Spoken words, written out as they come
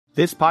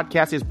This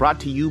podcast is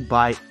brought to you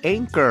by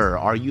Anchor.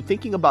 Are you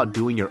thinking about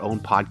doing your own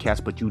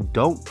podcast, but you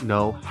don't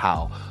know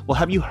how? Well,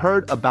 have you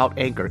heard about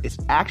Anchor? It's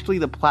actually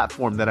the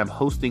platform that I'm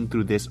hosting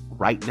through this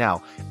right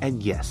now.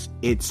 And yes,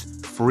 it's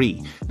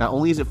free. Not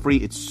only is it free,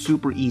 it's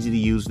super easy to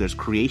use. There's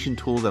creation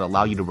tools that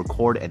allow you to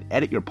record and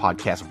edit your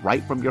podcast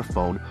right from your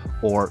phone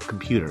or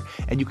computer.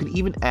 And you can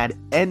even add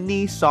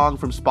any song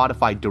from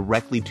Spotify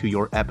directly to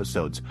your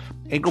episodes.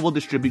 Anchor will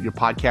distribute your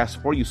podcast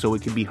for you so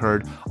it can be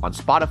heard on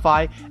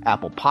Spotify,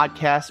 Apple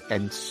Podcasts,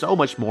 and so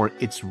much more.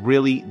 It's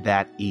really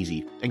that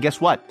easy. And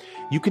guess what?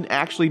 You can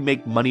actually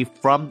make money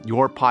from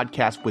your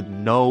podcast with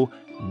no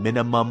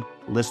minimum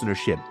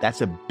listenership.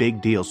 That's a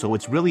big deal. So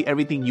it's really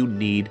everything you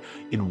need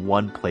in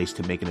one place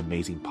to make an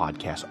amazing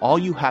podcast. All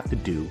you have to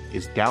do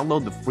is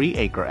download the free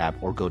Anchor app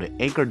or go to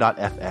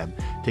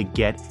anchor.fm to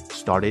get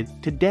started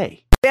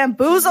today.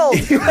 Bamboozled.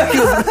 he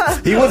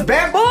was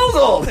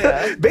bamboozled.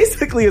 Yeah.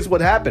 Basically is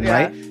what happened,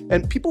 Yeah. right?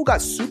 And people got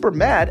super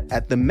mad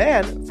at the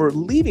man for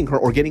leaving her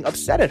or getting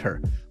upset at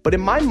her. But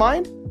in my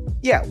mind,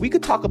 yeah, we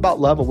could talk about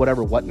love or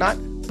whatever, whatnot.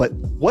 But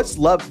what's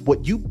love?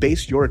 What you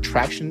base your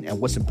attraction and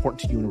what's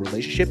important to you in a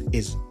relationship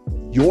is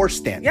your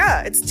standard.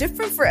 Yeah, it's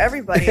different for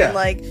everybody. Yeah. And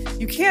like,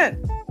 you can't,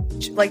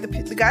 like,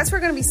 the guys who are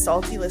going to be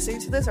salty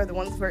listening to this are the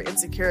ones who are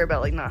insecure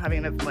about like not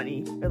having enough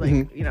money or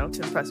like, you know,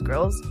 to impress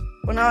girls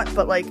or not.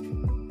 But like,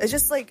 it's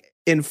just like,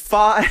 In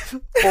 5,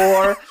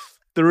 4,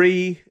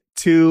 3,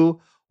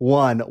 2,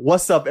 1.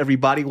 What's up,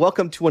 everybody?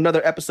 Welcome to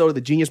another episode of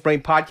the Genius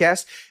Brain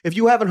Podcast. If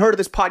you haven't heard of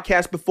this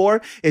podcast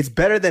before, it's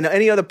better than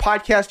any other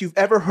podcast you've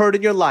ever heard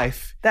in your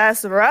life.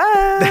 that's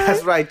right.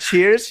 That's right.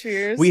 Cheers.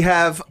 Cheers. We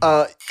have,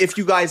 if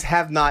you guys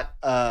have not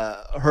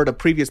heard a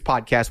previous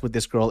podcast with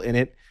this girl in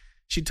it,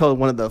 she told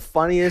one of the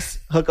funniest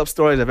hookup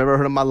stories I've ever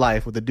heard in my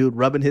life with a dude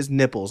rubbing his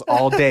nipples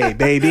all day,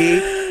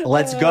 baby.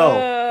 Let's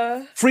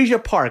go. Frisia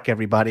Park,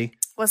 everybody.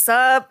 What's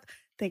up?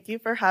 Thank you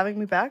for having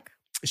me back.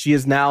 She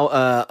is now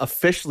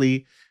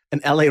officially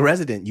an LA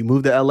resident. You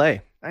moved to LA.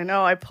 I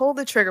know, I pulled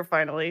the trigger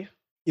finally.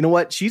 You know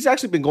what? She's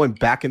actually been going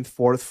back and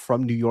forth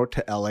from New York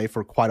to LA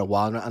for quite a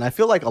while now. And I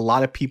feel like a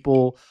lot of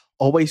people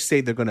always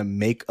say they're going to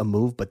make a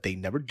move, but they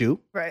never do.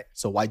 Right.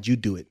 So why'd you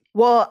do it?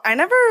 Well,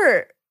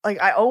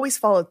 I always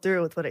follow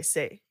through with what I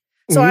say.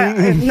 So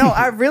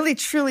I really,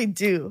 truly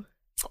do.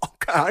 Oh,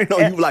 God, I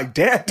know you like,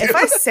 damn. Dude. If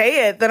I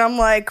say it, then I'm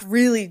like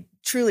really,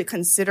 truly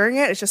considering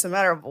it. It's just a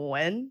matter of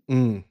when.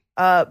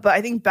 But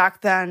I think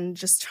back then,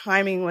 just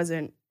timing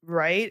wasn't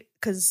right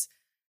because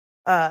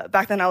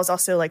back then I was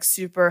also like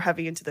super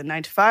heavy into the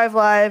 9-to-5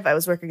 life. I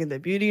was working in the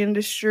beauty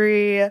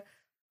industry,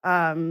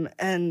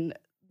 and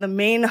the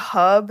main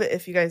hub,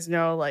 if you guys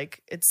know,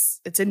 like it's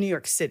in New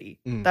York City.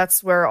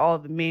 That's where all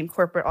the main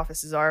corporate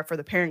offices are for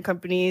the parent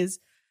companies.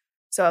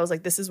 So I was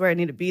like, this is where I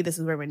need to be. This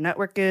is where my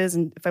network is,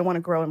 and if I want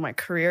to grow in my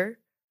career.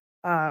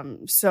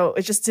 So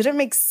it just didn't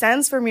make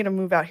sense for me to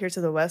move out here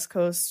to the West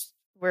Coast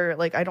where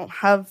like I don't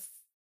have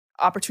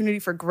opportunity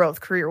for growth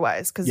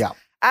career-wise. Because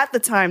at the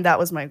time, that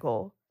was my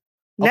goal.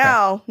 Okay.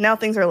 Now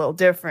things are a little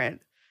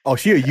different. Oh,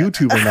 she a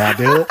YouTuber now,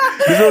 dude.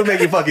 This girl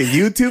making fucking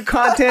YouTube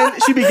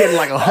content. She be getting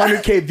like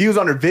 100K views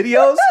on her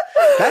videos.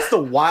 That's the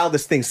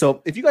wildest thing.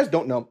 So if you guys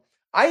don't know,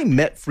 I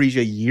met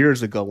Frisia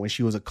years ago when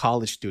she was a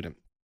college student.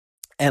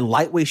 And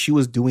Lightweight, she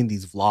was doing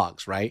these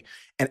vlogs, right?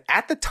 And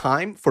at the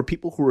time, for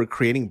people who were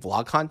creating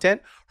vlog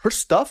content, her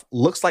stuff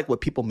looks like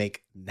what people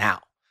make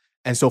now.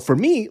 And so for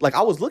me, like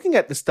I was looking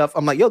at this stuff,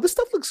 I'm like, yo, this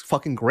stuff looks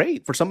fucking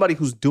great for somebody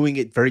who's doing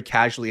it very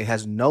casually and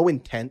has no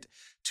intent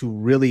to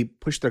really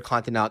push their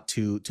content out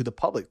to the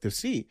public to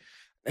see.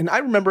 And I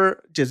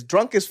remember just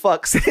drunk as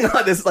fuck saying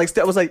on this like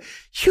stuff. I was like,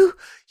 you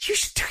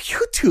should do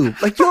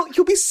YouTube. Like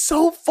you'll be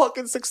so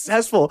fucking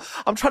successful.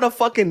 I'm trying to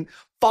fucking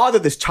father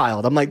this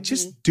child. I'm like,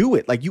 just do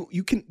it. Like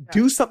you can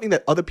do something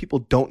that other people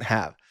don't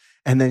have.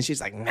 And then she's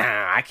like, nah,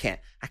 I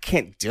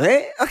can't do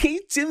it. Okay,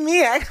 do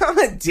me. I'm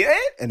gonna do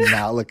it. And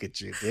now look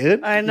at you,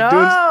 dude. I know.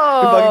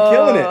 You're fucking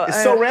killing it.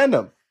 It's so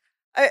random.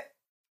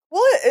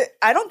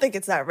 I don't think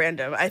it's that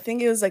random. I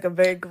think it was like a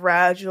very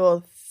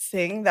gradual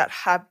thing that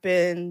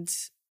happened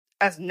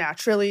as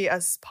naturally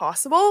as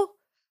possible.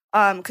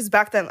 Because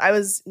back then I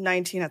was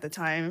 19 at the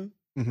time.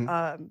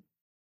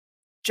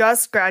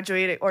 Just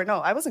graduating, or no,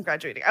 I wasn't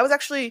graduating. I was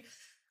actually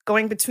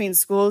going between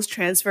schools,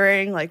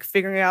 transferring, like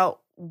figuring out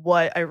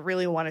what I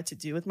really wanted to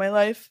do with my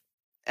life.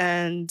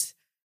 And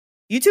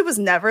YouTube was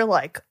never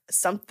like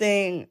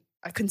something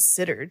I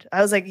considered.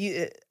 I was like,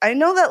 I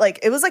know that like,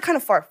 it was like kind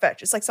of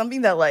far-fetched. It's like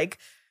something that like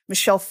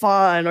Michelle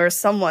Phan or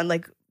someone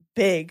like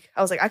big.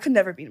 I was like, I could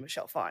never be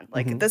Michelle Phan.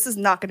 Like, this is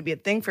not going to be a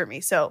thing for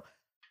me. So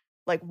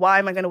like, why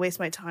am I going to waste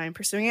my time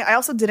pursuing it? I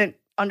also didn't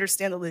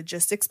understand the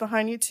logistics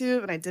behind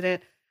YouTube, and I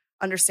didn't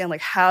understand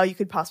like how you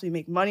could possibly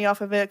make money off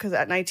of it. Cause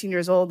at 19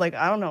 years old, like,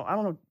 I don't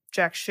know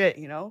jack shit,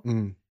 you know?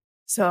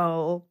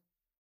 So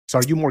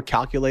are you more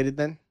calculated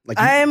then? Like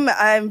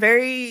I'm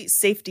very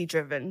safety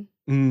driven.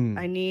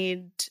 I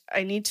need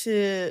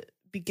to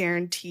be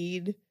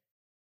guaranteed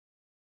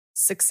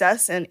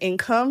success and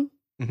income,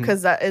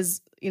 because that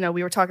is, you know,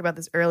 we were talking about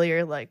this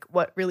earlier, like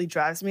what really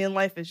drives me in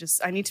life is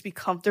just I need to be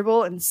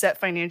comfortable and set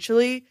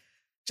financially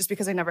just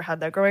because I never had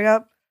that growing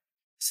up.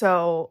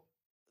 So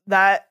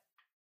that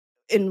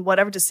in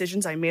whatever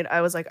decisions I made,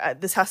 I was like,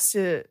 this has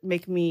to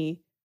make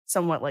me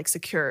somewhat like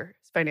secure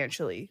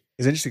financially.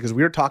 It's interesting because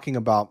we were talking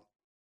about,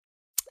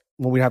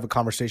 when we have a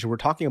conversation, we're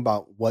talking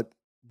about what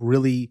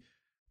really,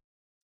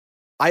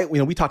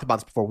 we talked about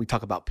this before. We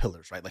talk about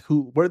pillars, right? Like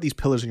what are these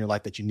pillars in your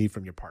life that you need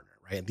from your partner,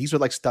 right? And these are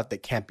like stuff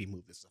that can't be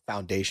moved. This is a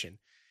foundation.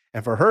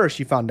 And for her,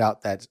 she found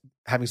out that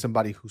having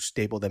somebody who's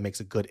stable, that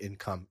makes a good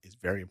income is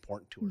very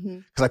important to her.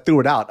 Because I threw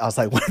it out. I was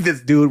like, what if this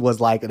dude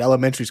was like an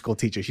elementary school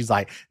teacher? She's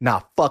like,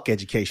 nah, fuck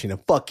education and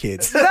fuck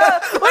kids. No, wait,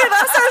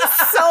 that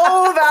sounds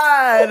so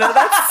bad.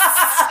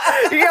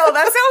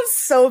 That sounds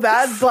so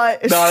bad,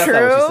 but it's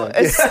true.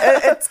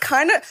 It's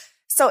kind of,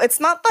 so it's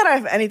not that I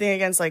have anything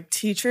against like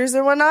teachers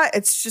or whatnot.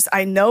 It's just,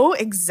 I know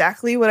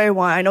exactly what I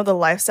want. I know the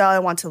lifestyle I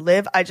want to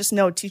live. I just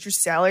know teacher's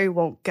salary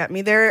won't get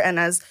me there. And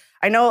as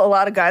I know a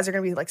lot of guys are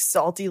going to be like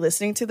salty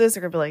listening to this.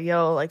 They're going to be like,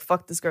 yo, like,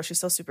 fuck this girl. She's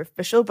so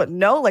superficial. But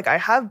no, like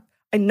I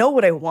know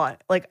what I want.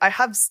 Like I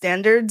have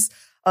standards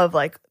of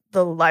like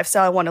the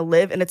lifestyle I want to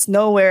live. And it's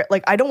nowhere,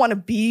 like I don't want to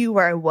be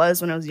where I was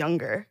when I was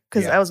younger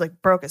because I was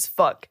like broke as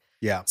fuck.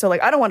 Yeah. So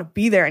like, I don't want to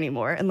be there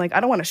anymore. And like,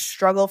 I don't want to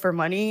struggle for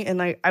money. And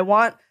like,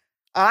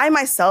 I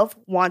myself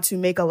want to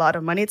make a lot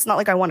of money. It's not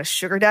like I want a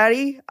sugar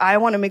daddy. I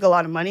want to make a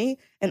lot of money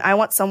and I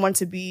want someone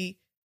to be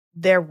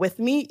there with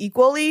me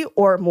equally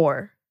or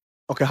more.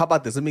 Okay, how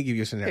about this? Let me give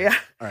you a scenario. Yeah.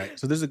 All right.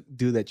 So there's a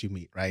dude that you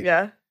meet, right?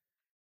 Yeah.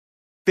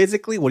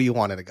 Physically, what do you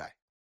want in a guy?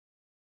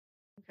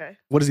 Okay.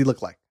 What does he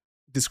look like?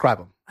 Describe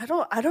him. I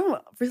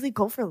don't really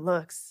go for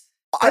looks.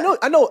 I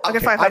know. Okay,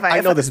 fine. I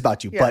know this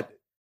about you, but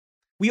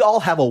we all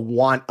have a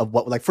want of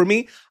what, like for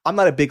me, I'm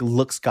not a big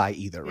looks guy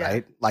either,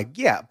 right? Like,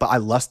 but I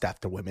lust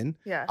after women.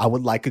 Yeah. I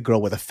would like a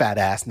girl with a fat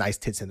ass, nice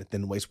tits and a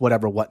thin waist,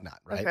 whatever,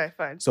 whatnot, right? Okay,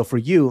 fine. So for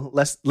you,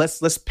 let's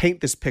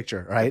paint this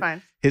picture, right?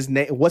 Okay,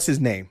 fine. What's his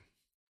name?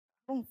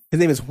 His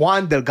name is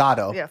Juan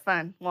Delgado. Yeah,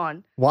 fine.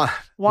 Juan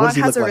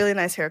has a really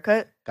nice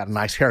haircut. Got a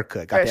nice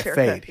haircut. Got that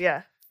fade.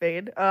 Yeah,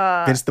 fade.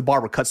 Vince the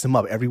barber cuts him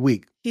up every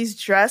week. He's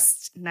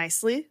dressed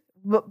nicely,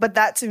 but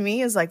that to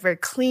me is like very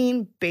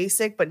clean,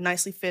 basic, but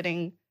nicely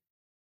fitting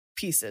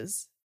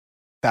pieces.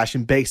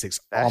 Fashion basics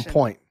on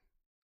point.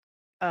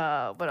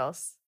 What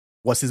else?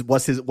 What's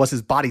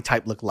his body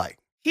type look like?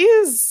 He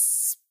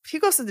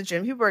goes to the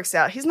gym. He works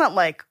out. He's not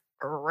like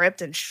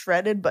ripped and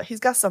shredded, but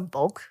he's got some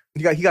bulk.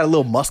 He got a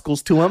little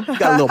muscles to him. He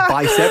got a little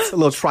biceps, a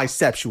little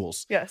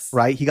triceptuals. Yes.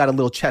 Right? He got a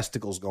little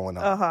chesticles going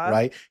on.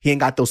 Right? He ain't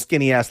got those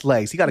skinny ass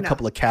legs. He got a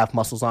couple of calf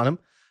muscles on him.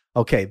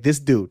 Okay, this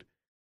dude,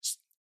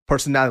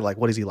 personality, like,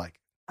 what is he like?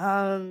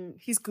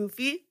 He's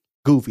goofy.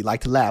 Goofy,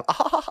 like to laugh.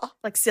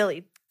 Like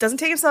silly. Doesn't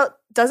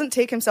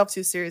take himself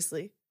too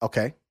seriously.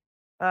 Okay.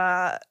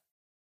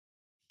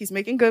 He's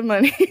making good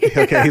money.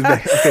 Okay,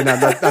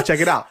 now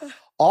check it out.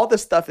 All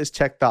this stuff is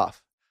checked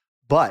off.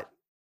 But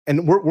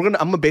I'm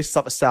gonna base this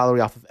off a salary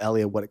off of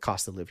Elliot, what it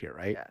costs to live here,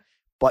 right? Yeah.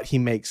 But he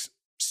makes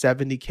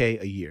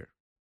 $70K a year.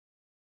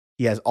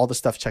 He has all the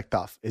stuff checked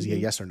off. Is he a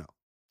yes or no?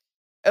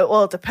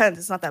 Well, it depends.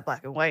 It's not that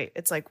black and white.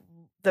 It's like,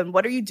 then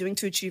what are you doing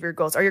to achieve your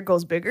goals? Are your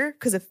goals bigger?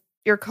 Because if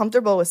you're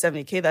comfortable with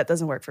 70K, that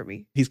doesn't work for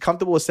me. He's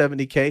comfortable with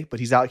 70K, but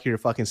he's out here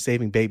fucking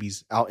saving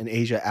babies out in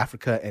Asia,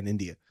 Africa, and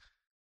India.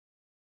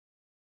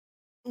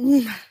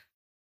 It's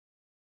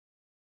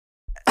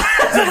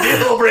a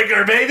deal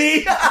breaker,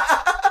 baby.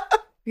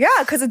 Yeah,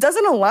 because it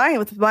doesn't align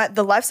with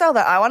the lifestyle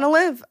that I want to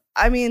live.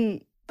 I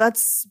mean,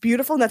 that's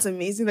beautiful and that's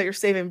amazing that you're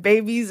saving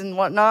babies and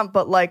whatnot,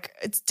 but like,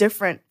 it's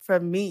different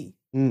from me.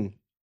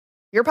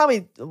 You're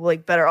probably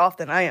like better off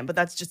than I am, but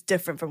that's just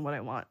different from what I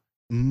want.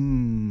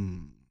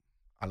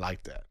 I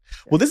like that.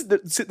 Well, this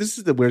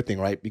is the weird thing,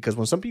 right? Because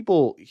when some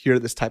people hear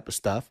this type of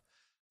stuff,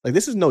 like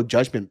this is no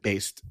judgment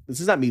based.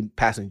 This is not me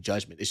passing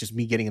judgment. It's just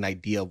me getting an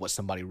idea of what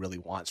somebody really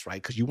wants, right?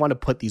 Because you want to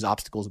put these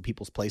obstacles in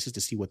people's places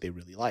to see what they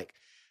really like.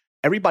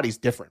 Everybody's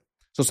different.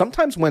 So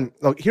sometimes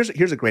here's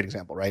a great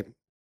example, right?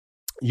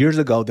 Years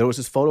ago, there was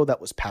this photo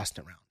that was passed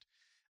around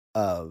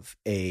of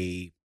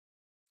a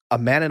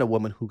man and a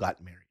woman who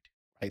got married,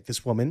 right?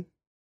 This woman,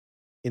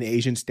 in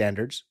Asian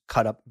standards,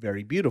 cut up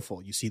very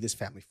beautiful. You see this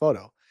family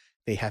photo.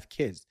 They have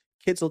kids.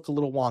 Kids look a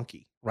little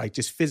wonky, right?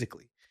 Just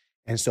physically.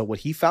 And so what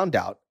he found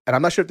out, and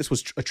I'm not sure if this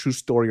was a true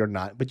story or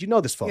not, but you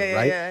know this photo,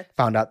 right? Yeah.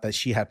 Found out that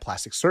she had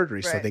plastic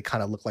surgery. Right. So they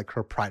kind of look like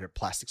her prior to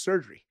plastic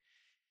surgery.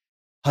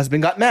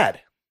 Husband got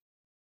mad.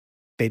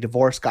 They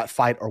divorced, got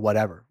fight or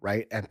whatever,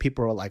 right? And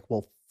people are like,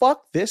 well,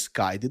 fuck this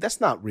guy, dude.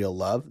 That's not real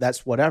love.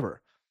 That's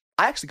whatever.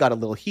 I actually got a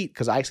little heat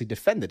because I actually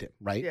defended him,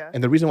 right? Yeah.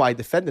 And the reason why I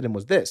defended him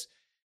was this.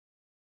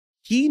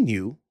 He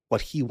knew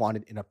what he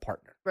wanted in a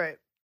partner. Right.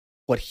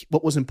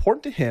 What was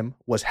important to him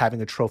was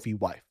having a trophy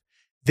wife.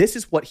 This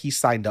is what he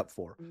signed up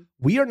for. Mm-hmm.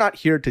 We are not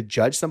here to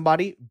judge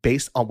somebody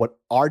based on what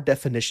our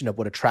definition of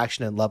what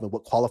attraction and love and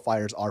what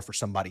qualifiers are for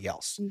somebody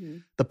else. Mm-hmm.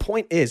 The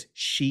point is,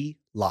 she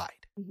lied.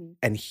 Mm-hmm.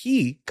 And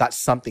he got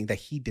something that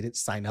he didn't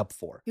sign up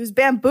for. He was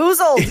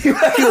bamboozled. he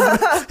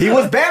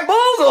was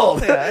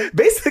bamboozled. Yeah.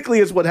 Basically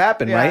is what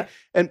happened, right?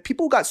 And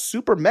people got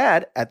super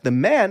mad at the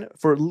man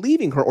for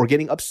leaving her or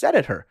getting upset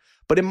at her.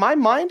 But in my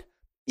mind,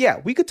 yeah,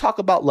 we could talk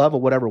about love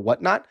or whatever,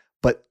 whatnot.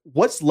 But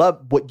what's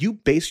love? What you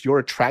base your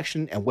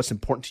attraction and what's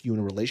important to you in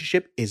a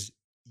relationship is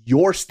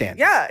your standard.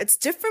 Yeah, it's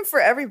different for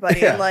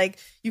everybody. And like,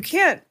 you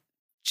can't,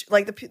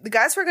 like, the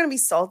guys who are going to be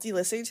salty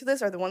listening to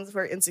this are the ones who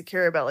are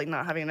insecure about like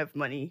not having enough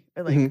money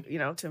or like, you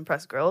know, to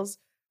impress girls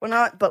or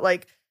not. But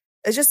like,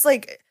 it's just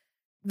like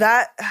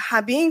that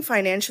being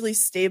financially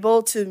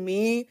stable to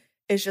me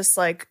is just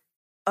like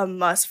a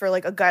must for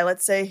like a guy,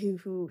 let's say,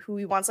 who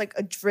he wants like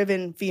a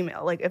driven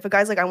female. Like if a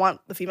guy's like, I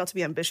want the female to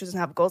be ambitious and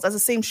have goals, that's the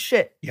same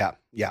shit. Yeah.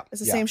 It's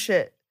the same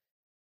shit.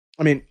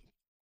 I mean,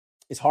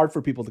 it's hard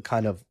for people to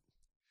kind of,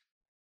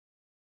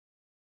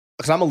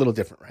 because I'm a little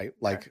different, right?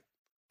 Like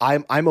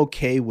I'm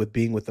okay with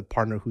being with a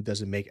partner who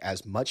doesn't make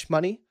as much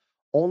money,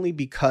 only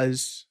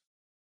because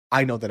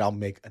I know that I'll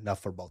make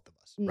enough for both of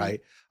us, right?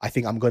 I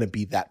think I'm going to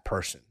be that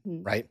person,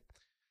 right?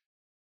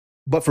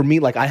 But for me,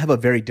 like I have a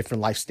very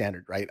different life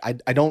standard, right?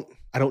 I don't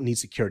need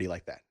security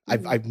like that.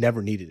 I've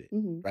never needed it,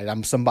 right?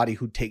 I'm somebody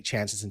who takes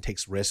chances and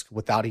takes risks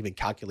without even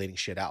calculating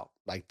shit out.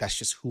 Like that's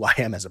just who I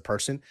am as a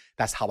person.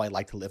 That's how I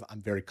like to live.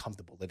 I'm very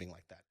comfortable living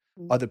like that.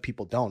 Other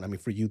people don't. I mean,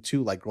 for you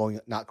too, like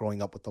not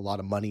growing up with a lot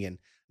of money and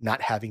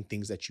not having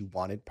things that you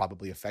wanted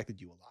probably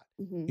affected you a lot.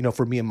 You know,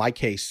 for me, in my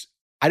case,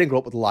 I didn't grow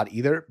up with a lot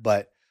either,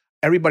 but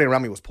everybody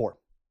around me was poor.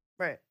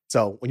 Right.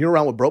 So when you're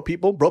around with broke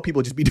people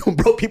just be doing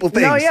broke people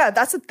things. No, yeah,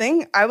 that's the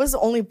thing. I was the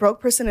only broke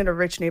person in a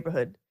rich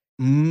neighborhood.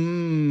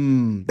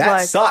 That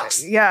like,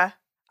 sucks. Yeah.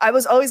 I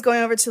was always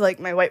going over to like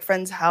my white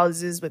friends'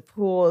 houses with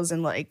pools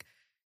and like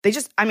they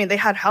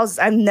had houses.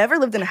 I've never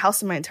lived in a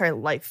house in my entire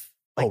life.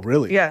 Like, oh,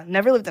 really? Yeah,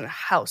 never lived in a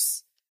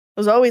house. It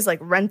was always like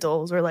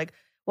rentals or like,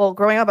 well,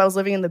 growing up, I was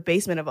living in the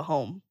basement of a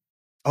home.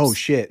 Oh,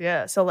 shit.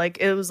 Yeah. So like,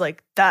 it was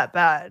like that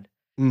bad.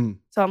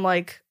 So I'm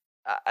like,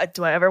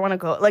 do I ever want to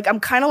go? Like, I'm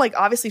kind of like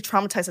obviously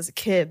traumatized as a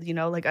kid, you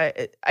know, like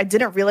I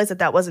didn't realize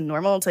that wasn't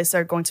normal until I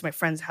started going to my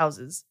friends'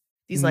 houses.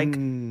 These like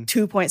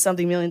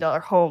 2-point-something million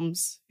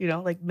homes, you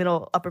know, like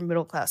upper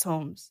middle class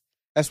homes.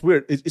 That's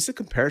weird. It's a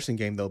comparison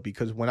game though,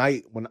 because when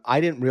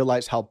I didn't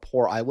realize how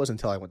poor I was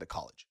until I went to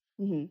college.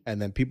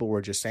 And then people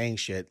were just saying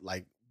shit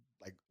like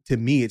to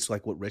me, it's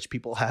like what rich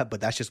people have, but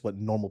that's just what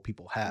normal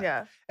people have.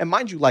 Yeah. And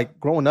mind you, like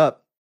growing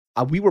up,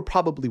 we were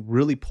probably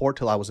really poor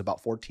till I was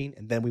about 14.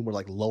 And then we were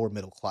like lower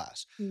middle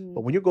class. But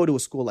when you go to a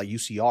school like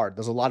UCR,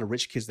 there's a lot of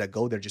rich kids that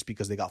go there just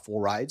because they got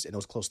 4 rides and it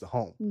was close to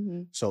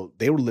home. So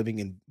they were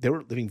living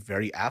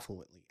very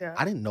affluently. Yeah.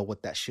 I didn't know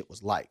what that shit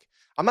was like.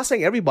 I'm not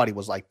saying everybody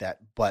was like that,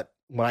 but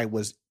when I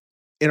was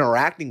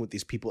interacting with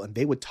these people and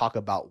they would talk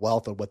about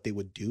wealth or what they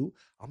would do,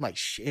 I'm like,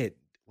 shit.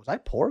 Was I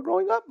poor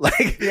growing up?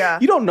 Like,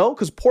 you don't know,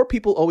 because poor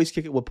people always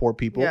kick it with poor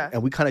people,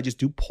 and we kind of just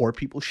do poor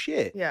people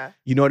shit. Yeah,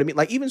 you know what I mean?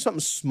 Like even something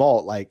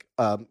small, like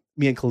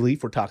me and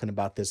Khalif were talking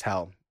about this,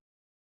 how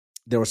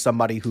there was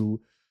somebody who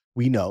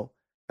we know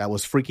that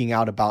was freaking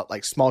out about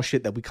like small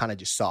shit that we kind of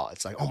just saw.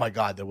 It's like, oh my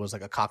God, there was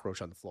like a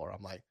cockroach on the floor.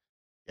 I'm like,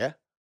 yeah.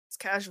 It's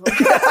casual.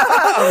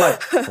 I'm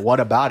like, what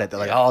about it? They're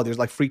like, oh, there's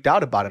like freaked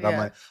out about it. I'm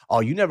like,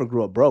 oh, you never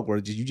grew up broke, or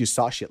you just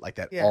saw shit like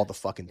that all the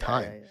fucking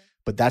time. Yeah.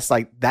 But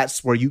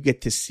that's where you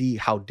get to see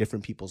how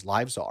different people's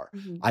lives are.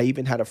 I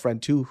even had a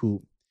friend too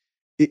who,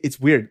 it's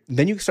weird.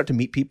 Then you start to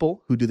meet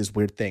people who do this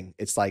weird thing.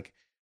 It's like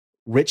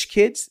rich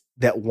kids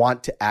that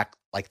want to act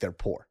like they're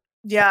poor.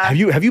 Yeah.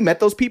 Have you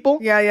met those people?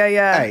 Yeah.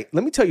 Hey,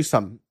 let me tell you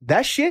something.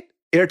 That shit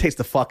irritates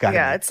the fuck out of me.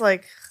 Yeah, it's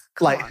like,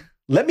 come on.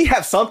 Let me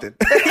have something.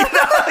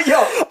 Yo,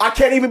 I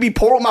can't even be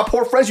poor with my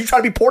poor friends. You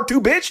trying to be poor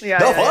too, bitch?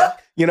 The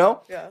fuck? You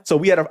know? Yeah.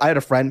 So I had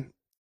a friend.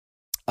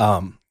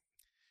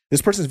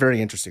 This person's very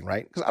interesting,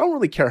 right? Because I don't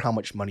really care how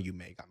much money you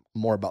make. I'm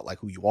more about like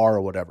who you are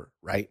or whatever,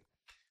 right?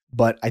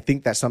 But I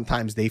think that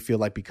sometimes they feel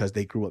like because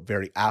they grew up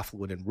very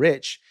affluent and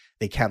rich,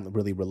 they can't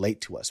really relate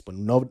to us. But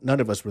none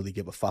of us really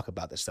give a fuck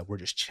about this stuff. We're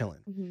just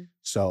chilling.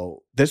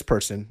 So this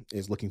person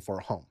is looking for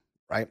a home,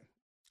 right?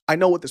 I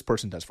know what this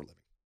person does for a living.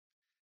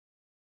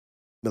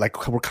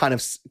 Like we're kind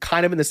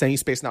of in the same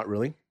space, not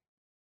really.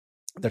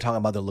 They're talking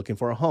about they're looking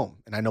for a home.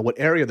 And I know what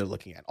area they're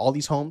looking at. All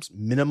these homes,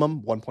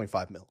 minimum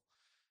 1.5 mil.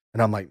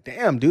 And I'm like,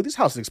 damn, dude, this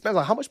house is expensive.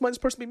 Like, how much money is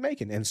this person be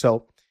making? And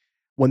so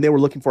when they were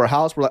looking for a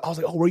house, I was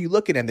like, oh, where are you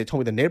looking? And they told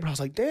me the neighborhood. I was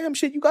like, damn,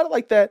 shit, you got it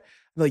like that.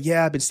 They're like,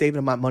 yeah, I've been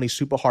saving my money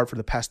super hard for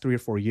the past 3 or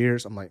 4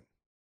 years. I'm like,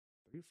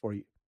 3 or 4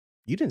 years?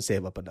 You didn't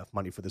save up enough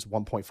money for this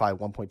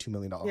 $1.2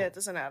 million. Yeah, it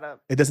doesn't add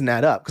up. It doesn't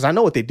add up because I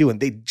know what they do. And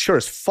they sure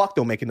as fuck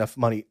don't make enough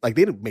money. Like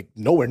they don't make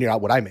nowhere near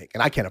what I make.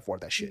 And I can't afford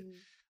that shit.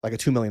 Like a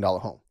 $2 million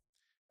home.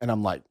 And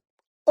I'm like,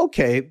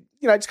 okay.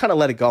 You know, I just kind of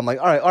let it go. I'm like,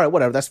 all right,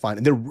 whatever, that's fine.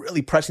 And they're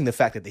really pressing the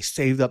fact that they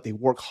saved up, they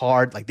work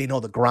hard, like they know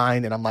the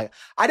grind. And I'm like,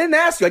 I didn't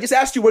ask you. I just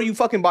asked you where you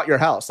fucking bought your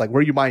house. Like,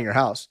 where you buying your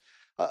house?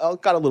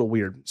 It got a little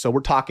weird. So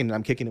we're talking and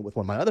I'm kicking it with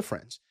one of my other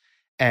friends.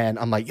 And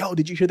I'm like, yo,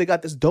 did you hear they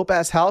got this dope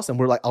ass house? And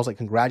I was like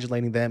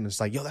congratulating them. And it's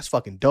like, yo, that's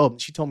fucking dope.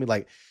 And she told me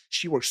like,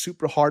 she worked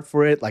super hard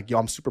for it. Like, yo,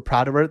 I'm super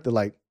proud of her. They're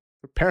like,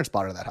 her parents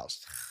bought her that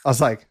house. I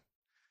was like,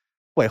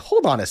 wait,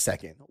 hold on a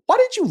second. Why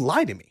did you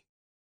lie to me?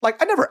 Like,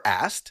 I never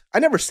asked. I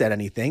never said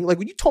anything. Like,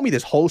 when you told me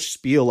this whole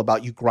spiel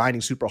about you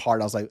grinding super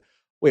hard, I was like,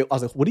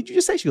 what did you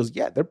just say? She goes,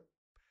 yeah, their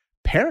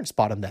parents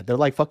bought them that. They're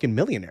like fucking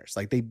millionaires.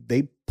 Like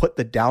they put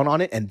the down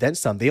on it and then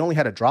some. They only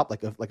had to drop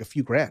like a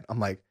few grand. I'm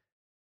like,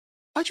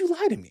 why'd you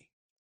lie to me?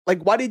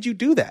 Like, why did you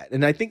do that?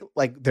 And I think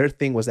like their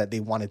thing was that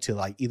they wanted to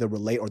like either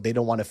relate or they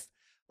don't want to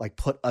like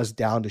put us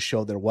down to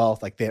show their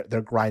wealth. Like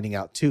they're grinding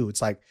out too.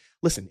 It's like,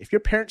 listen, if your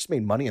parents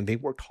made money and they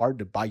worked hard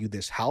to buy you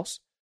this house,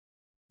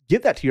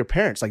 give that to your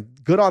parents.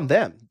 Like, good on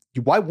them.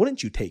 Why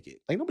wouldn't you take it?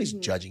 Like, nobody's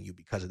judging you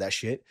because of that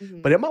shit.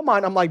 But in my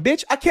mind, I'm like,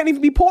 bitch, I can't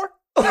even be poor.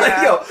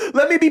 Like, yo,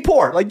 let me be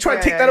poor. Like, try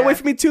to take that away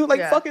from me too.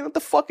 Like, fucking, what the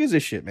fuck is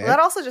this shit, man? Well,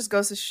 that also just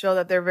goes to show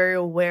that they're very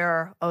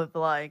aware of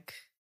like,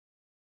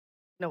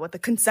 what the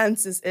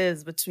consensus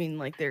is between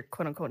like their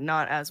quote unquote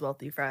not as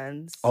wealthy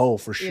friends. Oh,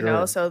 for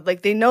sure. So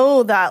like they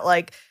know that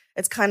like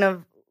it's kind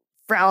of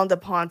frowned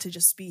upon to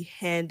just be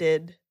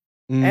handed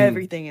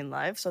everything in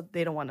life. So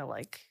they don't want to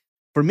like.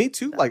 For me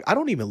too, like I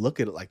don't even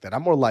look at it like that.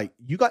 I'm more like,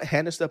 you got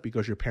handed stuff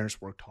because your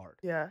parents worked hard.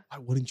 Yeah. Why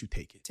wouldn't you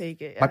take it?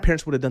 Take it. Yeah. My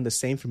parents would have done the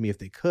same for me if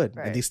they could.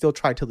 Right. And they still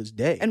try till this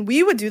day. And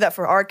we would do that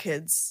for our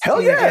kids.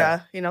 Hell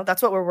yeah. Yeah.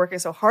 That's what we're working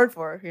so hard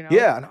for,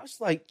 Yeah. And I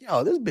was like,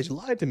 yo, this bitch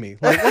lied to me.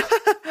 Like,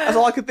 that's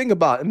all I could think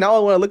about. And now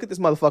when I look at this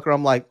motherfucker,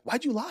 I'm like,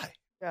 why'd you lie?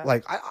 Yeah.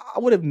 Like, I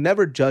would have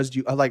never judged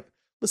you. I'm like,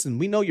 listen,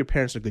 we know your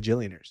parents are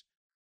gajillionaires.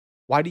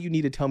 Why do you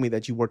need to tell me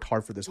that you worked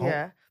hard for this home?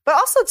 Yeah. But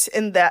also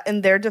in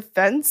their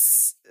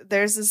defense,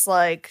 there's this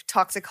like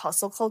toxic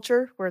hustle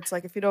culture where it's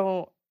like, if you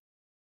don't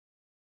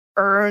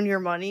earn your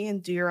money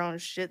and do your own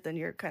shit, then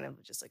you're kind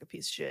of just like a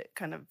piece of shit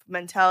kind of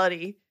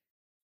mentality.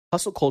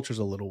 Hustle culture is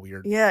a little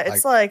weird. Yeah,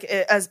 it's like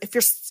as if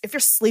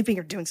you're sleeping,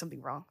 you're doing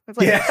something wrong. It's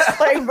like,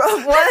 like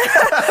bro,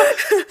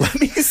 what?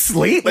 Let me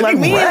sleep. Let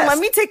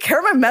me take care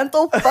of my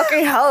mental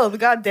fucking health.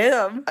 God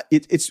damn.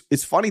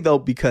 It's funny though,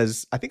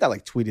 because I think I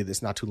like tweeted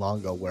this not too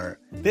long ago where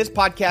this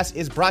podcast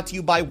is brought to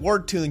you by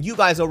WordTune. You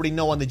guys already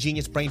know on the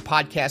Genius Brain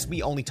podcast,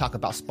 we only talk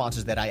about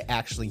sponsors that I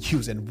actually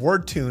use, and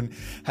WordTune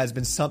has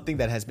been something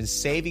that has been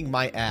saving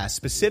my ass,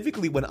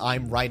 specifically when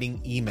I'm writing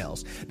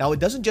emails. Now, it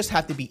doesn't just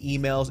have to be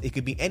emails. It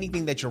could be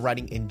anything that you're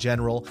writing in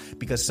general,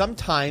 because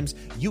sometimes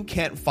you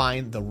can't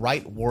find the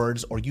right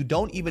words or you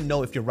don't even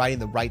know if you're writing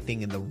the right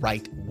thing in the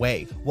right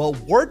way. Well,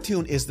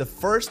 WordTune is the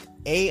first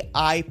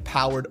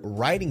AI-powered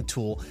writing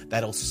tool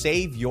that'll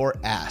save your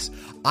ass.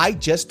 I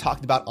just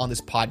talked about on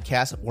this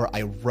podcast where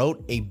I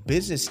wrote a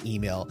business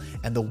email,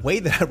 and the way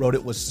that I wrote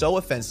it was so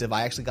offensive,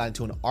 I actually got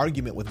into an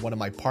argument with one of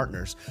my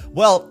partners.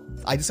 Well,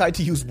 I decided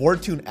to use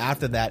WordTune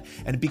after that,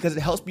 and because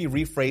it helps me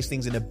rephrase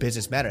things in a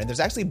business manner. And there's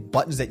actually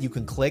buttons that you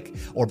can click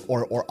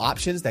or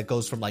options that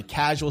goes from like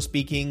casual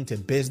speaking to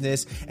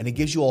business, and it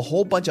gives you a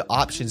whole bunch of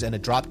options and a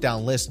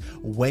drop-down list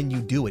when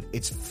you do it.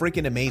 It's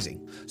freaking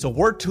amazing. So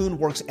WordTune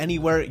works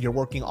anywhere you're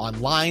working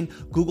online,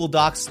 Google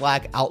Docs,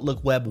 Slack,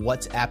 Outlook Web,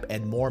 WhatsApp,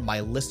 and more. My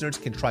listeners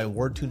can try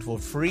WordTune for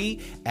free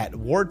at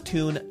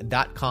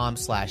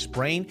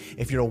wordtune.com/brain.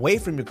 If you're away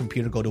from your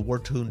computer, go to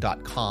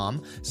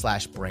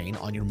wordtune.com/brain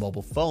on your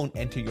mobile phone,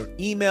 enter your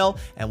email,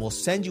 and we'll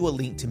send you a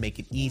link to make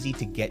it easy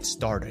to get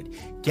started.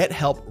 Get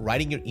help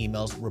writing your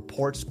emails,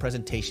 reports,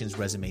 presentations,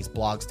 resumes,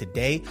 blogs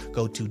today.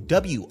 Go to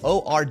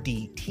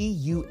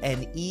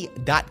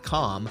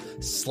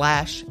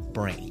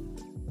wordtune.com/brain.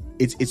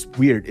 It's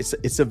weird.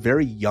 It's a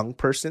very young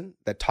person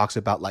that talks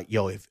about like,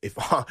 yo, if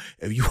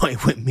you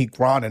ain't with me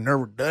grinding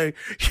every day,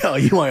 yo,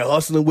 you ain't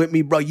hustling with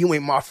me, bro, you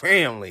ain't my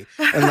family.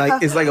 And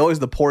like, it's like always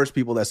the poorest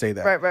people that say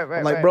that. Right.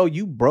 I'm like, bro,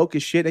 you broke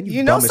as shit and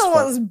you know dumb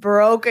someone's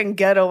broke and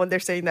ghetto when they're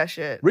saying that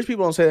shit. Rich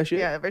people don't say that shit.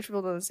 Yeah, rich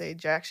people don't say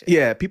jack shit.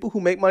 Yeah, people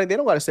who make money, they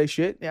don't gotta say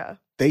shit. Yeah.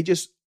 They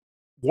just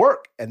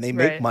work and they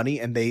make money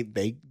and they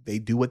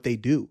do what they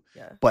do.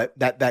 Yeah. But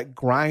that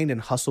grind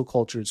and hustle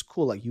culture is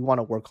cool. Like, you want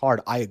to work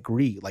hard. I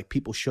agree. Like,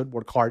 people should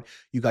work hard.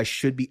 You guys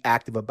should be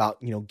active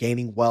about,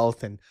 gaining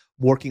wealth and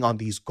working on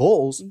these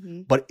goals.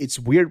 Mm-hmm. But it's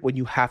weird when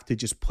you have to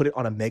just put it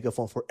on a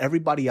megaphone for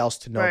everybody else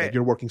to know that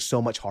you're working so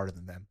much harder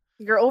than them.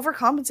 You're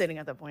overcompensating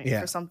at that point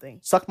for something.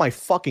 Suck my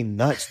fucking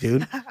nuts,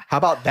 dude. How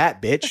about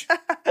that, bitch?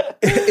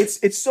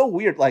 It's so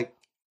weird. Like,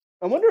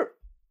 I wonder,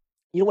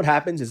 what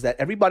happens is that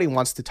everybody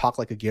wants to talk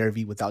like a Gary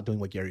Vee without doing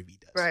what Gary Vee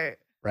does.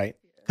 Right?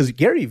 Because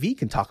Gary Vee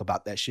can talk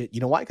about that shit. You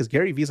know why? Because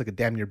Gary Vee is like a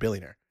damn near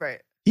billionaire.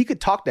 Right. He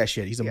could talk that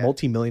shit. He's a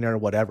multimillionaire or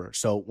whatever.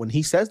 So when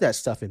he says that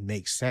stuff, it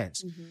makes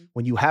sense. Mm-hmm.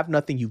 When you have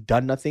nothing, you've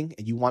done nothing,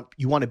 and you want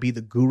to be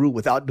the guru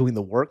without doing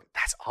the work,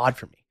 that's odd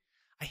for me.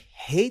 I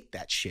hate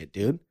that shit,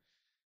 dude.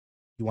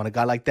 You want a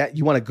guy like that?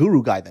 You want a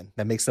guru guy then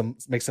that makes some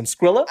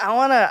Skrilla? I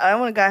want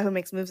a guy who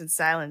makes moves in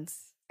silence.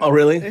 Oh,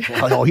 really?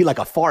 Oh, he like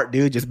a fart,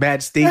 dude. Just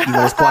mad stinky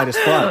when it's quiet as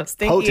fuck.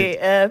 Stinky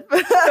AF.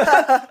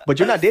 But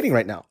you're not dating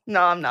right now.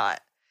 No, I'm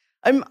not.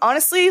 I'm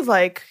honestly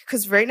like,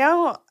 because right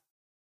now,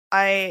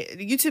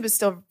 YouTube is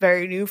still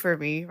very new for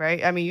me,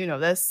 right? I mean, you know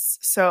this.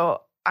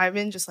 So I'm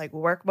in just like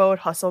work mode,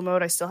 hustle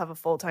mode. I still have a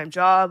full-time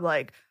job.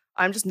 Like,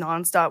 I'm just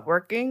nonstop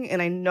working.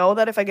 And I know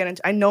that if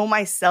I know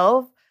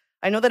myself,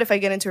 I know that if I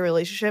get into a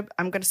relationship,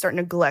 I'm going to start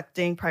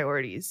neglecting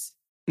priorities.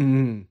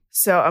 Mm.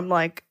 So I'm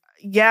like,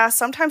 yeah,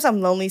 sometimes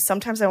I'm lonely.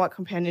 Sometimes I want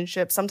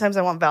companionship. Sometimes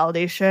I want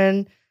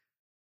validation.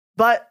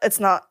 But it's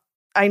not,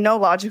 I know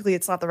logically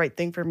it's not the right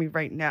thing for me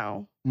right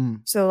now.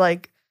 Mm. So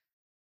like,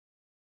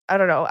 I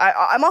don't know.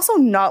 I'm also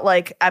not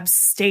like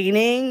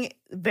abstaining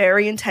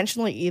very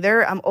intentionally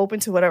either. I'm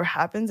open to whatever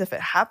happens. If it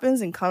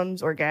happens and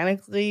comes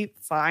organically,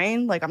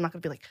 fine. Like I'm not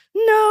gonna be like,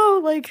 no,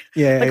 like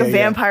a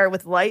vampire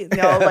with light.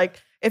 You know, like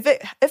if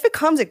it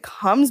comes, it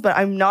comes. But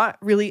I'm not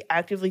really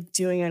actively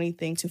doing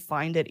anything to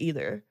find it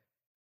either.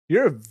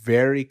 You're a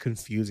very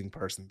confusing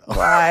person though.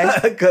 Why?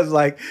 Because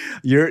like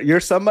you're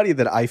somebody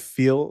that I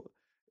feel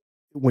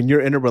when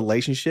you're in a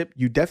relationship,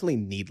 you definitely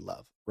need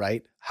love,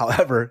 right?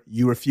 However,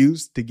 you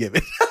refuse to give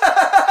it.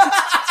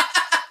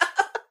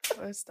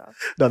 Stop.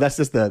 No, that's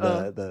just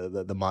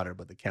the monitor,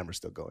 but the camera's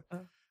still going.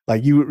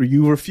 Like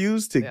you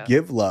refuse to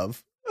give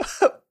love,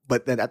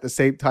 but then at the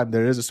same time,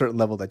 there is a certain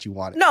level that you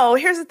want it. No,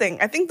 here's the thing.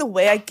 I think the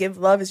way I give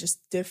love is just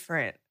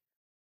different.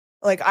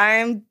 Like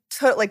I'm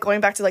like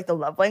going back to like the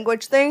love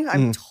language thing.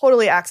 I'm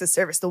totally acts of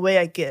service. The way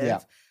I give. Yeah.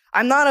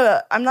 I'm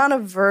not a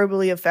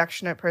verbally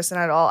affectionate person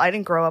at all. I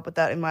didn't grow up with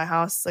that in my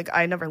house. Like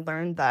I never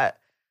learned that.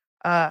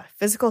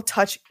 Physical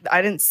touch,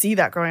 I didn't see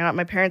that growing up.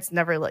 My parents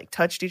never like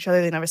touched each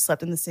other. They never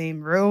slept in the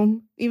same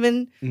room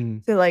even.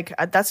 So like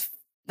that's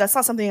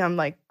not something I'm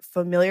like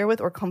familiar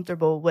with or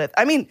comfortable with.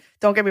 I mean,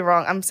 don't get me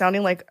wrong. I'm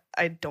sounding like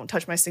I don't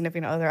touch my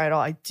significant other at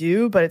all. I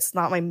do, but it's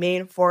not my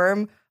main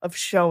form of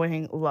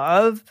showing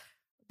love.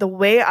 The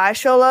way I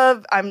show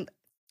love, I'm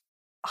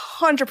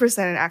 100%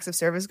 an acts of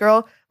service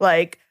girl.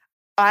 Like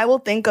I will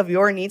think of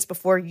your needs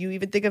before you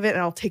even think of it and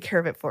I'll take care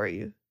of it for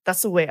you.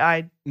 That's the way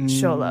I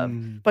show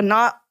love. But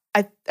not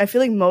I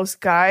feel like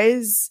most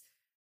guys,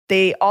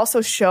 they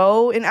also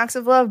show in acts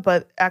of love,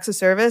 but acts of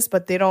service,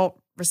 but they don't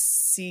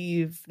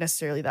receive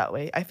necessarily that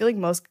way. I feel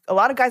like a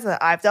lot of guys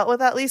that I've dealt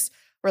with at least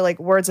were like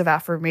words of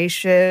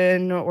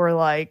affirmation or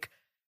like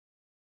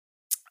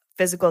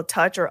physical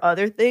touch or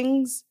other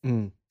things.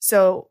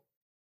 So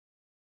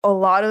a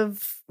lot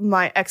of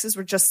my exes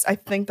were just, I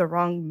think, the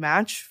wrong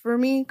match for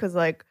me because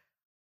like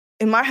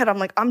in my head, I'm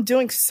like, I'm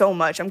doing so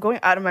much. I'm going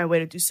out of my way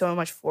to do so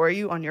much for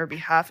you on your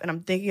behalf. And I'm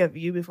thinking of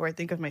you before I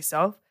think of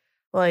myself.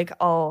 Like,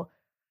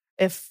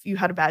 if you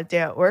had a bad day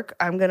at work,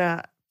 I'm going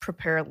to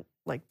prepare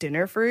like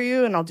dinner for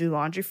you and I'll do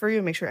laundry for you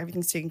and make sure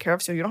everything's taken care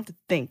of. So you don't have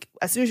to think.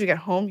 As soon as you get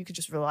home, you could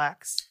just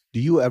relax. Do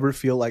you ever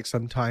feel like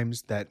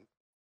sometimes that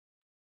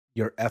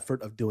your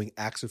effort of doing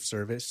acts of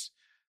service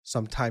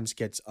sometimes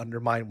gets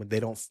undermined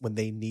when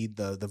they need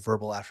the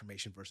verbal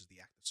affirmation versus the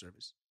act of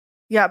service?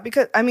 Yeah,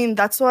 because, I mean,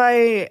 that's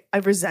why I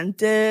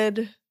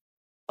resented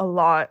a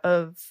lot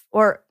of,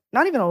 or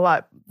not even a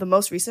lot, the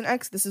most recent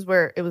ex, this is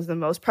where it was the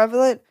most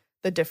prevalent,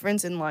 the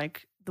difference in,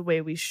 like, the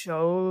way we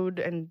showed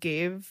and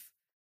gave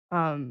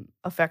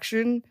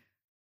affection.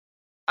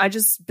 I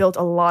just built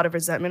a lot of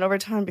resentment over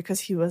time because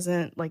he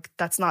wasn't, like,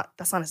 that's not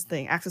his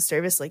thing. Acts of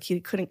service, like, he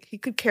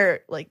could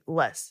care, like,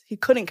 less. He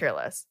couldn't care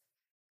less.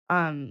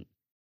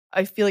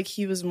 I feel like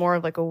he was more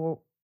of, like,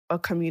 a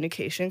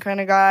communication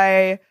kind of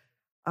guy.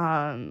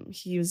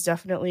 He was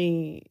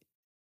definitely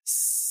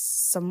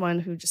someone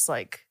who just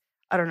like,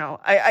 I don't know.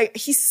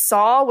 He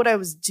saw what I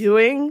was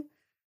doing,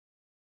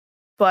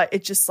 but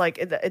it just like,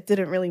 it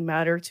didn't really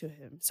matter to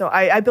him. So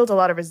I built a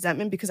lot of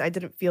resentment because I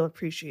didn't feel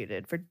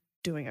appreciated for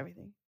doing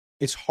everything.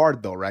 It's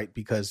hard though, right?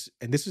 Because,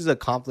 and this is a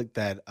conflict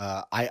that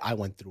I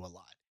went through a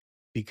lot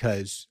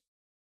because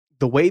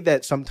the way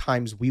that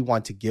sometimes we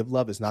want to give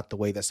love is not the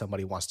way that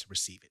somebody wants to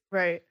receive it.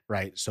 Right.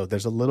 Right. So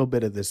there's a little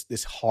bit of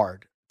this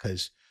hard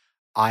because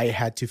I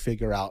had to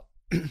figure out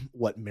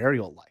what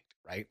Mariel liked,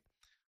 right?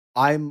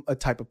 I'm a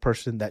type of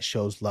person that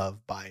shows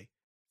love by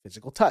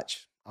physical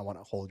touch. I want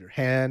to hold your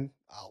hand.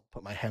 I'll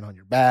put my hand on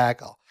your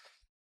back. I'll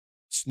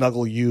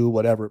snuggle you,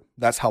 whatever.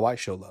 That's how I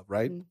show love,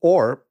 right?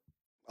 Or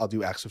I'll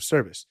do acts of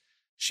service.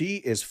 She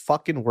is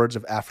fucking words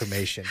of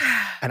affirmation.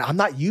 And I'm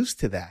not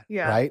used to that,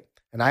 right?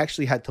 And I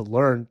actually had to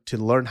learn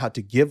how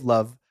to give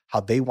love how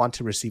they want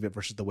to receive it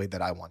versus the way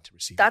that I want to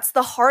receive it. That's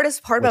the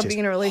hardest part about being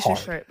in a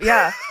relationship.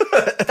 Yeah.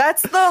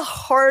 That's the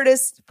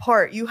hardest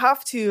part. You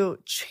have to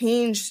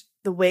change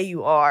the way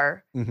you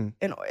are. And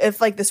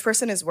if like this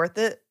person is worth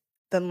it,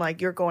 then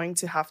like you're going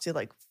to have to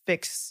like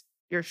fix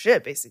your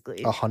shit basically.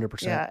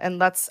 100%. Yeah.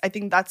 And I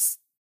think that's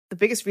the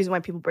biggest reason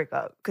why people break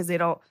up because they're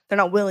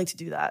not willing to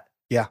do that.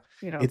 Yeah.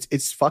 You know,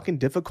 it's fucking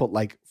difficult.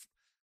 Like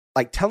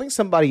telling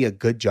somebody a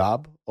good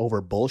job over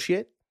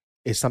bullshit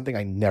is something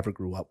I never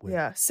grew up with.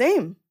 Yeah,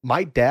 same.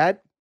 My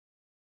dad,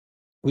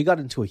 we got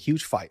into a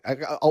huge fight. I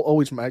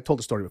told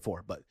the story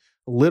before, but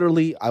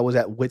literally I was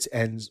at wit's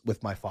ends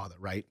with my father,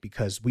 right?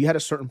 Because we had a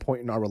certain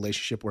point in our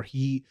relationship where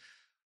he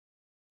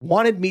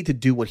wanted me to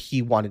do what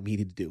he wanted me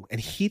to do.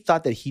 And he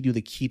thought that he knew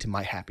the key to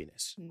my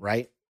happiness,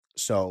 right?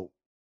 So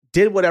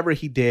did whatever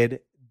he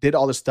did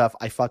all this stuff.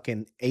 I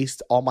fucking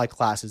aced all my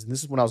classes. And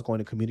this is when I was going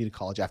to community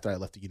college after I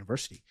left the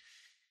university.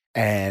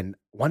 And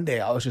one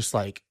day I was just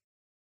like,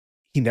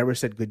 he never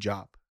said good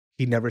job.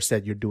 He never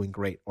said you're doing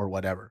great or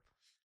whatever.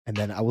 And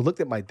then I looked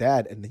at my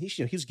dad and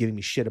he was giving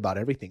me shit about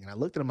everything. And I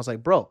looked at him, I was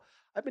like, bro,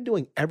 I've been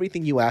doing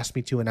everything you asked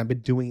me to. And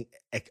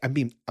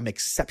I'm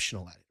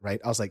exceptional at it,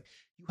 right? I was like,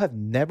 you have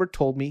never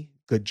told me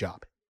good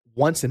job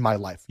once in my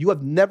life. You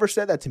have never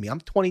said that to me. I'm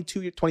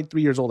 22,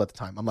 23 years old at the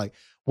time. I'm like,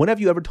 when have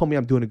you ever told me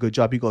I'm doing a good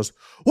job? He goes,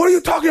 what are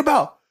you talking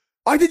about?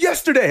 I did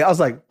yesterday. I was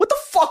like, what the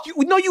fuck?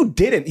 No, you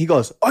didn't. He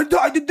goes,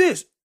 I did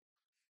this.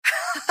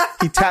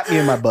 He tapped me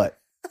in my butt.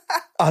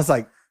 I was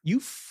like, you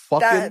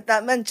fucking...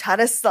 That meant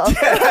잘했어.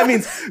 Yeah, that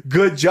means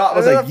good job. I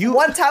was like, you...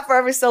 One tap for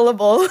every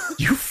syllable.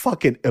 You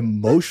fucking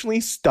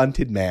emotionally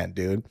stunted man,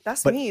 dude.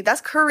 But, me.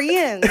 That's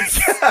Koreans.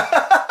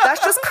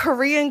 That's just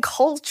Korean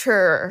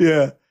culture.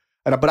 Yeah.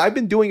 But I've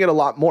been doing it a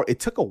lot more. It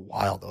took a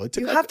while, though.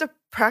 You have to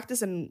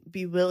practice and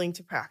be willing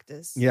to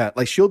practice. Yeah,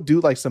 like she'll do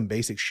like some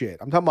basic shit.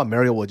 I'm talking about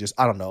Mariel will just,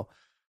 I don't know.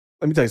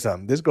 Let me tell you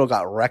something. This girl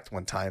got wrecked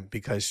one time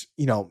because,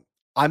 you know,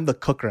 I'm the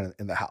cooker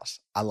in the house.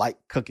 I like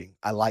cooking.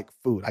 I like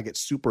food. I get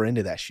super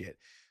into that shit.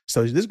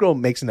 So this girl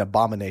makes an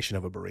abomination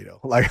of a burrito.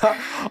 Like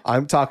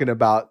I'm talking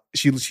about,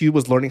 she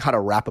was learning how to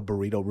wrap a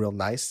burrito real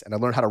nice. And I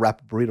learned how to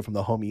wrap a burrito from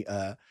the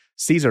homie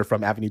Caesar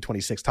from Avenue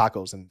 26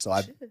 Tacos. And so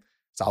I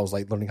was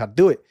like learning how to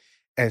do it.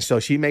 And so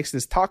she makes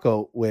this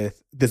taco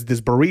with this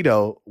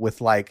burrito with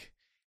like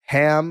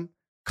ham,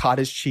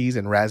 cottage cheese,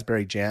 and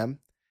raspberry jam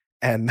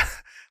and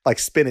like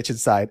spinach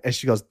inside. And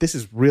she goes, this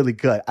is really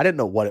good. I didn't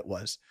know what it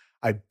was.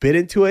 I bit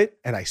into it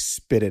and I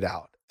spit it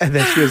out. And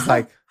then she was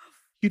like,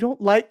 you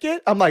don't like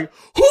it? I'm like,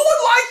 who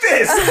would like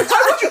this?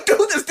 Why would you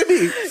do this to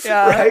me?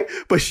 Yeah. Right?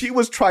 But she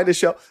was trying to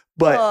show,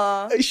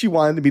 but she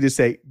wanted me to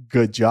say,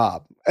 good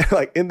job. And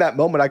like in that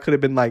moment, I could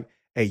have been like,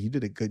 hey, you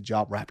did a good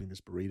job wrapping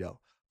this burrito,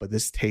 but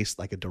this tastes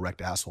like a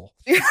direct asshole.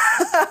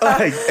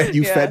 Like, and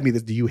you fed me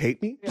this. Do you hate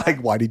me? Yeah.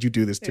 Like, why did you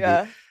do this to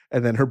me?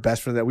 And then her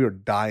best friend, that we were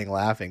dying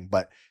laughing,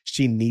 but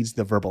she needs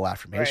the verbal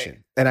affirmation.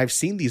 Right. And I've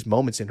seen these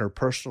moments in her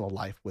personal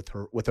life with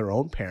her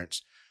own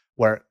parents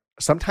where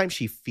sometimes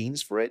she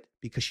fiends for it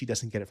because she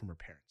doesn't get it from her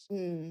parents.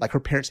 Like her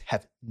parents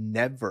have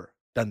never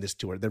done this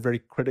to her. They're very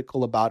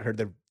critical about her.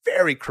 They're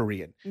very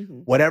Korean. Mm-hmm.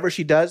 Whatever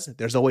she does,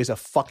 there's always a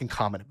fucking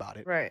comment about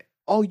it. Right.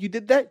 Oh, you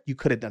did that? You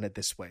could have done it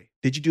this way.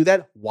 Did you do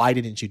that? Why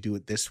didn't you do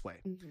it this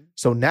way? Mm-hmm.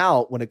 So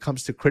now when it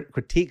comes to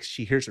critiques,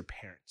 she hears her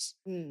parents.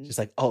 She's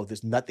like, oh,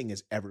 nothing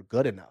is ever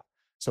good enough.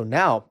 So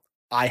now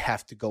I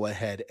have to go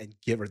ahead and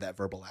give her that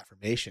verbal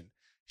affirmation.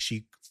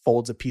 She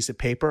folds a piece of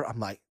paper. I'm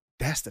like,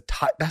 that's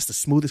the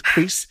smoothest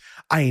crease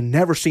I ain't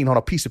never seen on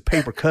a piece of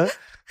paper cut.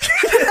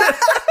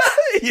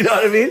 You know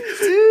what I mean?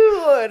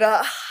 Dude,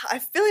 I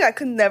feel like I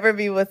could never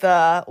be with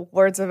a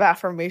words of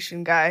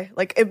affirmation guy.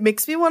 Like it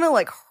makes me want to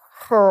like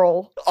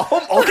hurl.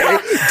 Okay.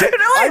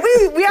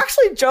 We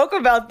actually joke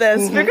about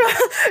this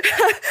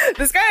because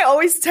this guy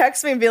always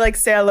texts me and be like,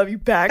 say I love you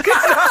back.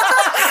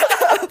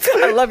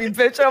 I love you,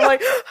 bitch. I'm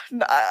like,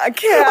 nah, I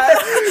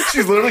can't.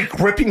 She's literally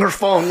gripping her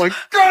phone like,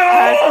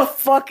 I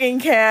fucking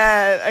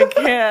can't. I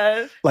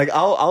can't. Like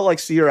I'll like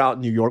see her out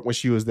in New York when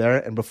she was there,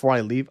 and before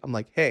I leave, I'm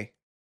like, hey,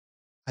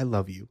 I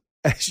love you.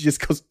 And she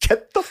just goes,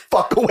 get the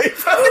fuck away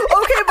from me.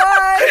 Okay,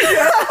 bye.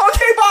 Yeah,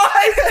 okay,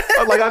 bye.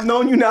 I'm like, I've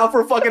known you now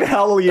for fucking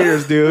hell of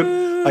years,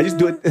 dude. I just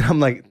do it. And I'm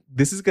like,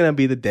 this is going to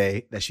be the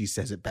day that she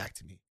says it back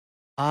to me.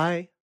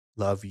 I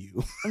love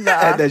you.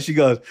 Nah. And then she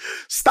goes,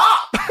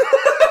 stop.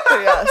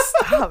 Yeah,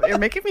 stop. You're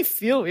making me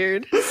feel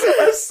weird.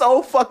 That's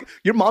so fucking.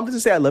 Your mom doesn't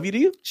say I love you to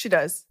you? She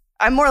does.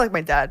 I'm more like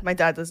my dad. My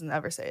dad doesn't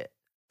ever say it.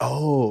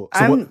 Oh.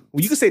 So well,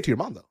 you can say it to your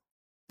mom, though.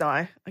 No,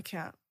 I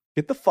can't.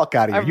 Get the fuck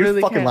out of here.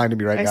 You're fucking lying to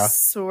me right now. I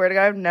swear to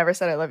God, I've never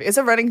said I love you. It's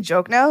a running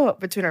joke now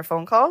between our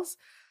phone calls.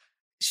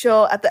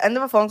 At the end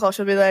of a phone call,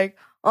 she'll be like,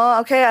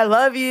 oh, okay, I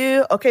love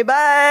you. Okay,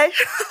 bye.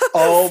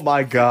 Oh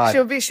my God.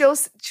 She'll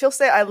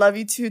say I love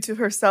you too to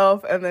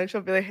herself, and then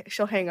she'll be like,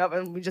 she'll hang up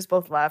and we just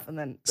both laugh, and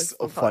then it's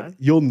so fun.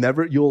 You'll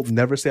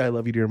never say I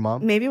love you to your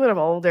mom? Maybe when I'm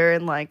older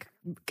and like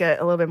get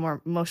a little bit more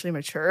emotionally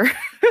mature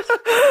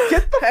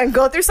and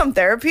go through some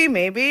therapy,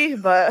 maybe,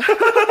 but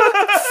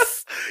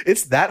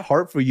it's that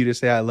hard for you to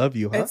say I love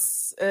you, huh?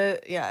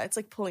 It's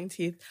like pulling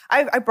teeth.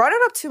 I brought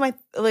it up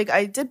to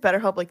I did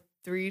BetterHelp like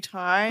 3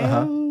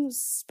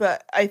 times,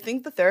 but I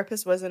think the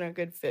therapist wasn't a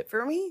good fit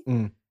for me.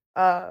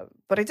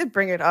 But I did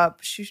bring it up.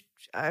 She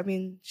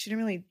didn't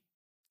really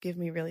give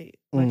me really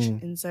much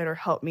insight or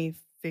help me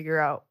figure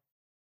out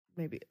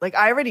maybe. Like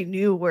I already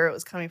knew where it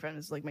was coming from.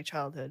 It's like my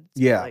childhood.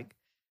 So yeah. Like,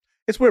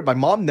 it's weird. My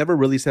mom never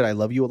really said I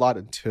love you a lot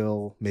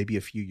until maybe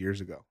a few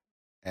years ago.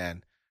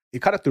 And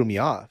it kind of threw me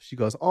off. She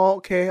goes, oh,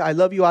 okay, I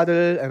love you,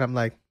 Adel. And I'm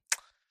like,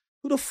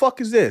 who the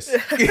fuck is this?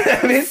 You know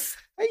what I mean?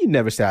 And you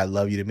never said I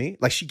love you to me.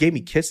 Like she gave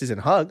me kisses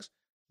and hugs.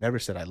 Never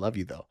said I love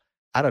you though.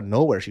 Out of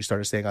nowhere, she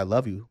started saying I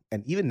love you.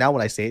 And even now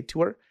when I say it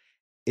to her,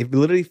 it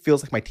literally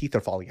feels like my teeth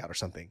are falling out or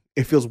something.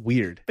 It feels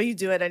weird. But you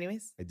do it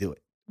anyways? I do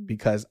it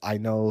because I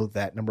know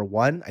that number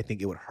one, I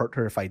think it would hurt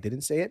her if I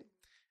didn't say it.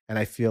 And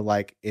I feel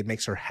like it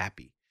makes her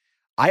happy.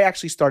 I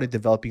actually started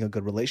developing a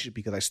good relationship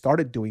because I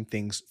started doing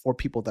things for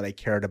people that I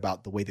cared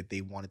about the way that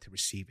they wanted to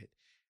receive it.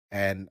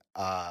 And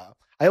I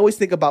always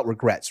think about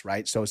regrets,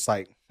 right? So it's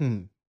like,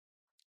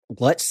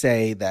 let's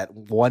say that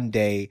one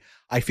day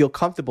I feel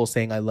comfortable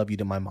saying I love you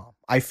to my mom.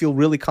 I feel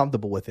really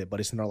comfortable with it, but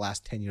it's in our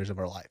last 10 years of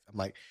our life. I'm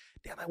like,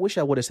 damn, I wish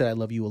I would have said I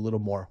love you a little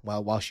more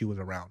while she was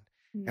around.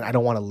 And I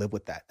don't want to live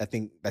with that. I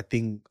think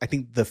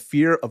the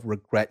fear of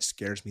regret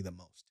scares me the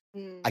most.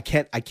 I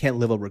can't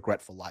live a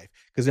regretful life,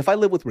 because if I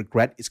live with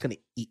regret, it's going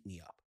to eat me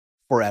up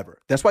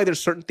forever. That's why there's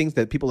certain things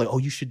that people are like, oh,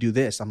 you should do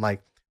this. I'm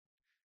like,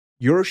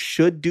 your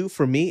should do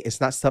for me, it's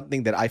not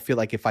something that I feel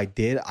like if I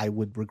did, I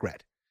would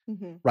regret.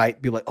 Right?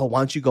 Be like, oh, why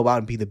don't you go out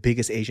and be the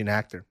biggest Asian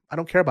actor? I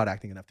don't care about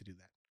acting enough to do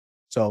that.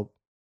 So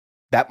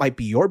that might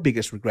be your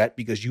biggest regret,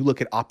 because you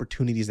look at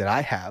opportunities that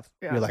I have.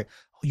 Yeah. You're like,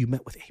 oh, you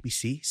met with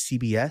ABC,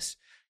 CBS.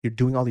 You're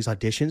doing all these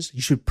auditions.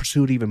 You should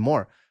pursue it even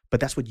more. But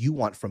that's what you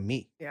want from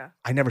me. Yeah.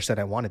 I never said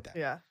I wanted that.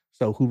 Yeah.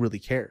 So who really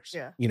cares?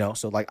 Yeah. You know,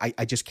 so like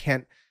I just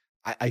can't.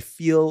 I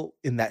feel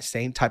in that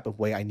same type of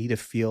way. I need to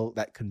feel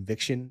that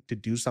conviction to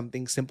do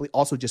something, simply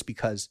also just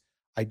because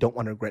I don't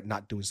want to regret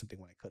not doing something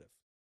when I could have.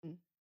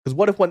 Because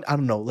what if I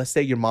don't know, let's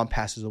say your mom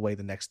passes away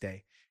the next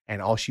day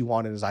and all she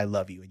wanted is I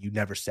love you, and you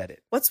never said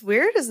it. What's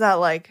weird is that,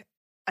 like,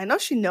 I know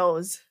she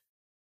knows.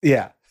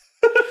 Yeah.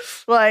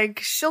 Like,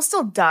 she'll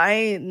still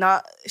die.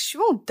 She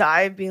won't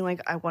die being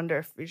like, I wonder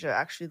if Freesia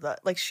actually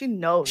like, she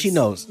knows. She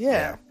knows.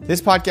 Yeah.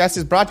 This podcast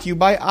is brought to you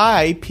by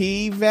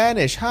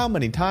IPVanish. How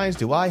many times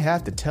do I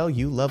have to tell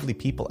you lovely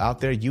people out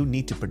there, you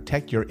need to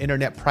protect your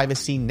internet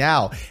privacy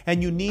now,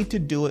 and you need to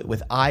do it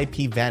with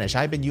IPVanish.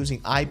 I've been using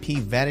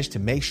IPVanish to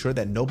make sure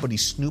that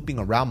nobody's snooping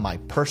around my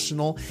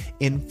personal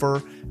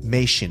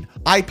information.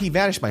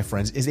 IPVanish, my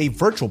friends, is a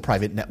virtual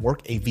private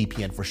network, a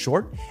VPN for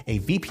short. A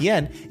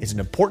VPN is an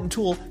important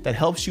tool that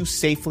helps you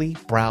safely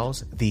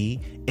browse the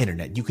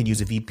internet. You can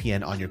use a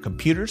VPN on your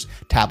computers,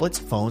 tablets,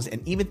 phones,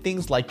 and even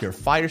things like your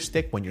Fire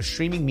Stick when you're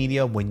streaming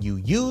media. When you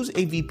use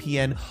a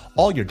VPN,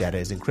 all your data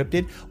is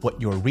encrypted. What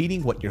you're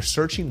reading, what you're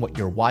searching, what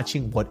you're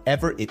watching,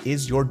 whatever it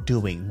is you're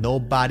doing,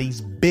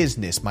 nobody's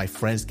business, my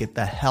friends. Get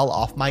the hell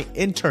off my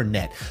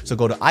internet. So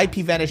go to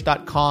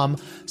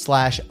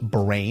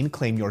ipvanish.com/brain.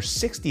 Claim your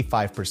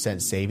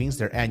 65% savings.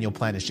 Their annual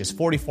plan is just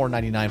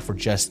 $44.99 for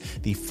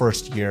just the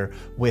first year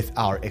with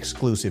our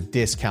exclusive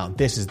discount.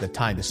 This is the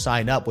time to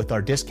sign up. With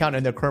our discount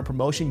and their current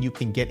promotion, you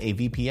can get a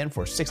VPN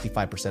for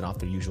 65% off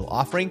their usual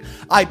offering.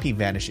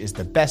 IPVanish is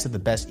the best of the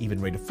best, even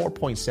rated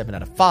 4.7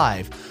 out of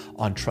 5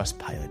 on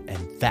Trustpilot,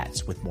 and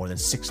that's with more than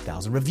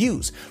 6,000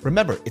 reviews.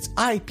 Remember, it's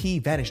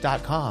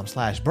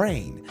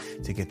ipvanish.com/brain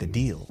to get the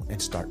deal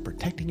and start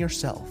protecting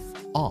yourself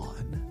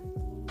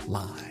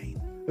online.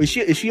 Is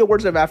she a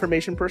words of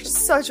affirmation person?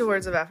 Such a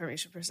words of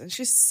affirmation person.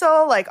 She's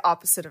so like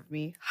opposite of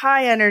me.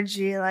 High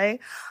energy,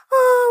 like,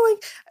 oh,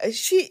 like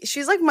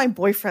she's like my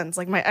boyfriend's,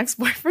 like my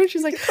ex-boyfriend.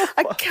 She's like,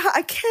 I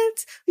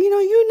can't,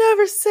 you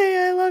never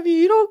say I love you.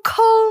 You don't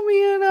call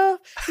me enough.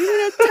 You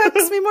need to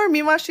text me more.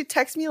 Meanwhile, she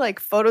texts me like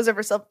photos of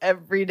herself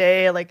every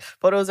day, like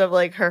photos of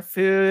like her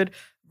food,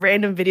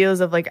 random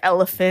videos of like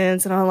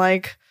elephants, and I'm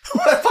like,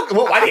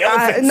 why the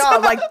elephants? No,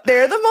 like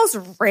they're the most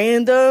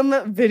random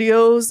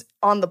videos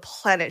on the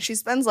planet. She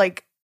spends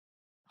like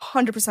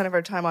 100% of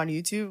her time on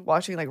YouTube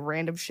watching like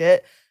random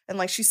shit, and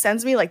like she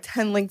sends me like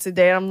 10 links a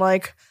day, and I'm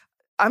like,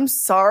 I'm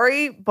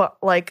sorry, but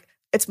like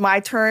it's my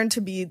turn to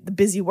be the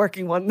busy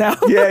working one now.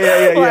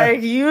 Yeah.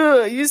 Like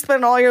you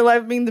spent all your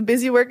life being the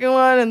busy working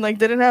one and like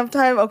didn't have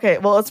time. Okay,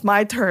 well, it's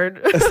my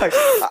turn. It's like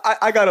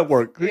I gotta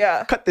work.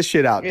 Yeah, cut this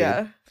shit out.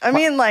 Yeah. Dude. I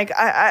mean, like,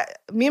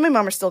 me and my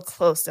mom are still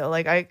close though.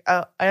 Like, I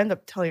end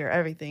up telling her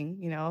everything,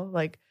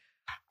 like,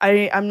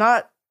 I'm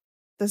not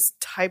this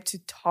type to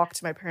talk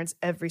to my parents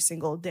every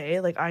single day.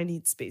 Like, I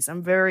need space.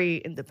 I'm very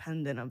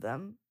independent of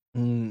them.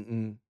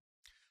 Mm-mm.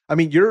 I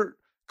mean,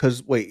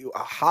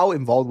 how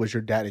involved was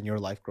your dad in your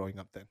life growing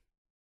up then?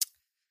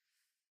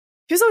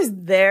 He was always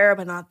there,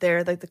 but not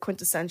there. Like the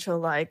quintessential,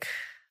 like,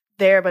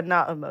 there, but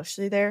not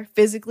emotionally there.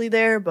 Physically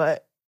there,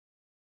 but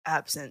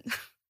absent.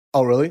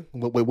 Oh, really?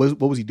 What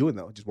was he doing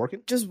though? Just working?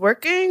 Just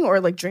working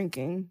or like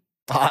drinking.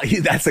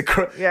 That's the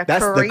Korean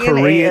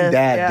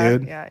dad, yeah,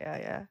 dude.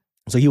 Yeah.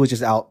 So he was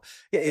just out.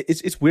 Yeah,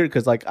 it's weird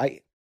because like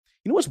you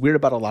know what's weird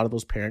about a lot of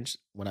those parents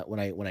when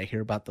I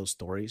hear about those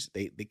stories,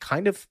 they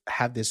kind of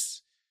have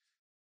this.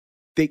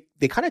 They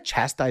kind of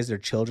chastise their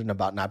children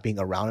about not being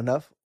around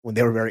enough when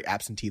they were very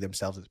absentee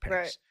themselves as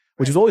parents. Right.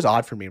 Which is always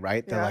odd for me,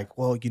 right? They're like,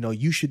 well,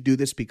 you should do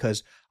this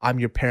because I'm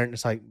your parent.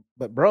 It's like,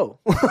 but bro,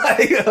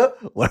 where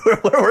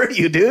were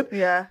you, dude?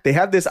 Yeah. They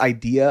have this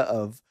idea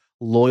of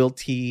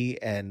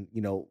loyalty and,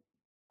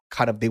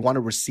 kind of they want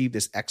to receive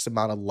this X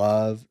amount of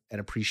love and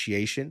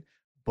appreciation,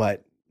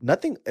 but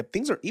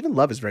even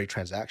love is very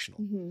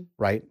transactional,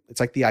 right?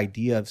 It's like the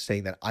idea of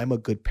saying that I'm a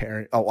good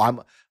parent. Oh,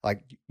 I'm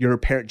like, you're a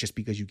parent just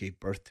because you gave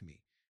birth to me.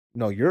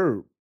 No,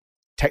 you're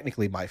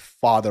technically my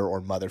father or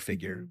mother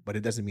figure, but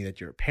it doesn't mean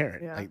that you're a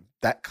parent. Yeah. Like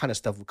that kind of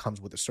stuff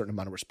comes with a certain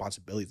amount of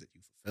responsibilities that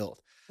you fulfilled.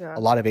 Yeah. A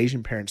lot of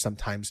Asian parents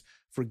sometimes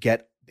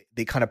forget,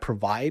 they kind of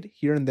provide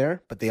here and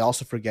there, but they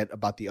also forget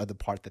about the other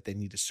part that they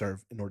need to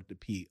serve in order to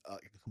be a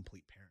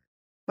complete parent.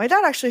 My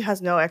dad actually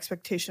has no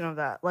expectation of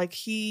that. Like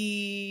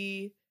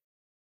he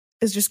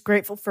is just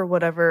grateful for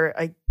whatever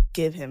I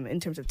give him in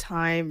terms of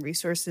time,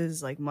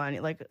 resources, like money.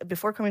 Like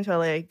before coming to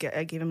LA,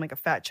 I gave him like a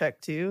fat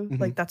check too.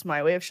 Like that's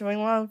my way of showing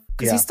love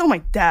because he's still my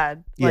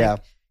dad.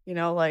 Like,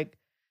 like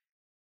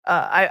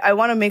I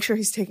want to make sure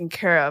he's taken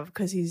care of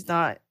because he's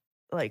not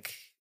like,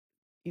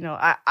 you know,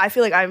 I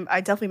feel like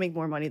I definitely make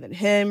more money than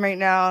him right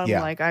now.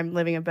 I'm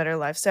living a better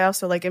lifestyle.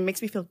 So like, it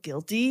makes me feel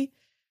guilty.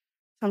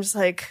 I'm just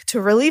like,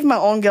 to relieve my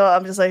own guilt,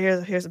 I'm just like,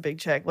 here's a big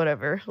check,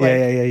 whatever. Like,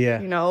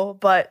 yeah. You know,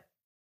 but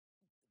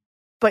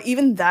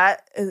even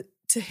that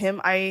to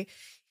him,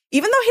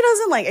 even though he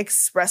doesn't like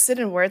express it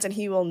in words and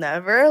he will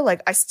never,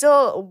 like,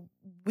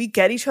 we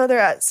get each other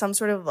at some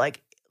sort of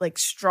like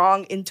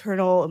strong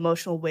internal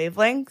emotional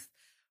wavelength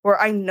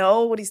where I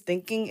know what he's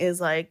thinking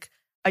is like,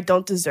 I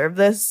don't deserve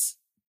this,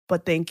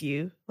 but thank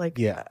you. Like,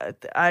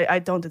 I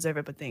don't deserve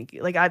it, but thank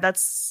you. Like,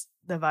 that's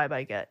the vibe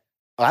I get.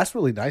 Oh, that's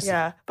really nice.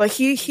 Yeah. But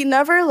he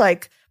never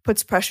like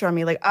puts pressure on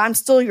me. Like, I'm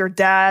still your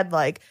dad.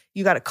 Like,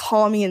 you got to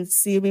call me and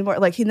see me more.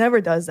 Like, he never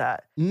does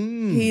that.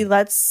 He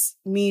lets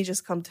me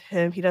just come to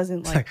him. He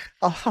doesn't like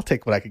I'll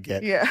take what I could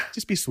get. Yeah.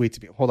 Just be sweet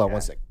to me. Hold on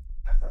one second.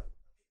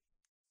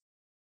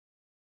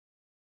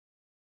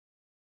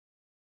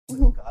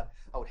 Oh God,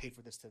 I would hate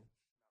for this to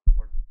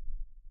work.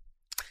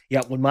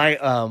 Yeah, when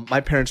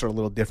my parents are a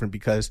little different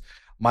because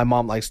my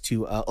mom likes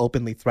to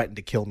openly threaten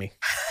to kill me.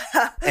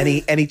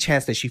 any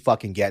chance that she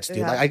fucking gets, dude.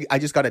 Yeah. Like I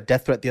just got a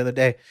death threat the other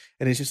day,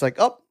 and it's just like,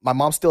 oh, my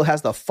mom still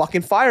has the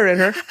fucking fire in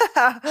her.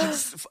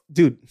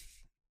 Dude,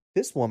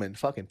 this woman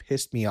fucking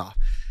pissed me off.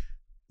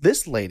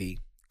 This lady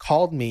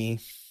called me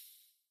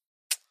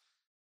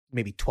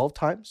maybe 12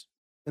 times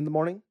in the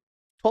morning.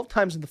 12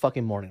 times in the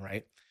fucking morning,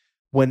 right?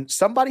 When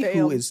somebody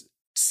who is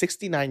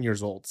 69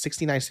 years old,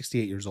 69,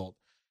 68 years old,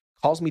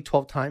 calls me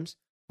 12 times,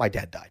 my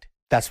dad died.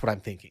 That's what I'm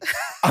thinking.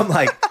 I'm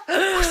like,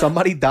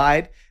 somebody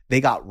died. They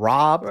got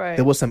robbed. Right.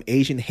 There was some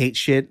Asian hate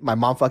shit. My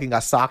mom fucking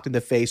got socked in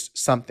the face.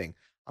 Something.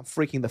 I'm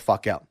freaking the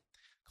fuck out.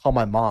 Call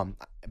my mom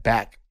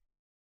back.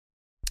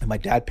 And my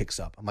dad picks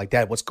up. I'm like,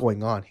 Dad, what's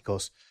going on? He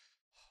goes,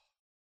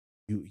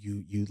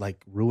 you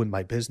like ruined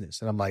my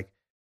business. And I'm like,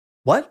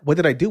 what? What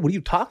did I do? What are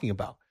you talking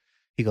about?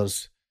 He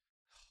goes,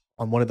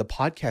 on one of the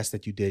podcasts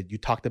that you did, you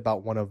talked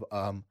about one of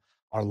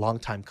our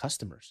longtime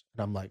customers.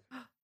 And I'm like,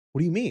 what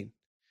do you mean?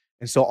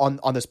 And so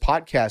on this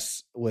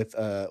podcast with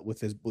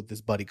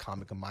this buddy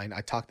comic of mine,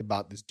 I talked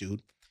about this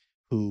dude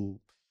who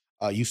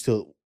used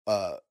to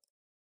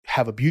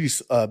have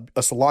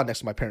a salon next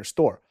to my parents'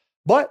 store.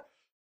 But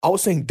I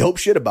was saying dope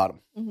shit about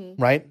him,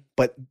 right?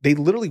 But they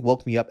literally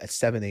woke me up at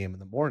 7 a.m. in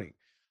the morning.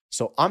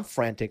 So I'm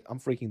frantic. I'm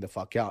freaking the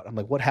fuck out. I'm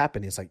like, what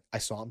happened? It's like, I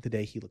saw him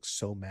today. He looked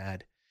so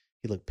mad.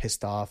 He looked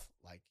pissed off.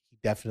 Like, he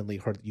definitely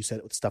heard you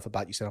said stuff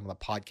about you said on the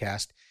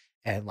podcast.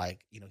 And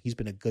like, you know, he's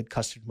been a good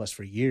customer to us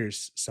for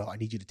years. So I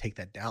need you to take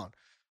that down.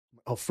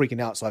 Oh, freaking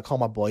out. So I call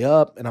my boy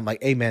up and I'm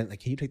like, hey man,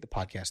 like, can you take the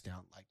podcast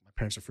down? Like, my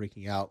parents are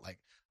freaking out. Like,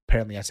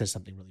 apparently I said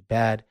something really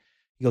bad.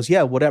 He goes,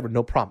 yeah, whatever,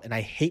 no problem. And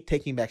I hate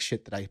taking back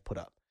shit that I put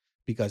up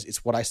because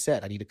it's what I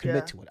said. I need to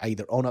commit to it. I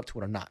either own up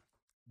to it or not,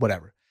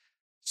 whatever.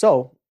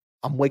 So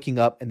I'm waking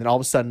up and then all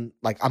of a sudden,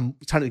 like, I'm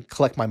trying to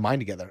collect my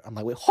mind together. I'm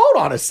like, wait, hold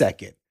on a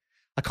second.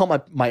 I call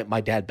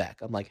my dad back.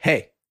 I'm like,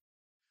 hey,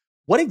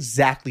 what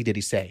exactly did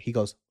he say? He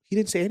goes, he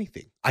didn't say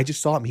anything. I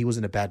just saw him. He was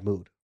in a bad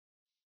mood.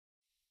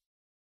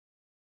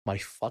 My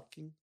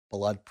fucking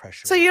blood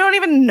pressure. So you don't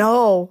even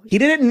know. He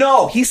didn't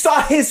know. He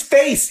saw his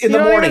face in the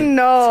morning. You don't even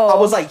know. I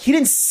was like, he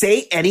didn't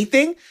say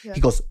anything. Yeah.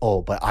 He goes,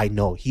 oh, but I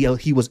know.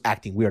 He was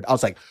acting weird. I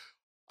was like,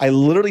 I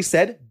literally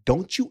said,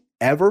 don't you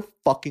ever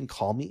fucking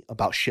call me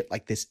about shit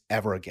like this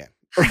ever again.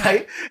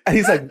 Right? And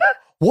he's like,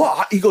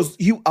 what? He goes,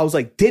 I was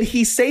like, did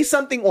he say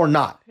something or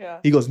not? Yeah.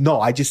 He goes, no,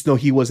 I just know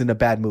he was in a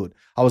bad mood.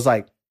 I was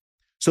like,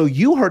 so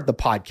you heard the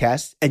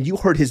podcast and you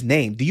heard his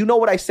name. Do you know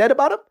what I said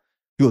about him?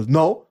 He goes,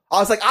 no. I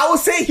was like, I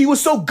was saying he was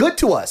so good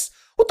to us.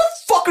 What the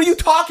fuck are you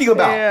talking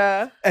about?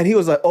 Yeah. And he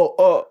was like,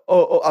 oh.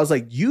 I was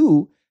like,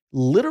 you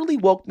literally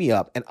woke me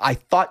up and I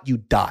thought you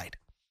died.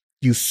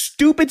 You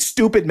stupid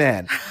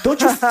man.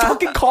 Don't you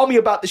fucking call me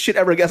about this shit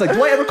ever again. I was like,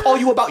 do I ever call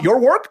you about your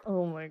work?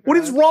 Oh my God. What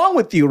is wrong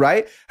with you,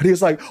 right? And he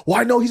was like,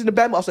 well, I know he's in a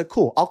bad mood. I was like,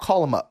 cool, I'll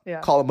call him up.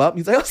 Yeah. Call him up.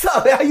 He's like, what's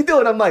up? How you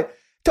doing? I'm like,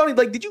 Tony,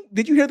 like, did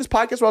you hear this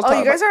podcast where I was talking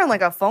you guys are on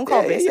like a phone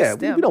call basis?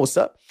 Yeah, we know what's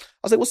up. I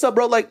was like, what's up,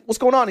 bro? Like, what's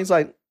going on? He's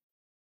like,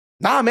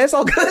 nah, man, it's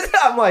all good.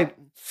 I'm like,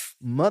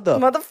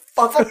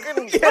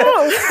 motherfucker.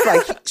 Yeah.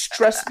 Like, he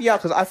stressed me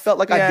out because I felt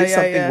like I did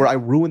something where I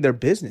ruined their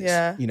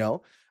business, you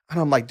know? And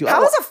I'm like, dude.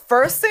 How was the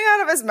first thing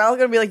out of his mouth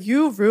going to be like,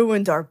 you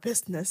ruined our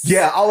business?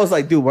 Yeah, I was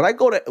like, dude, when I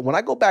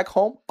go back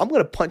home, I'm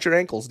going to punch your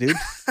ankles, dude.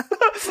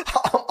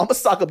 I'm going to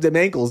sock up them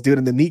ankles, dude,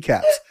 in the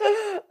kneecaps.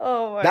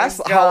 Oh my That's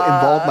God. how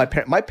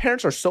involved my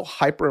parents are so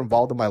hyper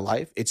involved in my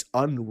life. It's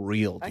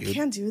unreal, dude. I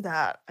can't do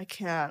that. I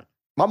can't.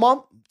 My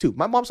mom, too.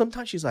 My mom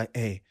sometimes she's like,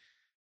 hey,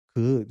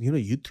 good, you know,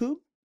 YouTube?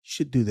 You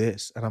should do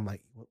this. And I'm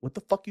like, what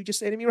the fuck you just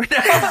say to me right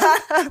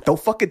now? Don't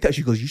fucking tell.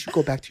 She goes, you should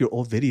go back to your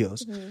old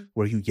videos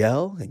where you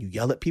yell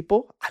at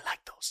people. I like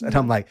those. And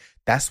I'm like,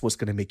 that's what's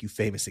going to make you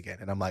famous again.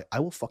 And I'm like,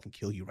 I will fucking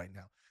kill you right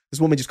now. This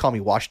woman just called me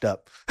washed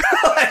up.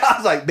 I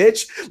was like,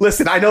 bitch,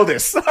 listen, I know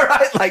this. All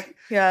right. Like,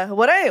 yeah.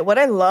 What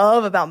I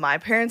love about my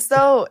parents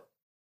though,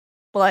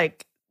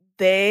 like,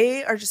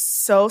 they are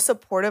just so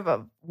supportive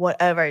of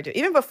whatever I do.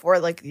 Even before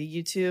like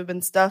the YouTube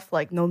and stuff,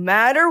 like no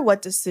matter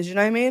what decision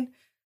I made,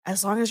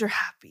 as long as you're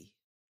happy.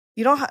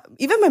 You don't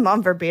even my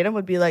mom verbatim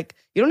would be like,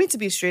 you don't need to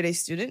be a straight A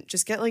student.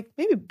 Just get like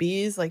maybe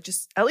B's, like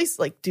just at least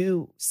like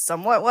do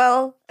somewhat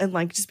well and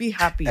like just be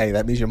happy. Hey,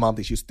 that means your mom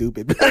thinks you're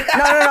stupid.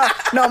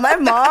 No. My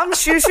mom,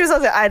 she was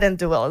like, I didn't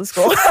do well in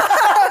school.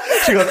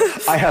 She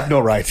goes, I have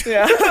no right.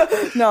 Yeah.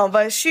 No,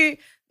 but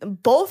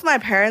both my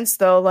parents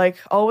though, like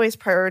always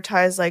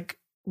prioritize like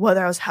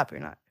whether I was happy or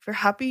not. If you're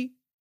happy,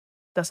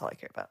 that's all I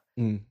care about.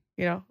 Mm.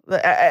 You know,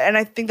 and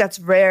I think that's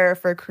rare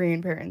for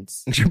Korean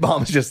parents. Your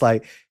mom's just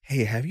like,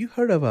 hey, have you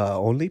heard of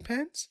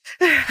OnlyFans?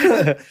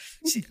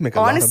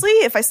 Honestly,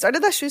 if I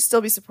started that, she'd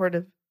still be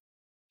supportive.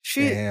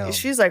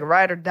 She's like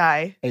ride or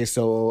die. Hey,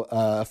 so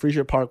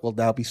Freesia Park will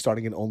now be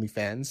starting an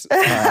OnlyFans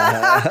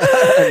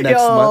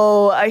next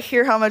month. I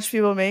hear how much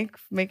people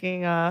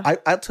making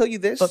I'll tell you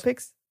this. Butt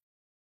pics.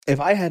 If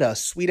I had a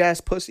sweet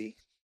ass pussy,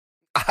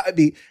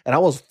 and I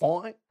was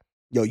fine,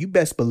 yo, you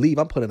best believe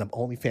I'm putting up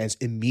OnlyFans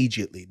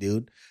immediately,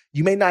 dude.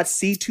 You may not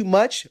see too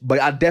much, but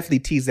I definitely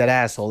tease that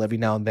asshole every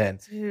now and then.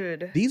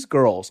 Dude. These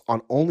girls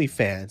on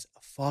OnlyFans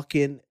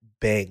fucking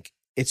bank.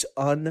 It's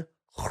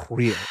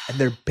unreal. And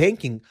they're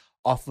banking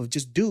off of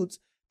just dudes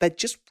that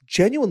just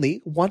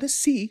genuinely want to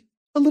see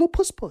a little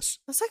puss.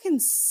 That's like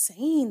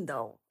insane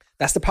though.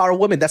 That's the power of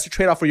women. That's the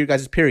trade-off for your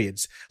guys'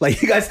 periods.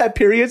 Like you guys have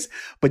periods,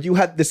 but you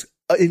have this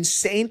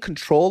insane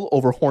control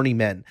over horny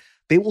men.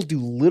 They will do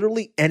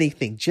literally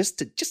anything just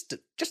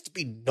to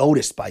be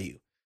noticed by you.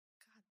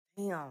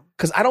 Damn.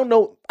 Because I don't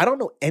know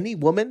any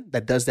woman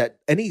that does that,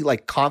 any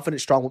like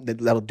confident, strong woman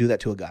that'll do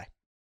that to a guy.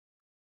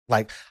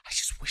 Like, I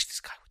just wish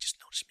this guy would just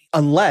notice me.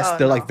 Unless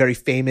they're like very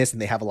famous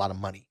and they have a lot of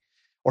money.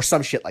 Or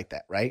some shit like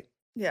that, right?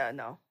 Yeah,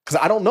 no.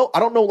 Because I don't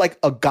know like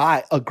a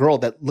girl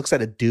that looks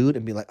at a dude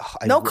and be like,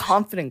 oh,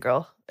 confident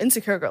girl.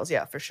 Insecure girls,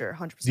 yeah, for sure.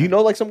 100%. Do you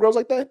know like some girls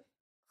like that?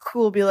 Who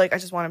will be like, I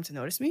just want him to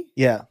notice me?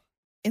 Yeah.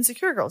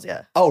 Insecure girls,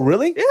 yeah. Oh,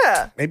 really?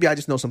 Yeah. Maybe I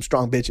just know some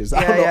strong bitches.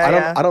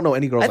 Yeah, I don't know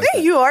any girls like that. I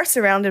think you are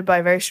surrounded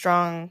by very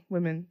strong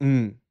women.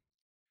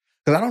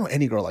 Because I don't know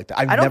any girl like that.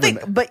 I don't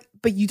think, but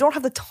you don't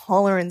have the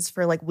tolerance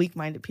for like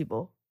weak-minded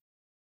people.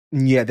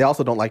 Yeah, they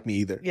also don't like me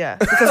either. Yeah,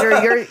 because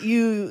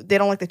they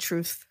don't like the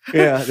truth.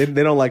 Yeah,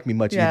 they don't like me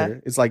much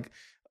either. It's like,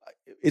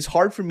 it's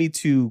hard for me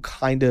to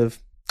kind of,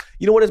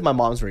 you know what is, my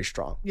mom's very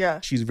strong.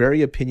 Yeah. She's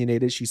very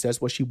opinionated. She says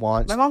what she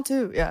wants. My mom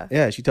too, yeah.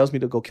 Yeah, she tells me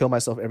to go kill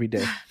myself every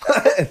day.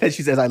 And then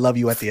she says, I love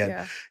you at the end.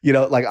 Yeah. You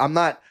know, like I'm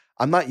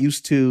not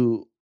used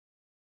to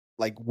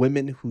like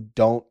women who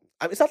don't,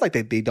 I mean, it's not like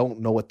they don't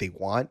know what they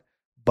want,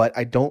 but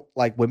I don't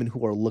like women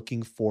who are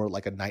looking for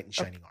like a knight in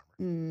shining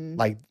armor.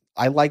 Like,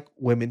 I like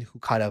women who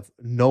kind of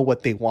know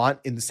what they want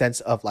in the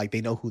sense of like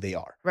they know who they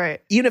are.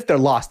 Right. Even if they're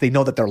lost, they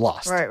know that they're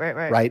lost. Right.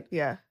 Right.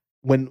 Yeah.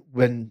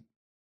 When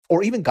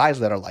or even guys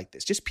that are like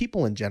this, just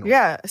people in general.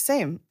 Yeah,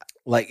 same.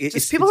 Like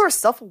it's people who are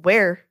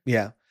self-aware.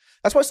 Yeah.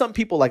 That's why some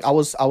people, like I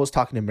was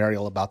talking to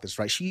Mariel about this,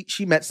 right?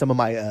 She met some of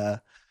my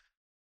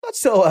not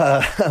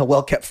so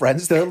well-kept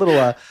friends. They're a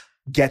little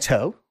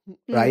ghetto,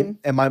 right?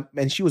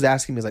 And she was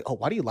asking me like, "Oh,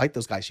 why do you like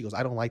those guys?" She goes,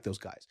 "I don't like those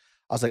guys."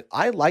 I was like,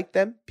 "I like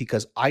them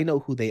because I know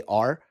who they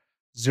are.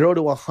 0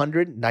 to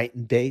 100, night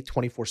and day,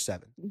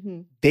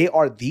 24/7. They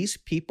are these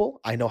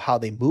people. I know how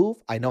they move.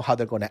 I know how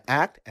they're going to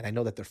act. And I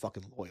know that they're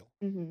fucking loyal.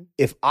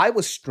 If I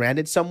was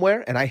stranded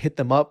somewhere and I hit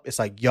them up, it's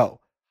like, yo,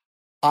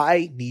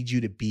 I need you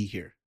to be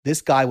here.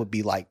 This guy would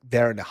be like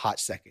there in a hot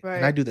second. Right.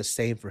 And I do the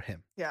same for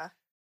him. Yeah.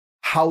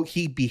 How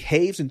he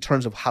behaves in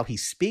terms of how he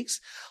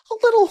speaks, a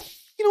little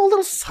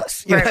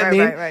sus. You know what I mean?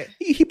 Right.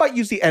 He might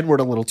use the N-word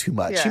a little too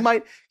much. Yeah.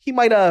 He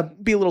might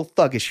be a little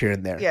thuggish here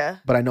and there. Yeah.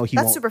 But I know he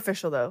won't. That's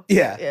superficial though.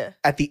 Yeah.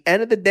 At the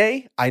end of the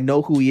day, I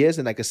know who he is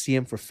and I can see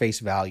him for face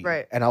value.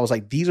 Right. And I was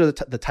like, these are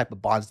the type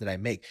of bonds that I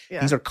make.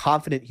 Yeah. These are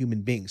confident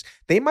human beings.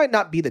 They might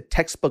not be the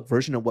textbook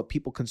version of what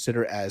people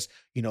consider as,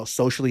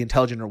 socially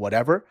intelligent or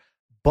whatever,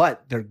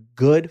 but they're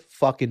good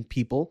fucking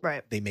people.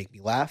 Right. They make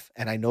me laugh.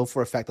 And I know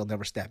for a fact they'll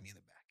never stab me in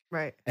the back.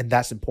 Right. And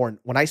that's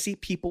important. When I see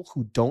people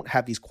who don't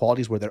have these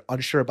qualities where they're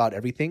unsure about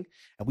everything,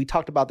 and we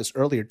talked about this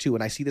earlier too,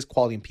 and I see this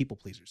quality in people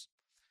pleasers.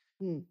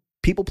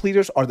 People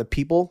pleasers are the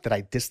people that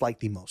I dislike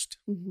the most.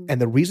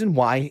 And the reason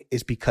why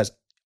is because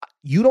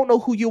you don't know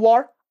who you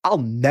are. I'll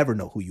never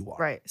know who you are.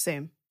 Right.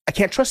 Same. I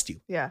can't trust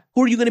you. Yeah.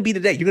 Who are you going to be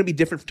today? You're going to be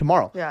different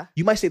tomorrow. Yeah.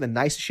 You might say the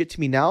nicest shit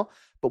to me now,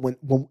 but when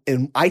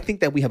and I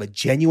think that we have a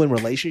genuine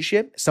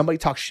relationship, somebody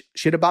talks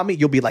shit about me,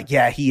 you'll be like,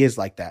 yeah, he is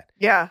like that.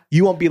 Yeah.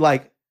 You won't be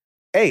like,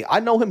 hey,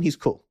 I know him. He's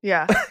cool.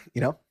 Yeah.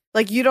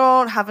 Like you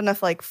don't have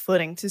enough like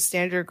footing to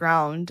stand your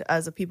ground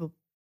as a people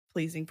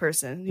pleasing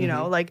person, you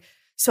know, like,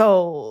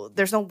 so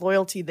there's no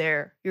loyalty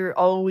there. You're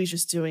always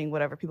just doing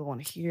whatever people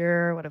want to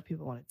hear, whatever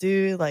people want to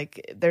do.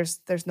 Like there's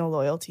no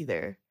loyalty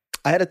there.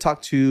 I had to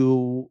talk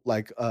to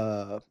like,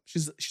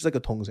 she's like a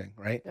동생,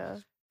 right? Yeah.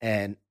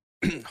 And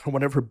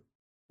one of her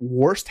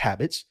worst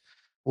habits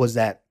was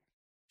that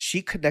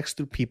she connects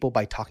through people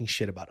by talking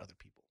shit about other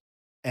people.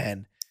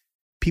 And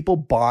people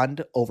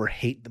bond over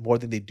hate more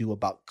than they do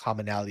about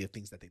commonality of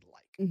things that they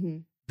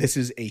like. this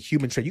is a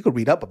human trait. You could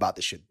read up about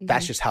this shit. Mm-hmm.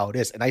 That's just how it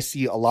is. And I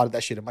see a lot of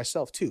that shit in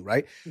myself too,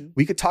 right? Mm-hmm.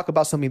 We could talk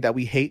about something that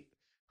we hate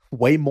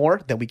way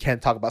more than we can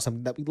talk about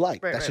something that we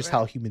like. Right, That's just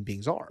how human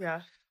beings are.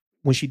 Yeah.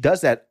 When she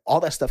does that, all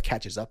that stuff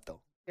catches up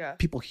though. Yeah.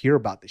 People hear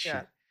about this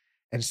shit.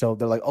 And so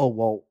they're like, oh,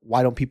 well,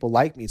 why don't people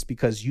like me? It's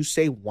because you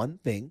say one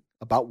thing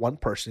about one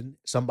person,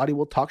 somebody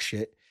will talk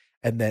shit,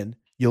 and then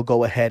you'll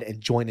go ahead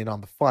and join in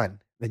on the fun.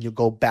 Then you'll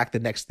go back the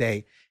next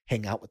day,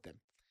 hang out with them.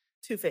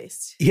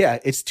 Two-faced. Yeah,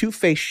 it's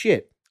two-faced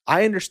shit.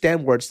 I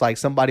understand where it's like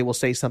somebody will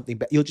say something,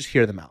 but you'll just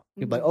hear them out.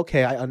 You're like,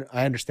 okay,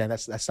 I understand. That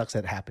sucks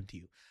that it happened to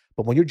you.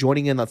 But when you're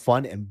joining in on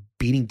fun and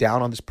beating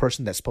down on this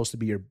person that's supposed to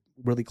be your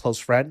really close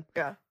friend,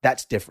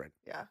 that's different.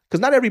 Yeah. Because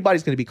not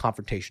everybody's going to be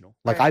confrontational.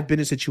 Like Right. I've been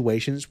in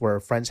situations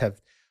where friends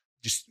have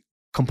just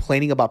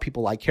complaining about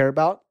people I care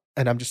about.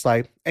 And I'm just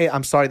like, hey,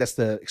 I'm sorry that's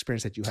the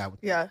experience that you have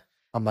with me. Yeah.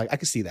 I'm like, I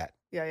can see that.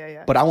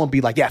 Yeah. But I won't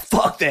be like, yeah,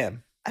 fuck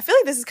them. I feel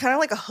like this is kind of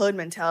like a hood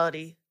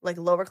mentality, like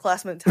lower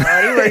class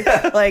mentality,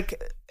 where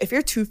like if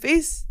you're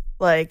two-faced,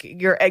 like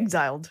you're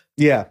exiled.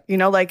 Yeah. You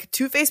know, like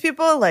two-faced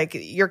people, like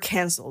you're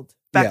canceled.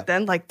 Back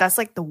then, like that's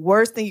like the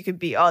worst thing you could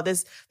be. Oh,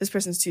 this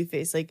person's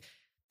two-faced. Like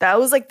that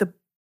was like the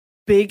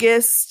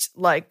biggest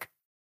like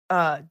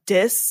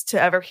diss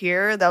to ever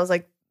hear. That was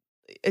like,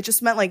 it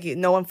just meant like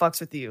no one fucks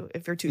with you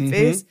if you're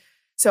two-faced.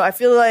 So I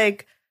feel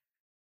like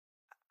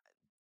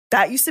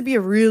that used to be a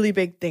really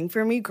big thing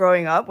for me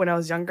growing up. When I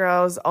was younger,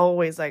 I was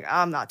always like,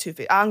 I'm not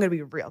two-faced. I'm going to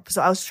be real.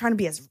 So I was trying to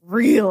be as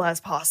real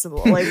as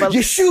possible. Like, but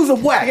your shoes are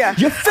whack. Yeah.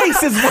 Your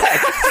face is whack.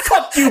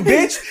 Fuck you,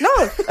 bitch. No,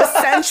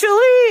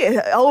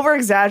 essentially,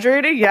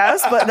 over-exaggerated,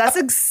 yes. But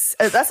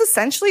that's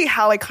essentially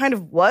how I kind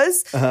of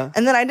was.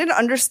 And then I didn't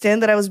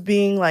understand that I was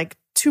being like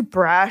too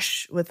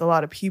brash with a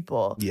lot of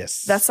people.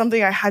 Yes. That's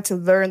something I had to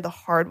learn the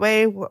hard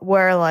way,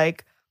 where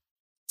like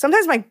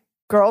sometimes my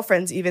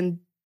girlfriends even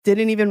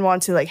didn't even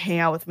want to like hang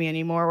out with me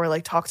anymore or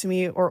like talk to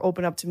me or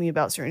open up to me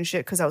about certain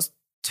shit because I was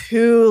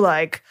too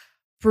like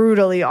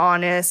brutally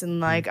honest and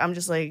like I'm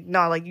just like,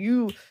 no, like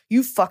you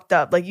fucked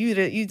up, like you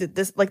did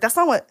this, like that's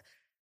not what,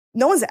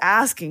 no one's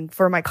asking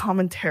for my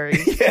commentary.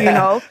 You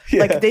know,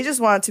 like they just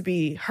want to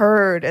be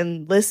heard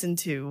and listened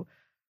to.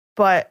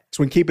 But it's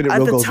when keeping it at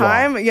real the goes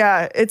time,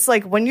 wrong. it's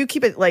like when you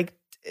keep it like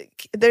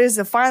there's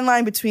a fine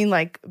line between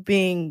like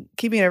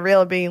keeping it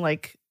real, being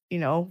like, you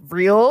know,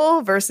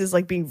 real versus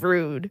like being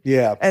rude.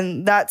 Yeah.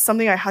 And that's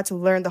something I had to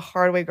learn the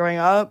hard way growing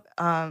up.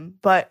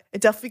 But it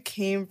definitely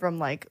came from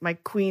like my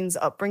Queens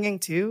upbringing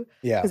too.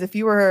 Yeah. Because if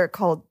you were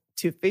called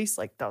two-faced,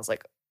 like that was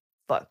like,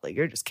 fuck, like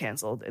you're just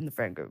canceled in the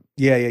friend group.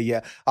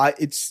 Yeah.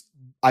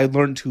 I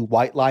learned to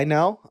white lie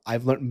now.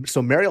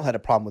 So Mariel had a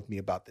problem with me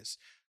about this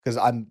because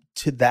I'm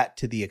to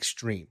the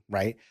extreme,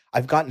 right?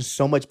 I've gotten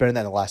so much better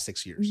than the last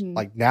 6 years.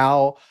 Like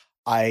now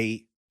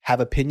I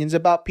have opinions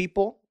about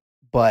people,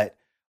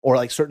 or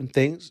like certain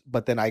things,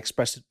 but then I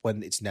express it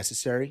when it's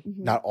necessary,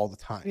 not all the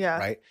time,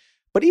 right?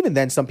 But even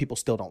then, some people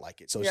still don't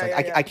like it. So it's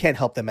I can't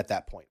help them at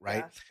that point,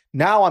 right? Yeah.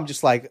 Now I'm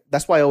just like,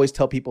 that's why I always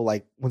tell people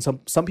like when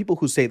some people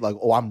who say like,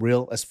 oh, I'm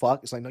real as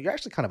fuck. It's like, no, you're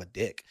actually kind of a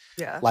dick.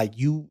 Yeah. Like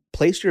you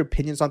place your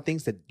opinions on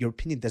things that your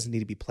opinion doesn't need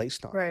to be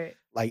placed on. Right.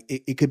 Like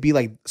it could be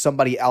like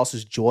somebody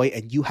else's joy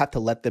and you have to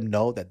let them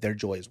know that their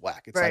joy is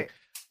whack. It's like,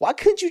 why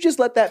couldn't you just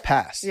let that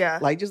pass? Yeah.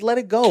 Like just let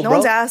it go, No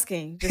one's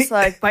asking. Just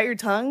like bite your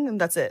tongue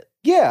and that's it.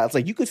 Yeah, it's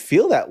like you could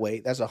feel that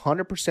way. That's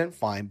 100%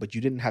 fine, but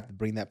you didn't have to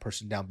bring that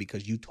person down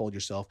because you told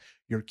yourself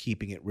you're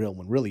keeping it real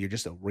when really you're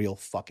just a real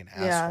fucking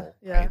asshole.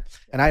 Yeah. Right?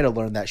 And I had to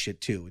learn that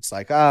shit too. It's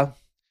like, kind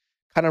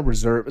of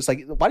reserved. It's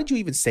like, why did you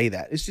even say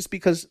that? It's just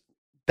because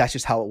that's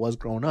just how it was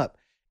growing up.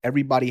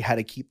 Everybody had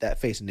to keep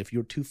that face. And if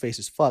you're two-faced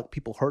as fuck,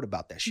 people heard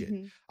about that shit.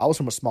 I was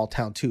from a small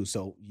town too,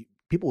 so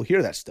people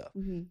hear that stuff.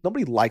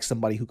 Nobody likes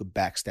somebody who could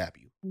backstab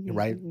you,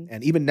 right?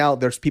 And even now,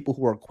 there's people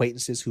who are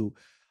acquaintances who,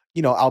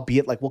 you know,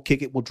 albeit like we'll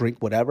kick it, we'll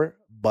drink, whatever,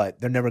 but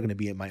they're never going to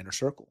be in my inner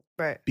circle.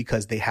 Right.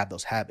 Because they have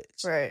those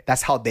habits. Right.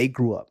 That's how they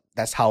grew up.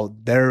 That's how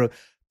their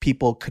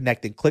people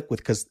connect and click with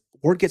because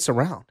word gets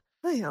around.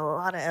 I think a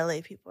lot of LA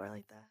people are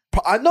like that.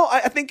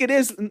 I think it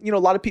is, you know, a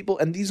lot of people,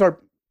 and these aren't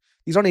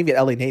even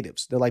LA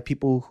natives. They're like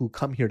people who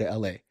come here to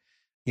LA,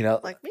 you know.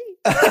 Like me.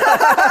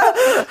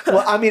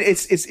 Well, I mean,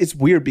 it's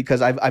weird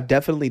because I've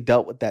definitely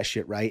dealt with that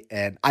shit, right?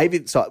 And I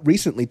even saw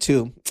recently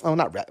too. Oh,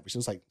 not recently. It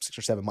was like 6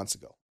 or 7 months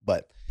ago.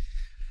 But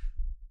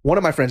one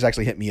of my friends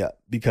actually hit me up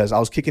because I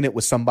was kicking it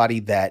with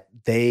somebody that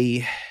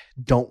they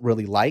don't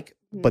really like,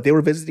 but they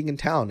were visiting in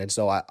town, and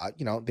so I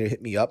you know, they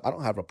hit me up. I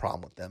don't have a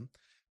problem with them.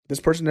 This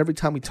person, every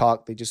time we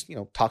talk, they just, you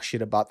know, talk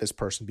shit about this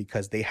person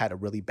because they had a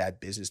really bad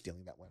business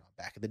dealing that went on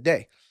back in the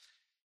day.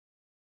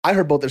 I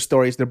heard both their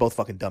stories. They're both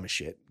fucking dumb as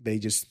shit. They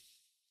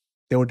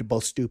were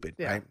both stupid,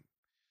 right?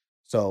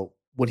 So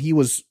when he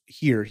was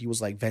here, he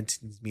was like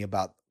venting to me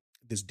about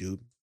this dude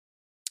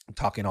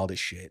talking all this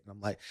shit. And I'm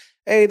like,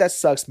 hey, that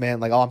sucks, man.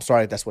 Like, oh, I'm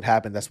sorry if that's what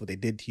happened. That's what they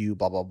did to you,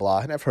 blah, blah, blah.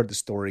 And I've heard the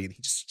story and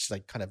he's just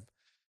like kind of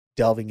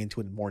delving into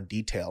it more in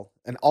detail.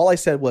 And all I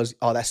said was,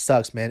 oh, that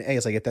sucks, man. Hey,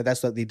 it's like, if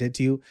that's what they did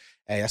to you,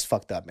 hey, that's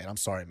fucked up, man. I'm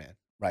sorry, man.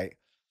 Right.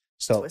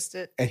 So, twist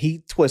it. And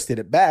he twisted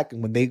it back.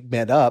 And when they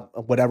met up,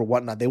 whatever,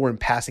 whatnot, they were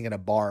passing at a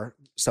bar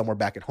somewhere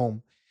back at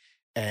home.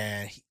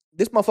 And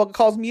this motherfucker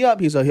calls me up.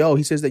 He's like, yo,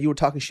 he says that you were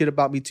talking shit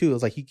about me too. It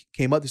was like, he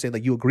came up to say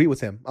like, you agree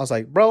with him. I was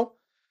like, bro,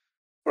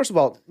 first of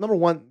all, number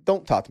one,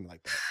 don't talk to me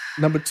like that.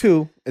 Number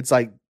two, it's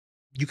like,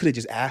 you could have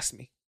just asked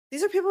me.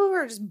 These are people who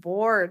are just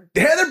bored.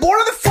 Yeah, they're bored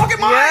of the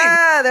fucking mind.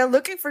 Yeah, they're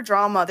looking for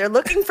drama. They're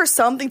looking for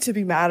something to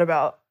be mad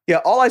about.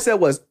 Yeah, all I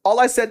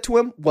said to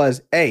him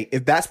was, hey,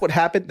 if that's what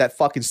happened, that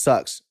fucking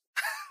sucks.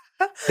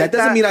 That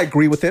doesn't mean I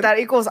agree with him. That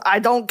equals I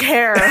don't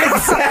care.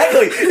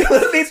 Exactly.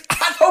 It means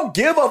I don't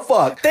give a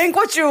fuck. Think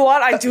what you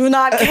want. I do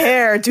not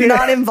care. Do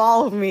not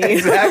involve me.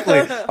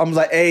 Exactly. I'm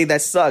like, hey,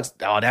 that sucks.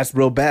 Oh, that's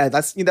real bad.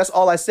 That's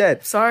all I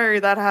said.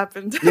 Sorry that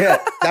happened. Yeah,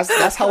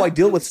 that's how I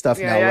deal with stuff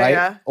now, right?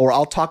 Yeah. Or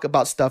I'll talk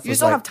about stuff. You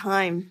just don't have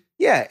time.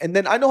 Yeah, and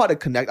then I know how to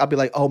connect. I'll be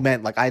like, oh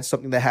man, like I had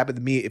something that happened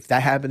to me. If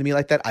that happened to me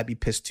like that, I'd be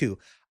pissed too.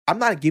 I'm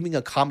not giving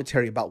a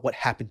commentary about what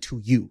happened to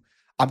you.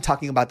 I'm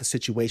talking about the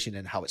situation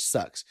and how it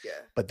sucks. Yeah.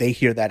 But they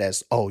hear that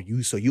as, oh,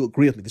 so you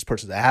agree with me. This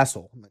person's an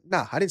asshole. I'm like,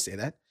 nah, I didn't say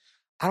that.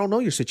 I don't know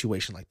your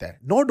situation like that.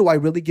 Nor do I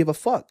really give a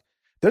fuck.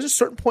 There's a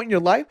certain point in your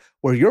life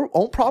where your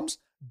own problems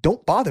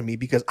don't bother me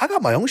because I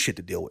got my own shit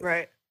to deal with.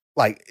 Right.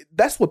 Like,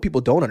 that's what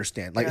people don't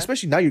understand. Like,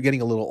 especially now you're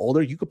getting a little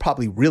older, you could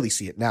probably really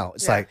see it now.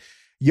 It's like,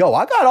 yo,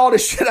 I got all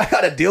this shit I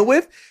got to deal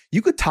with.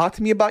 You could talk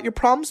to me about your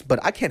problems,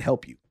 but I can't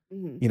help you.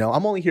 Mm-hmm. You know,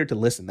 I'm only here to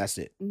listen. That's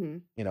it. Mm-hmm.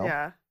 You know?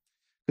 Yeah.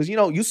 Because, you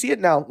know, you see it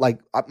now. Like,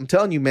 I'm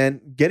telling you,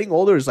 man, getting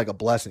older is like a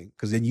blessing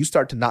because then you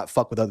start to not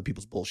fuck with other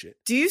people's bullshit.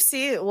 Do you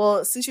see,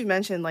 well, since you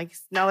mentioned, like,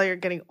 now that you're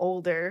getting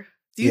older,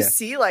 do you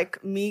see,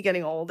 like, me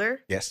getting older?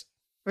 Yes.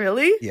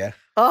 Really? Yeah.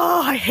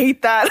 Oh, I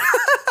hate that.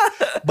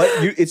 But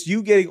it's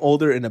you getting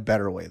older in a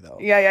better way, though.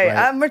 Yeah. Right?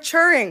 I'm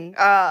maturing.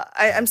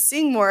 I'm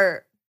seeing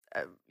more,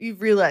 you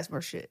realize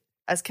more shit,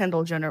 as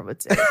Kendall Jenner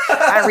would say.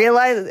 I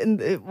realized,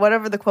 and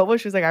whatever the quote was,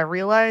 she was like, I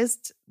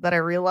realized that I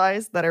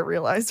realized that I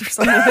realized or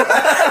something like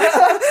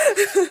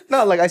that.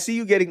 No, like I see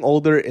you getting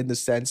older in the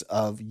sense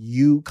of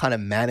you kind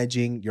of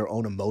managing your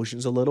own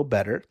emotions a little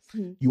better.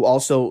 Mm-hmm. You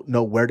also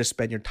know where to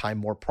spend your time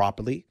more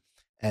properly.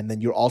 And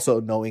then you're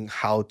also knowing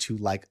how to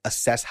like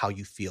assess how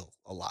you feel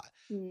a lot,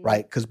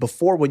 right? Because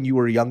before when you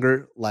were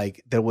younger,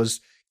 like there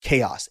was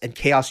chaos and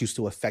chaos used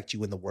to affect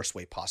you in the worst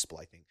way possible,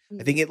 I think.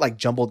 I think it like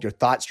jumbled your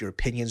thoughts, your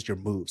opinions, your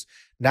moves.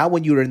 Now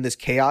when you're in this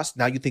chaos,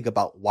 now you think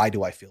about why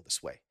do I feel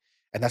this way?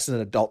 And that's an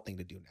adult thing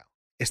to do now.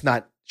 It's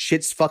not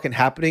shit's fucking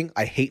happening.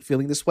 I hate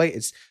feeling this way.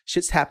 It's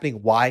shit's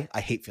happening. Why?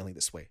 I hate feeling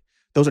this way.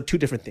 Those are two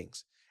different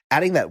things.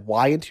 Adding that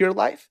why into your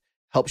life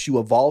helps you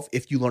evolve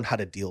if you learn how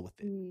to deal with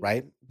it,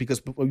 right?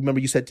 Because remember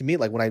you said to me,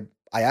 like when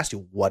I asked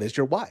you, what is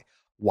your why?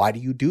 Why do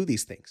you do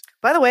these things?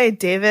 By the way,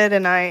 David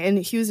and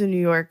he was in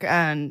New York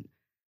and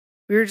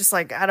we were just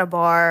like at a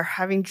bar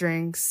having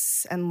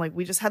drinks and like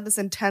we just had this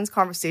intense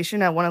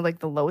conversation at one of like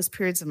the lowest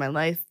periods of my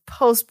life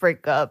post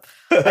breakup.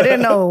 I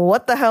didn't know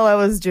what the hell I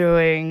was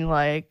doing.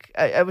 Like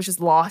I was just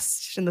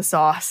lost in the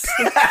sauce.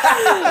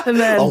 And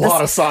then a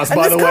lot of sauce,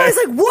 by the way. This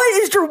guy's like,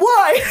 "What is your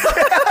why?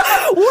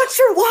 What's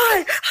your why?"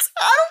 I was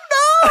like, "I don't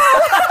know.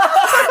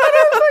 I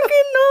don't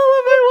fucking know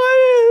what my why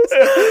is."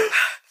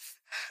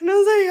 And I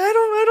was like, I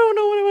don't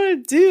know what I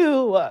want to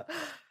do.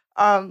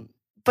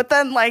 But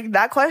then, like,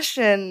 that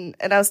question,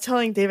 and I was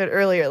telling David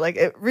earlier, like,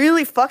 it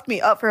really fucked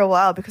me up for a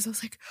while because I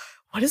was like,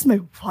 what is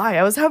my why?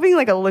 I was having,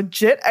 like, a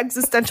legit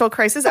existential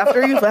crisis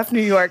after you left New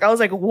York. I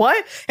was like,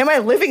 what am I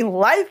living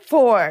life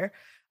for?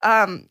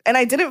 And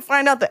I didn't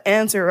find out the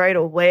answer right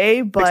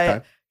away.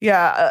 But,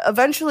 yeah,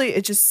 eventually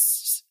it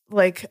just,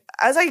 like,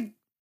 as I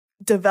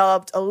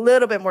developed a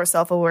little bit more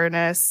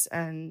self-awareness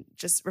and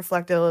just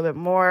reflected a little bit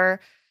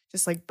more,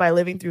 just, like, by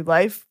living through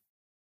life,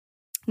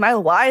 my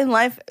why in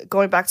life,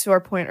 going back to our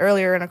point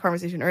earlier in our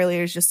conversation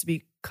earlier, is just to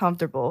be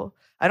comfortable.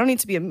 I don't need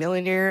to be a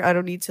millionaire. I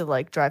don't need to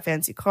like drive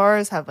fancy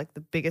cars, have like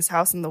the biggest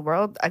house in the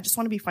world. I just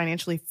want to be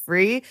financially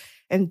free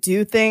and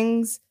do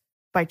things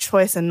by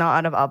choice and not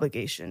out of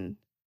obligation.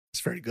 It's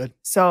very good.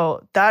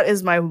 So that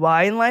is my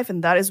why in life.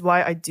 And that is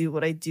why I do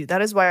what I do.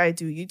 That is why I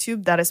do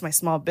YouTube. That is my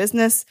small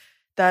business.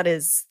 That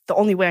is the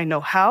only way I know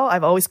how.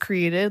 I've always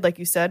created, like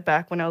you said,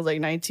 back when I was like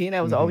 19,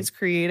 I was always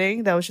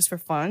creating. That was just for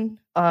fun.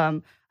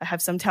 I have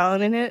some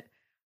talent in it.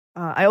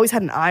 I always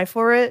had an eye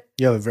for it.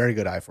 You have a very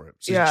good eye for it.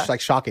 So it's just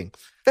like shocking.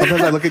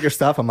 Sometimes I look at your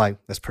stuff, I'm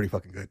like, that's pretty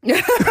fucking good.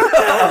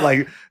 I'm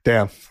like,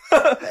 damn.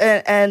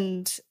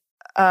 I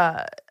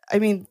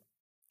mean,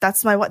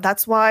 that's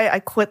why I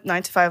quit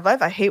 9-to-5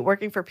 life. I hate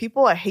working for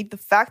people. I hate the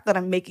fact that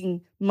I'm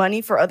making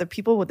money for other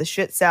people with a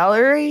shit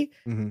salary.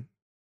 Mm-hmm.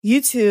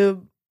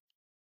 YouTube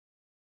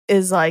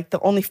is like the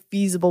only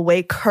feasible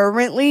way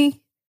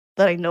currently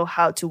that I know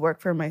how to work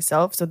for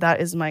myself. So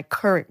that is my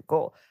current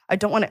goal. I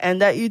don't want to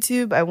end at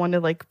YouTube. I want to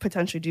like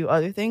potentially do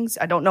other things.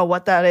 I don't know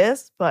what that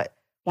is, but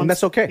and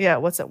that's okay. Yeah,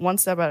 one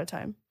step at a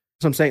time.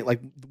 So I'm saying,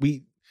 like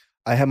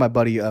I had my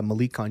buddy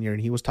Malik on here,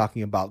 and he was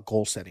talking about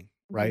goal setting,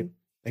 right? Mm-hmm.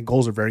 And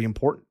goals are very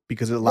important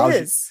because it allows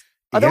you.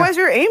 Otherwise,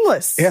 you're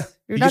aimless. Yeah,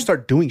 you just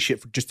start doing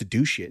shit just to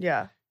do shit.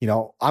 Yeah, You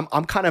know,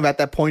 I'm kind of at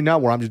that point now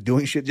where I'm just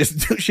doing shit just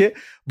to do shit.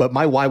 But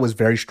my why was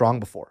very strong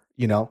before,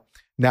 you know.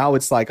 Now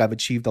it's like I've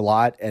achieved a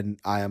lot and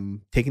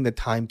I'm taking the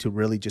time to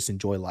really just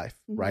enjoy life,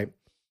 right?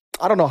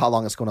 I don't know how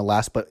long it's going to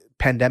last, but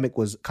pandemic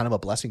was kind of a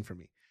blessing for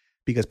me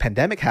because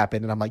pandemic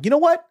happened and I'm like, you know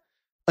what?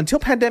 Until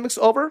pandemic's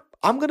over,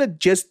 I'm going to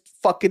just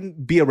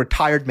fucking be a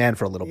retired man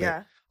for a little bit.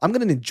 I'm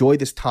going to enjoy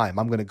this time.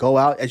 I'm going to go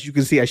out. As you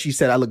can see, as she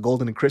said, I look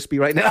golden and crispy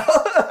right now.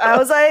 I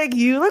was like,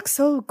 you look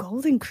so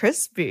golden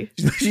crispy.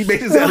 She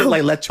made it look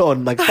like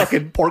lechon, like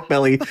fucking pork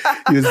belly.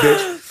 You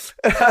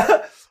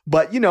bitch.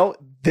 But, you know,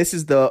 this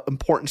is the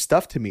important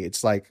stuff to me.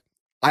 It's like,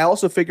 I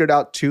also figured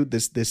out too,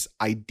 this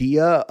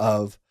idea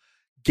of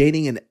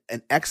gaining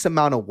an X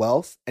amount of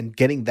wealth and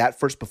getting that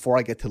first before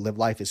I get to live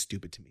life is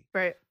stupid to me.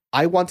 Right.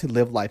 I want to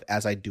live life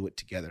as I do it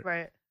together.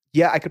 Right.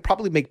 Yeah, I could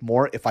probably make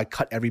more if I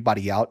cut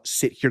everybody out,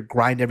 sit here,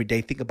 grind every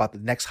day, think about the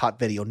next hot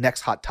video,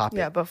 next hot topic.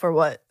 Yeah, but for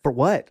what? For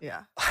what?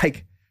 Yeah.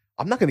 Like,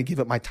 I'm not going to give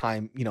up my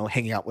time, you know,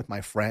 hanging out with my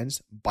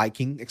friends,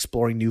 biking,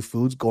 exploring new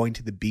foods, going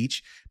to the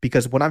beach.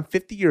 Because when I'm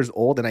 50 years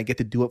old and I get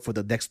to do it for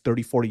the next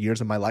 30, 40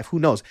 years of my life, who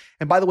knows?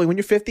 And by the way, when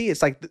you're 50,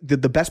 it's like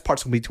the best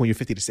part's going to be between you're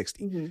 50 to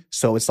 60.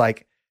 So it's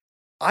like,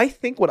 I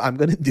think what I'm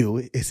going to do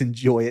is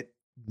enjoy it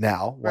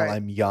now while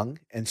I'm young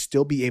and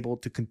still be able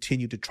to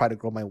continue to try to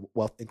grow my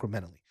wealth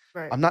incrementally.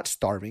 Right. I'm not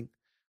starving.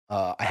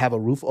 I have a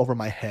roof over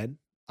my head.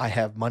 I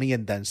have money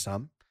and then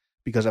some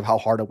because of how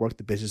hard I work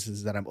the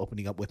businesses that I'm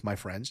opening up with my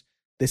friends.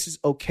 This is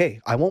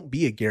okay. I won't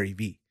be a Gary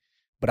Vee,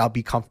 but I'll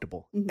be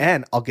comfortable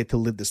and I'll get to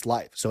live this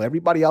life. So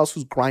everybody else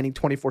who's grinding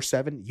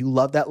 24/7, you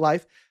love that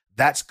life.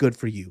 That's good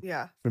for you.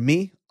 Yeah. For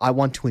me, I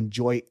want to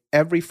enjoy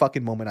every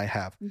fucking moment I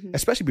have,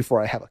 especially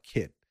before I have a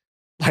kid.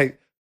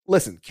 Like,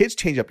 listen, kids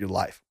change up your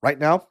life. Right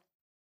now,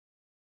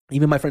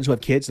 even my friends who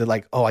have kids, they're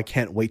like, oh, I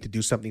can't wait to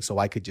do something so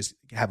I could just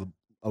have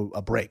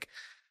a break.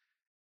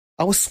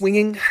 I was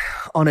swinging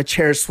on a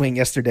chair swing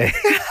yesterday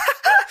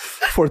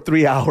for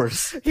 3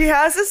 hours. He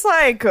has this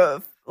like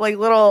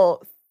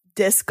little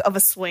disc of a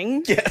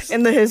swing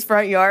in his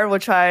front yard,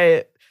 which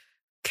I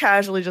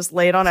casually just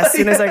laid on as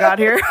soon as I got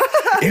here.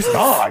 It's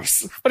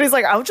nice. But he's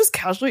like, I would just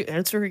casually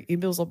answer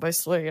emails on my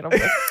swing. And I'm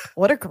like,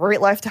 what a great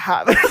life to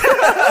have. And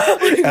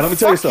let me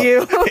tell you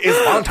something.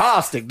 It's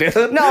fantastic,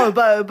 dude. No,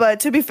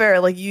 but to be fair,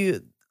 like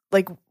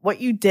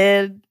what you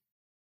did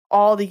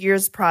all the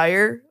years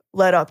prior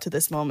led up to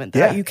this moment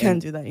that you can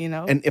do that, you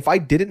know? And if I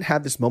didn't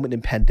have this moment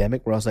in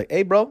pandemic where I was like,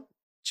 hey, bro,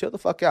 chill the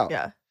fuck out.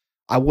 Yeah.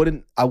 I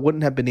wouldn't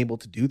have been able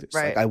to do this.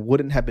 Right. Like I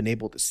wouldn't have been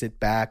able to sit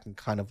back and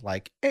kind of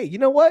like, hey, you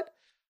know what?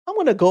 I'm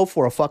going to go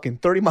for a fucking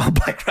 30-mile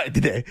bike ride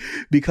today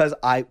because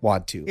I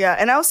want to. Yeah.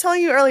 And I was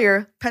telling you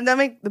earlier,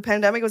 the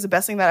pandemic was the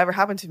best thing that ever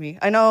happened to me.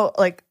 I know,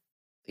 like,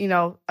 you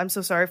know, I'm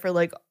so sorry for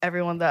like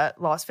everyone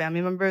that lost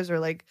family members or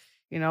like,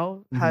 you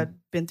know, had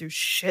been through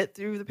shit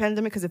through the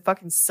pandemic because it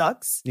fucking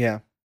sucks. Yeah.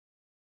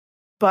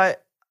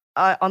 But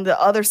on the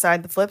other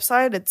side, the flip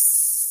side,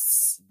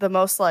 it's the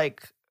most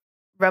like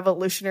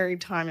revolutionary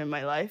time in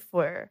my life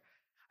where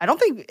I don't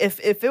think if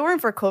it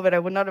weren't for COVID, I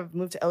would not have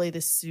moved to LA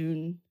this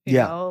soon. You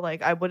know,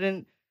 like I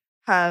wouldn't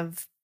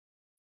have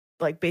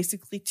like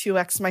basically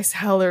 2x my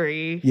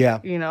salary. Yeah.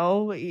 You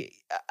know,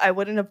 I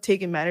wouldn't have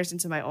taken matters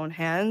into my own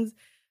hands.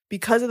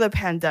 Because of the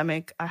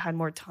pandemic, I had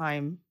more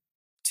time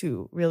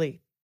to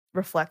really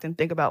reflect and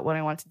think about what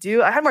I want to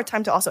do. I had more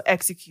time to also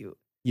execute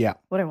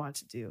what I want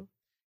to do.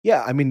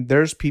 Yeah. I mean,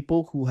 there's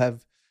people who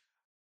have,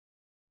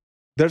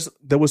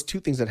 there was two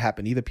things that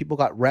happened. Either people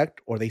got wrecked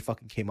or they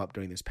fucking came up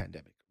during this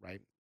pandemic, right?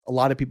 A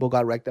lot of people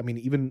got wrecked. I mean,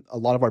 even a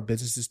lot of our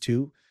businesses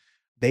too,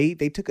 they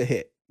took a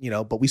hit, you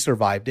know, but we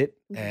survived it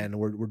and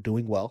we're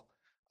doing well.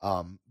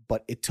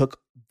 But it took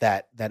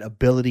that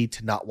ability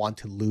to not want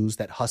to lose,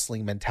 that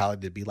hustling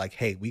mentality to be like,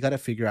 hey, we got to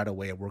figure out a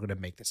way and we're going to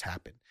make this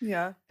happen.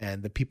 Yeah.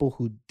 And the people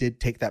who did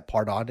take that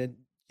part on, and,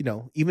 you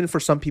know, even for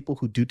some people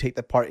who do take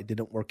that part, it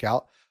didn't work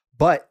out.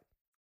 But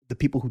the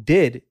people who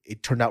did,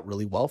 it turned out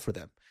really well for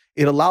them.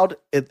 It allowed,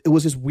 it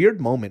was this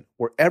weird moment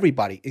where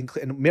everybody,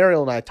 and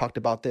Mariel and I talked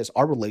about this,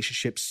 our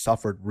relationship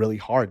suffered really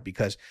hard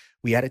because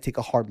we had to take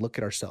a hard look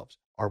at ourselves.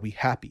 Are we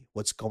happy?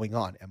 What's going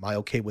on? Am I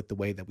okay with the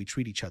way that we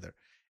treat each other?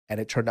 And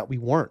it turned out we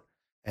weren't.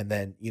 And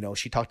then, you know,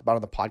 she talked about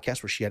on the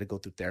podcast where she had to go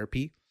through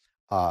therapy.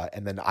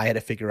 And then I had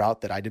to figure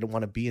out that I didn't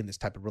want to be in this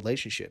type of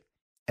relationship.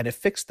 And it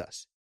fixed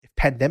us. If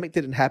pandemic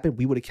didn't happen,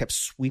 we would have kept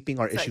sweeping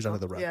our issues under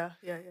the rug. Yeah.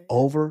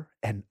 Over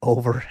and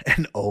over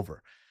and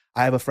over.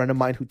 I have a friend of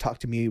mine who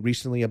talked to me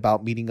recently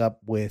about meeting up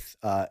with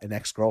an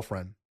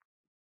ex-girlfriend.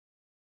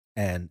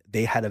 And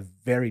they had a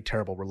very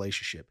terrible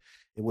relationship.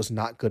 It was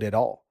not good at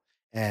all.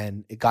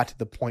 And it got to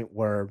the point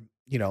where,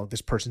 you know,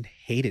 this person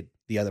hated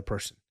the other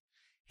person.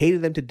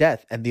 Hated them to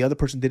death. And the other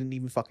person didn't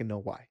even fucking know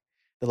why.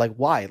 They're like,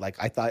 why? Like,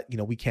 I thought, you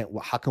know,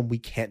 how come we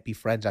can't be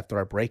friends after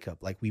our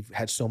breakup? Like, we've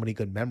had so many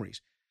good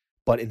memories.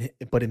 But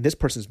in this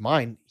person's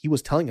mind, he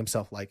was telling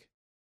himself, like,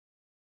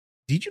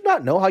 did you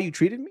not know how you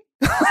treated me?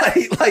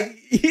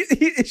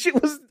 It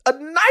was a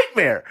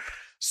nightmare.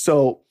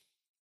 So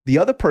the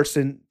other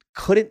person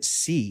couldn't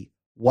see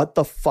what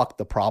the fuck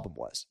the problem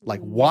was.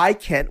 Like, why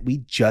can't we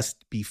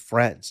just be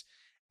friends?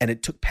 And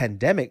it took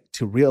pandemic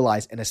to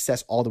realize and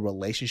assess all the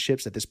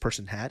relationships that this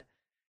person had,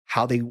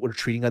 how they were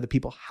treating other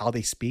people, how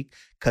they speak,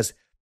 because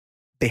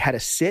they had to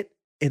sit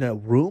in a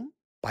room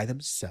by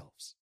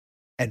themselves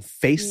and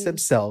face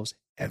themselves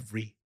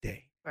every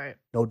day. Right.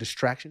 No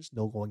distractions,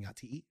 no going out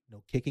to eat,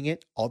 no kicking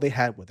it. All they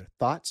had were their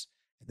thoughts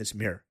and this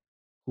mirror.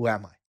 Who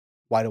am I?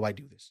 Why do I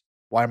do this?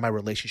 Why are my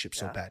relationships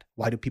so bad?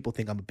 Why do people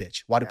think I'm a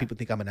bitch? Why do people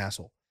think I'm an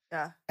asshole?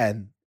 Yeah.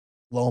 And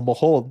lo and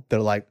behold, they're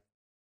like,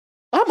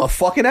 I'm a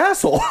fucking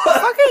asshole.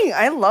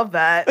 I love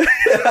that.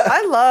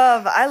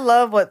 I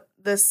love what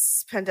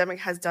this pandemic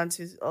has done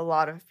to a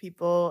lot of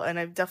people. And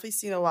I've definitely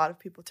seen a lot of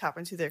people tap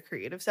into their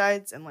creative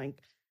sides and like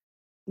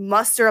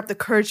muster up the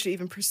courage to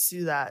even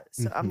pursue that.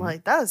 So I'm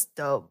like, that is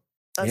dope.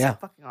 That's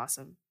fucking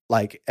awesome.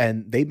 Like,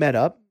 and they met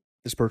up.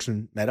 This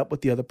person met up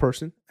with the other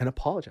person and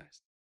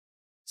apologized.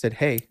 Said,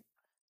 hey,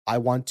 I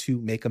want to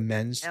make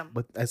amends.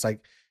 But it's like,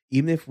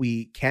 even if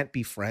we can't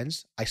be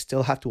friends, I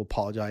still have to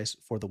apologize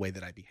for the way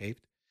that I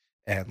behaved.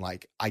 And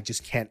like, I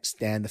just can't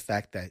stand the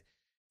fact that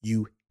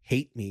you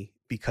hate me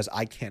because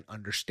I can't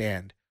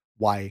understand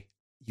why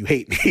you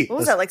hate me. What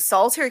was that? Like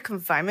solitary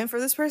confinement for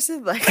this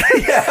person? Like,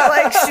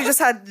 like she just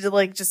had to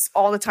like just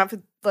all the time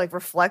to like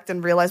reflect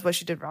and realize what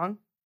she did wrong.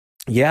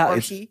 Yeah.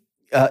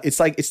 It's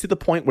like, it's to the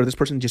point where this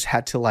person just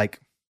had to like,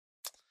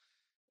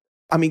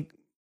 I mean,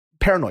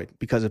 paranoid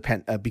because of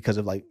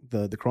like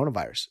the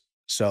coronavirus.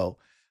 So,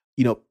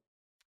 you know,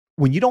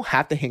 when you don't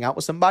have to hang out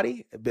with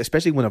somebody,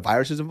 especially when a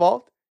virus is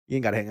involved, you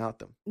ain't got to hang out with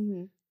them.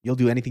 Mm-hmm. You'll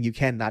do anything you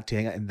can not to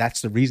hang out. And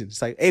that's the reason.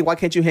 It's like, hey, why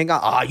can't you hang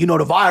out? You know,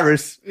 the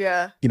virus.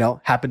 Yeah. You know,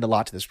 happened a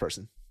lot to this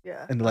person.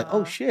 Yeah. And they're like,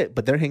 oh shit,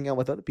 but they're hanging out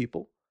with other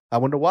people. I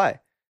wonder why.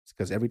 It's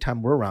because every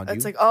time we're around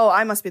it's like, oh,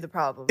 I must be the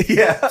problem.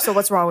 Yeah. So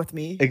what's wrong with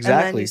me?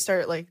 Exactly. And then you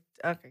start like,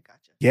 okay,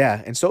 gotcha.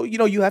 Yeah. And so, you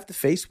know, you have to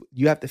face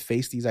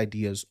these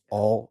ideas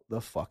all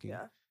the fucking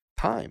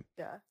time.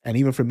 Yeah. And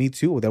even for me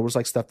too, there was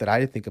like stuff that I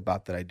didn't think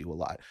about that I do a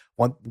lot.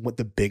 What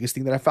the biggest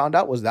thing that I found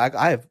out was that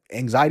I have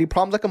anxiety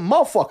problems like a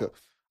motherfucker.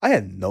 I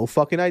had no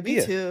fucking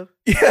idea. Me too.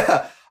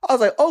 Yeah. I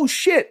was like, oh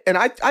shit. And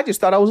I just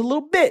thought I was a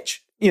little bitch.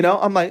 You know,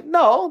 I'm like,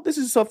 no, this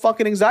is some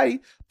fucking anxiety.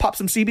 Pop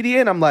some CBD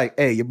in. I'm like,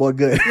 hey, your boy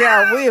good.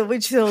 Yeah, we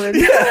chilling.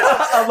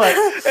 Yeah. I'm like,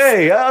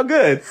 hey, I'm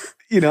good.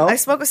 You know, I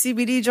smoke a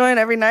CBD joint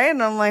every night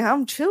and I'm like,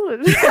 I'm chilling.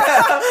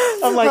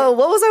 I'm like, what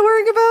was I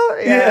worrying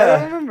about? Yeah, I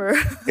don't remember.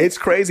 It's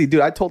crazy,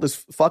 dude. I told this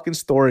fucking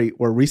story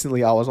where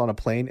recently I was on a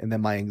plane and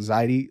then my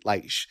anxiety,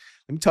 like,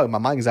 let me tell you,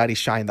 my anxiety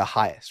shined the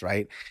highest,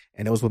 right?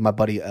 And it was with my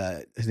buddy,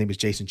 his name is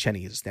Jason Cheney.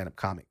 He's a stand-up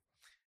comic.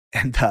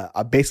 And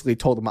I basically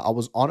told him I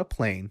was on a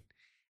plane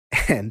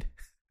and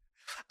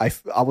I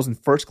was in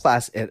first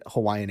class at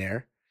Hawaiian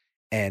Air.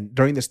 And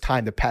during this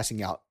time, they're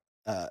passing out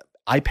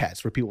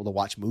iPads for people to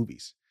watch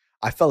movies.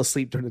 I fell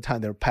asleep during the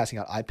time they were passing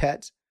out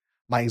iPads.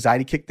 My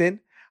anxiety kicked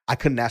in. I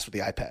couldn't ask for the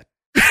iPad.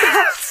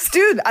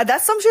 Dude,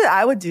 that's some shit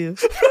I would do.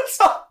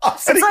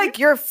 It's like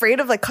you're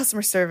afraid of like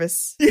customer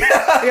service.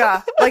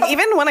 Yeah. Like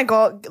even when I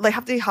go, like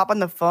have to hop on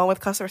the phone with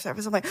customer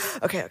service, I'm like,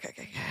 okay,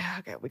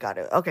 we got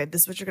it. Okay,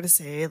 this is what you're gonna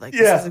say. Like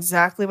this is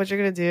exactly what you're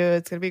gonna do.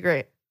 It's gonna be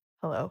great.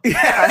 Hello.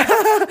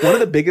 Yeah. One of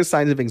the biggest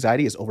signs of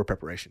anxiety is over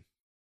preparation.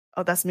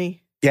 Oh, that's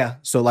me. Yeah.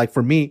 So like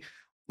for me,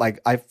 like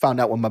I found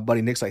out when my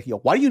buddy Nick's like, yo,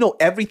 why do you know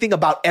everything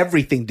about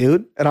everything,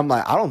 dude? And I'm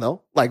like, I don't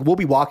know. Like we'll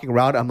be walking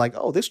around. I'm like,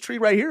 oh, this tree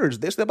right here is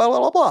this, blah, blah,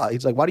 blah, blah.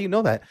 He's like, why do you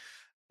know that?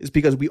 It's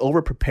because we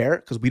over prepare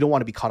because we don't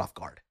want to be caught off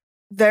guard.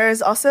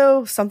 There's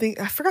also something,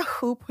 I forgot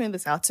who pointed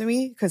this out to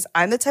me because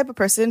I'm the type of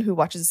person who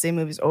watches the same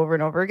movies over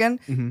and over again.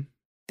 Mm-hmm.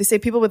 They say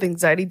people with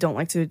anxiety don't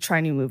like to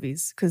try new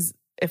movies because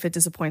if it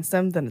disappoints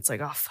them, then it's like,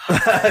 oh,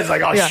 fuck. It's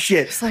like, oh,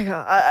 shit. It's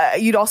like,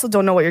 you also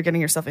don't know what you're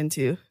getting yourself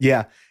into.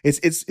 Yeah. It's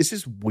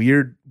this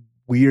weird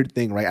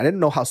thing, right? I didn't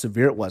know how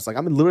severe it was. Like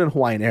I'm literally in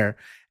Hawaiian Air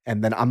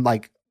and then I'm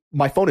like,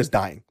 my phone is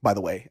dying, by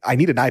the way. I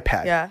need an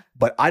iPad. Yeah.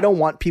 But I don't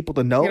want people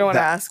to know. You don't want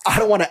to ask. I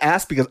don't want to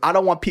ask because I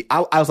don't want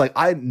people. I was like,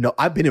 I know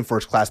I've been in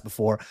first class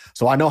before,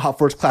 so I know how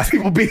first class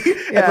people be.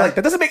 And like,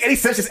 that doesn't make any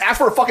sense. Just ask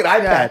for a fucking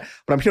iPad. Yeah.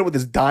 But I'm here with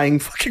this dying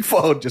fucking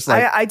phone. Just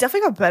like I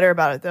definitely got better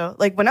about it though.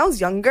 Like when I was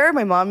younger,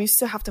 my mom used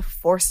to have to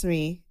force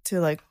me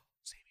to like,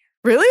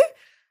 really?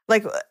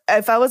 Like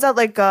if I was at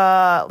like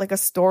a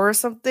store or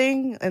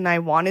something and I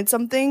wanted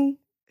something,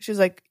 she was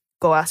like,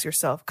 go ask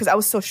yourself. Because I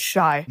was so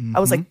shy. Mm-hmm. I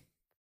was like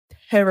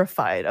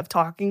terrified of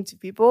talking to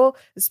people,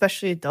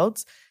 especially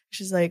adults.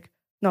 She's like,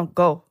 no,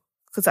 go.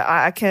 Because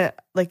I can't,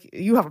 like,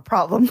 you have a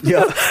problem.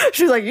 Yeah.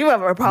 She's like, you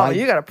have a problem.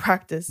 You got to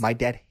practice. My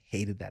dad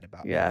hated that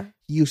about me. Yeah.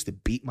 He used to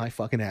beat my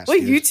fucking ass. Wait,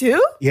 dude. You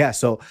too? Yeah.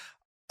 So,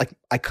 like,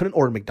 I couldn't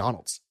order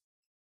McDonald's.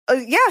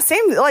 Yeah,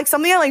 same. Like,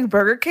 something at, like,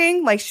 Burger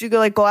King, like, she'd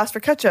go ask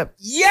for ketchup.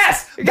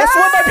 Yes! That's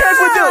what my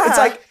parents would do. It's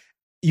like,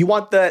 you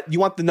want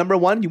the number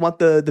one? You want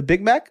the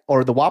Big Mac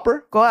or the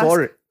Whopper? Go ask.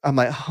 Order it. I'm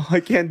like, oh,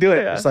 I can't do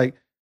it. Yeah. It's like,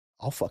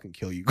 I'll fucking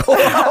kill you.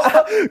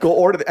 Go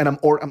order it. And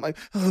I'm like,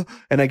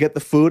 and I get the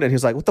food and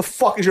he's like, what the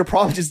fuck is your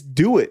problem? Just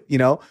do it. You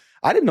know,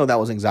 I didn't know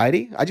that was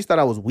anxiety. I just thought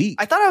I was weak.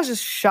 I thought I was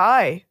just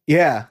shy.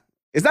 Yeah.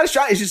 It's not a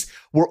shy. It's just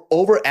we're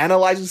over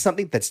analyzing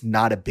something that's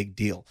not a big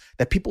deal,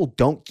 that people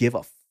don't give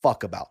a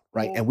fuck about,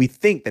 right? And we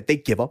think that they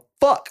give a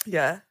fuck.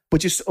 Yeah.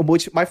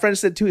 Which my friend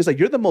said too, is like,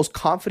 you're the most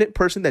confident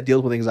person that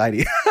deals with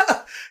anxiety.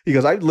 He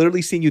goes, I've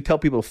literally seen you tell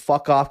people to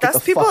fuck off.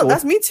 That's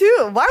me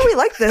too. Why are we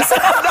like this?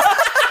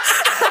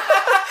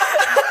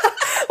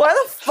 Why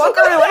the fuck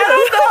are we like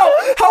I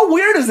don't know. How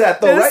weird is that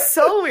though, right? It's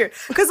so weird.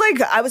 Because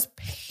like I was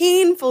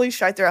painfully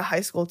shy throughout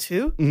high school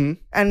too.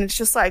 And it's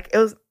just like, it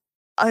was,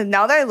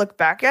 now that I look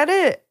back at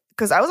it,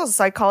 because I was a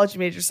psychology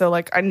major, so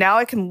like now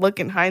I can look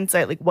in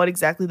hindsight like what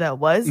exactly that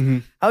was.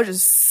 I was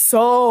just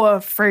so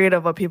afraid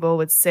of what people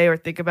would say or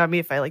think about me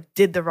if I like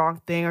did the wrong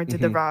thing or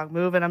did the wrong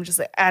move, and I'm just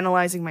like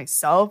analyzing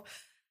myself.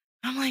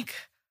 I'm like,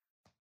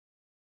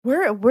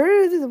 where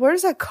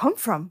does that come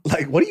from?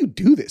 Like, what do you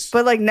do this?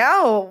 But like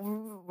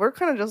now we're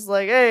kind of just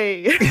like,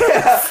 hey,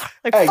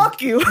 like hey,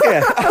 fuck you.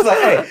 I was like,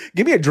 hey,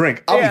 give me a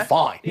drink, I'll be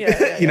fine.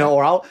 You know,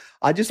 or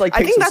I just like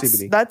take some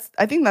CBD.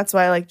 I think that's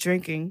why I like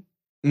drinking.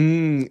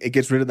 It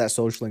gets rid of that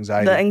social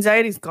anxiety. The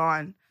anxiety's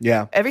gone.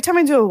 Yeah. Every time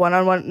I do a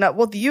one-on-one, not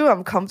with you,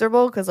 I'm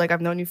comfortable because like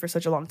I've known you for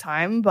such a long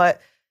time. But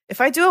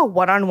if I do a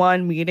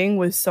one-on-one meeting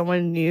with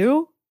someone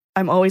new,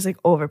 I'm always like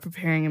over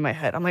preparing in my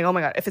head. I'm like, oh my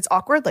God, if it's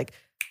awkward, like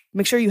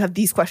make sure you have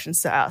these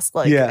questions to ask.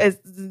 Like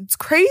it's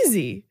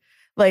crazy.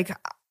 Like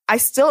I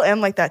still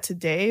am like that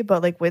today,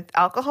 but like with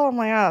alcohol, I'm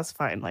like, it's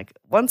fine. Like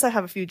once I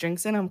have a few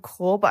drinks in, I'm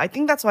cool. But I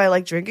think that's why I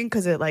like drinking,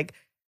 because it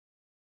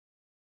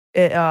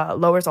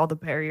lowers all the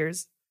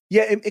barriers.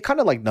 Yeah, it kind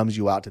of like numbs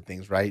you out to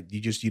things, right? You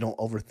don't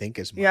overthink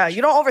as much. Yeah,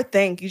 you don't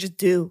overthink. You just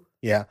do.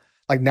 Yeah.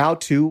 Like now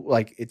too,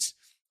 like it's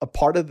a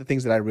part of the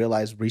things that I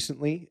realized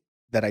recently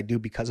that I do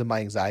because of my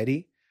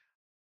anxiety.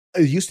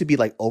 It used to be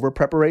like over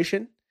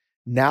preparation.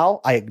 Now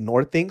I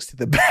ignore things to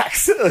the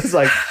max. It's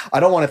like,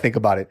 I don't want to think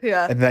about it.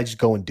 Yeah. And then I just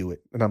go and do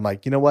it. And I'm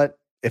like, you know what?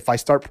 If I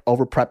start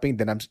over prepping,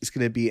 then it's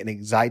going to be an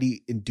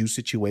anxiety induced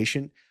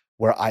situation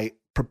where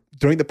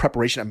during the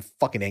preparation, I'm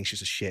fucking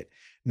anxious as shit.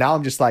 Now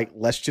I'm just like,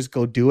 let's just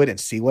go do it and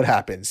see what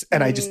happens.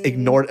 And I just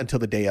ignore it until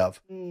the day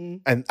of.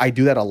 And I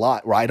do that a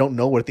lot where I don't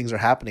know where things are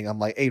happening. I'm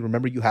like, hey,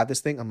 remember you have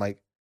this thing? I'm like,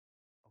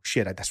 oh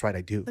shit, that's right,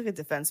 I do. Like a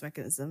defense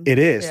mechanism. It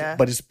is,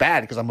 but it's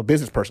bad because I'm a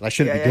business person. I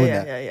shouldn't be doing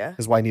that. Yeah.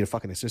 That's why I need a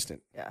fucking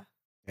assistant.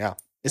 Yeah.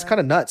 It's kind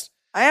of nuts.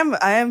 I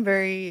am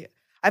very,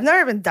 I've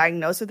never been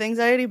diagnosed with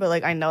anxiety, but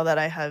like I know that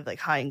I have like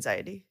high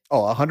anxiety.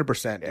 Oh,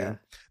 100%, dude.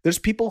 There's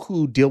people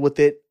who deal with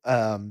it.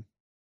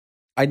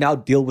 I now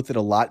deal with it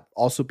a lot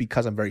also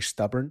because I'm very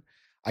stubborn.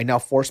 I now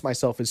force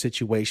myself in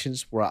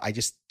situations where I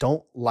just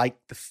don't like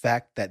the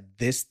fact that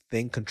this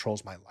thing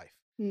controls my life.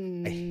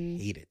 I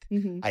hate it.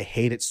 I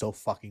hate it so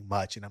fucking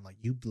much. And I'm like,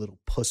 you little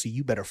pussy,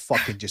 you better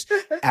fucking just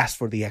ask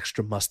for the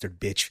extra mustard,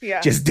 bitch.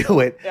 Yeah. Just do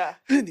it. Yeah.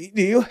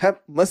 Do you have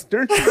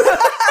mustard?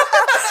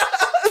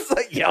 It's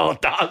like, yo,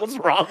 dog, what's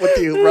wrong with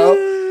you,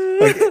 bro?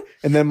 Like,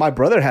 and then my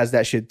brother has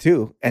that shit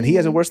too. And he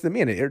has it worse than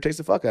me, and it irritates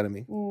the fuck out of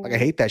me. Like, I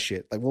hate that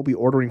shit. Like, we'll be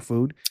ordering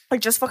food. Like,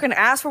 just fucking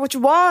ask for what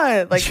you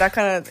want. Like, that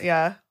kind of,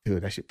 yeah.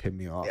 Dude, that shit pissed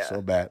me off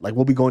so bad. Like,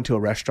 we'll be going to a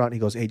restaurant. He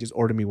goes, hey, just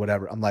order me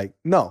whatever. I'm like,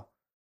 no,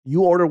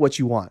 you order what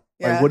you want.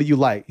 Yeah. Like, what do you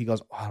like? He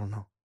goes, oh, I don't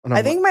know.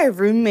 I think my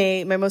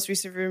most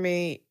recent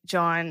roommate,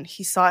 John,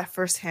 he saw it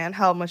firsthand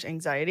how much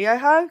anxiety I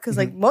have. Because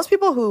like most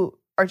people who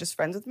are just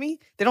friends with me,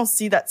 they don't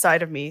see that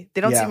side of me.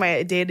 They don't see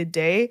my day to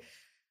day.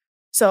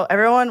 So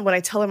everyone, when I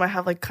tell them I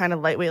have like kind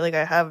of lightweight, like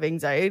I have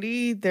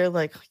anxiety, they're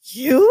like,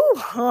 you,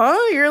 huh?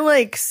 You're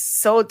like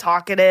so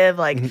talkative.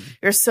 Like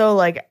you're so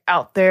like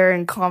out there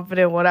and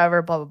confident,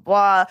 whatever, blah, blah,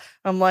 blah.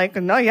 I'm like,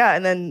 no, yeah.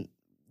 And then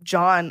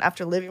John,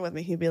 after living with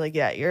me, he'd be like,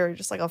 yeah, you're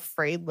just like a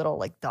afraid little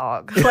like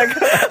dog.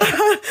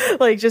 Like,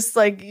 like just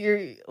like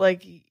you're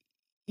like,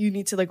 you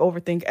need to like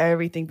overthink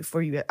everything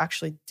before you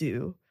actually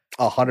do.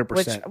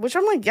 100%. Which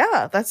I'm like,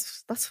 yeah,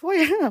 that's who I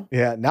am.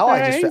 Yeah. Now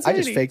I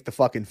just fake the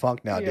fucking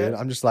funk now, dude.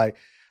 I'm just like,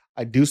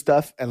 I do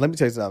stuff, and let me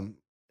tell you something.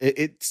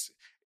 It's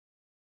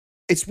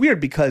weird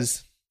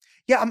because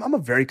I'm a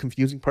very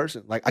confusing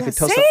person. Like I could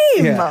tell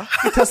I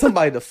could tell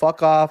somebody to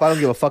fuck off. I don't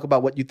give a fuck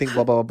about what you think,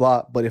 blah blah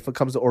blah blah. But if it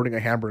comes to ordering a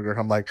hamburger,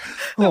 I'm like,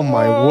 oh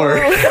my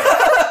word.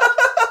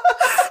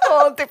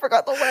 Oh, they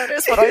forgot the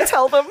lettuce when I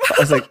tell them. I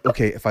was like,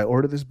 okay, if I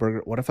order this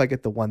burger, what if I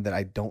get the one that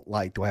I don't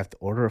like? Do I have to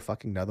order a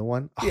fucking another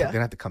one? Oh, I'm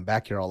gonna have to come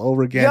back here all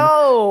over again.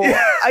 Yo,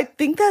 I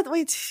think that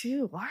way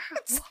too. Wow.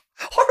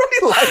 Why do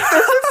we like this?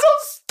 It's so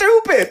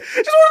stupid.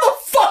 Just order the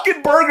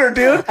fucking burger,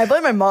 dude. I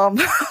blame my mom.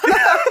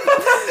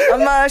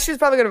 She's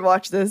probably gonna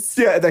watch this.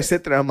 Yeah, and I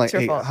sit there. I'm like,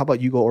 hey, how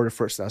about you go order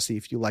first? And I'll see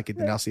if you like it.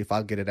 Then I'll see if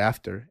I'll get it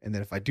after. And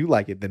then if I do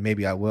like it, then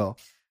maybe I will.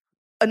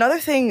 Another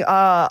thing,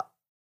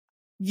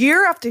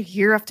 year after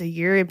year after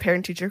year in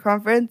parent-teacher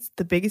conference,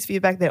 the biggest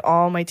feedback that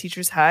all my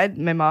teachers had,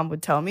 my mom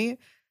would tell me,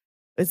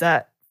 is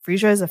that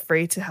Freesia is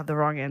afraid to have the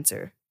wrong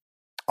answer.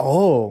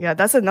 Oh. Yeah,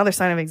 that's another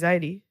sign of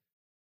anxiety.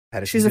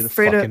 She's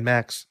afraid of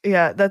max.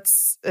 Yeah,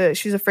 that's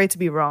she's afraid to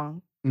be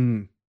wrong.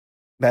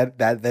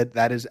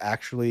 That is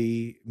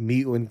actually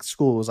me in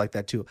school. It was like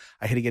that too.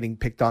 I hated getting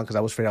picked on because I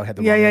was afraid I had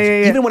the wrong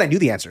answer. Even when I knew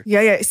the answer.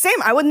 Yeah.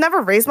 Same. I would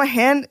never raise my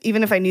hand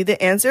even if I knew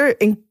the answer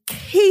in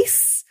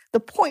case the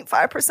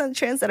 0.5%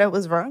 chance that I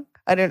was wrong.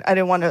 I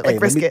didn't want to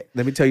risk it.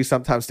 Let me tell you,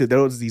 sometimes too,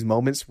 there was these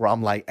moments where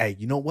I'm like, hey,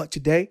 you know what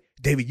today?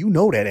 David, you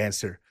know that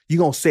answer. You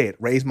gonna say it.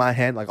 Raise my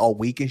hand like all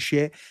weak and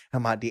shit.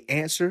 I'm like, the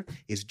answer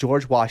is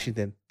George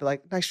Washington. They're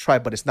like, nice try,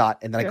 but it's not.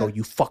 And then I go,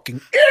 you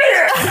fucking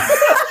idiot.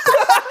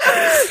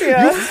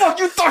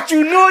 You thought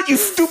you knew it, you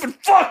stupid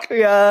fuck.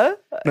 Yeah.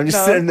 And I'm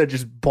just sitting there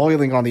just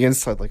boiling on the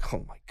inside like,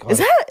 oh my God.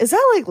 Is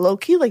that like low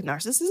key like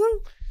narcissism?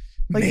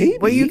 Like, maybe.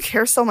 Where you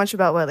care so much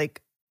about what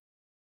like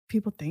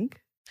people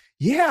think?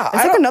 Yeah.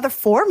 It's like another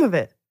form of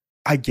it.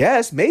 I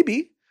guess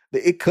maybe.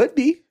 It could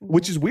be,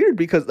 which is weird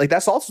because like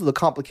that's also the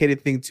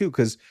complicated thing too,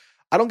 because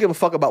I don't give a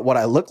fuck about what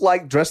I look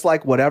like, dress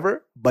like,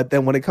 whatever. But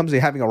then when it comes to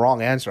having a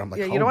wrong answer, I'm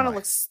like, you don't want to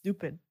look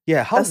stupid.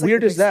 Yeah, how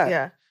weird is that?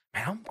 Yeah.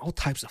 Man, I'm all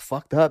types of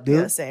fucked up, dude.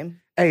 Yeah, same.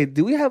 Hey,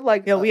 do we have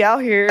like... we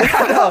out here.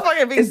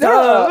 Is there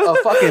a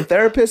fucking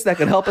therapist that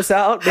can help us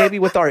out maybe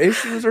with our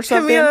issues or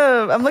something?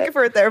 I'm looking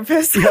for a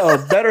therapist.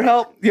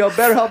 BetterHelp.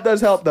 BetterHelp does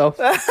help though.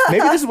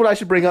 Maybe this is what I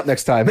should bring up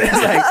next time. It's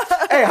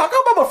like, hey, how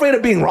come I'm afraid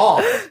of being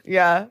wrong?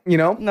 Yeah. You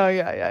know? No,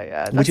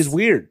 yeah. Which is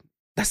weird.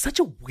 That's such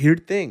a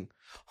weird thing.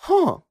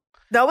 Huh.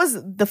 That was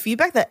the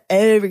feedback that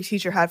every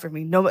teacher had for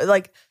me. No,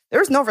 like there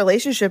was no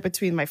relationship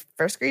between my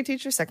first grade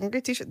teacher, second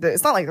grade teacher.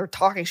 It's not like they're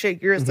talking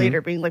shit years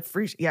later, being like,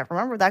 Frisia. Yeah,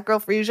 remember that girl,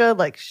 Frisia?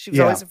 Like she was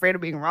always afraid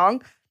of being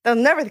wrong. That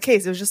was never the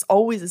case. It was just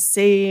always the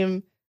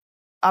same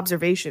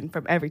observation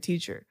from every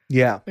teacher.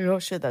 Yeah. Like, oh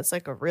shit, that's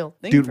like a real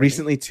thing. Dude,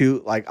 recently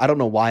too, like I don't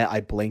know why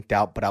I blanked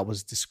out, but I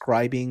was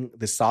describing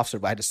the soft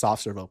serve. I had a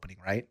soft serve opening,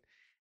 right?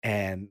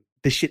 And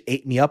this shit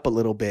ate me up a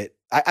little bit.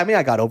 I mean,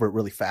 I got over it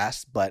really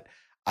fast, but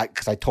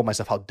because I told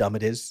myself how dumb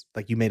it is.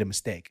 Like, you made a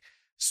mistake.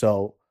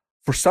 So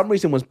for some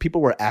reason, when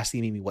people were asking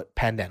me what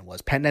pandan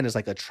was, pandan is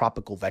like a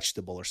tropical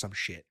vegetable or some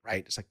shit,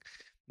 right? It's like,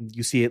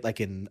 you see it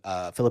like in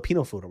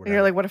Filipino food or whatever. And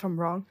you're like, what if I'm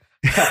wrong?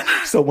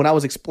 So when I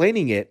was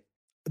explaining it,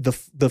 the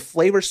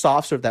flavor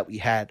soft serve that we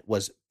had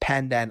was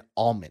pandan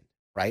almond,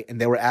 right? And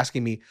they were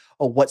asking me,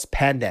 oh, what's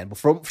pandan? But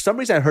for some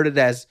reason, I heard it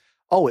as,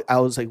 oh, I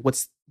was like,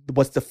 what's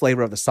the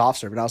flavor of the soft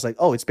serve? And I was like,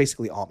 oh, it's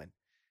basically almond.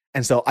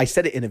 And so I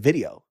said it in a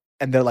video.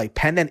 And they're like,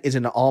 pandan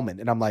isn't an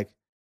almond. And I'm like,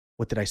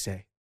 what did I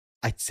say?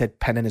 I said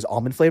pandan is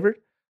almond flavored.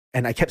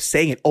 And I kept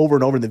saying it over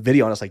and over in the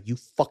video. And I was like, you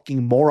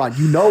fucking moron.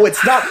 You know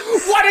it's not.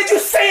 Why did you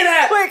say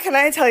that? Wait, can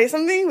I tell you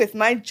something with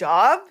my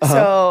job?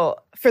 So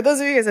for those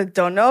of you guys that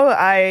don't know,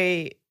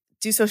 I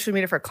do social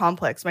media for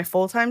Complex, my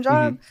full-time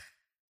job.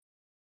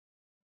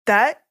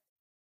 That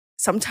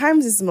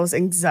sometimes is the most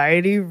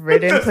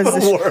anxiety-ridden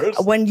position.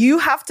 When you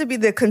have to be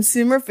the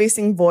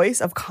consumer-facing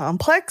voice of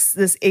Complex,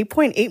 this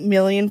 8.8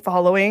 million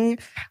following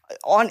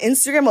on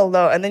Instagram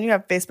alone, and then you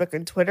have Facebook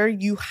and Twitter,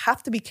 you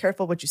have to be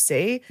careful what you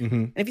say.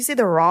 And if you say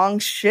the wrong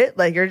shit,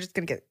 like you're just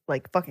gonna get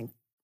like fucking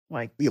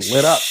like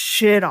lit up,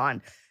 shit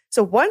on.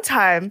 So one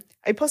time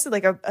I posted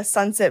like a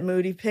sunset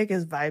moody pic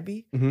as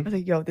vibey. I was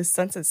like, yo, this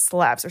sunset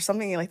slaps or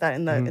something like that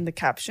in the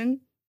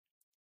caption.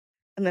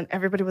 And then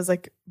everybody was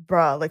like,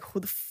 bruh, like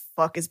who the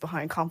fuck is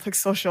behind Complex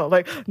Social?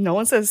 Like no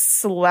one says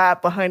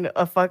slap behind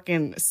a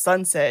fucking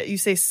sunset. You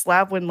say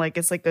slap when like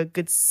it's like a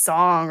good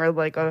song or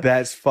like a...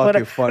 That's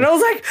fucking funny. And I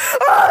was like,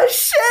 oh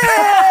shit!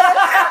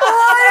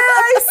 Why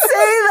did I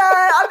say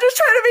that? I'm just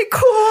trying to be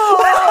cool.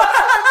 I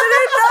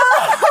didn't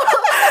know.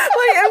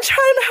 Like I'm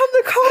trying to help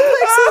the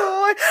Complex.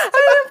 I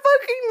didn't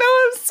fucking know.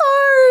 I'm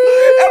sorry.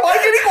 Am I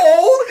getting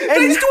old? And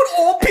he's doing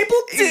old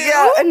people do?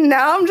 Yeah, and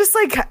now I'm just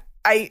like...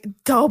 I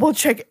double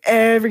check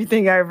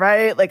everything I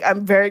write. Like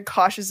I'm very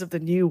cautious of the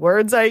new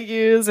words I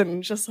use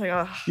and just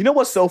like, You know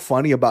what's so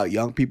funny about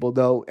young people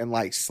though and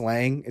like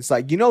slang? It's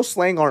like,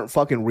 slang aren't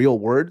fucking real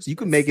words. You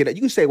can make it,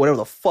 you can say whatever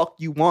the fuck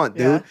you want,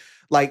 dude. Yeah.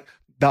 Like,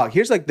 dog,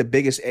 here's like the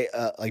biggest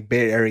like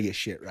Bay Area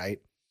shit, right?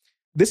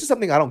 This is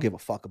something I don't give a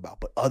fuck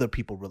about, but other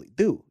people really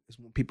do. Is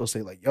when people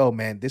say like, yo,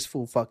 man, this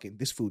food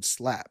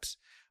slaps.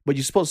 But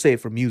you're supposed to say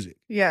it for music.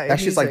 Yeah.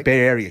 That's just like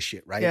Bay Area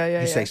shit, right?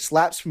 Yeah. You say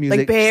slaps for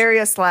music. Like Bay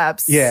Area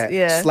slaps.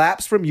 Yeah.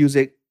 Slaps for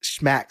music,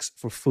 smacks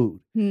for food.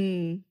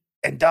 And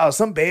dog,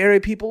 some Bay Area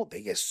people,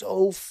 they get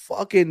so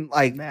fucking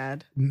like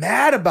mad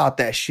about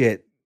that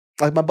shit.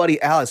 Like my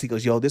buddy Alex, he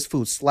goes, yo, this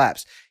food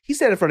slaps. He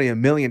said it in front of me a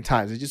million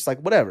times. It's just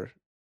like, whatever.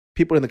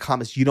 People in the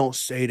comments, you don't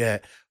say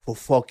that for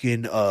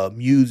fucking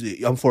music.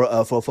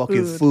 For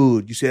fucking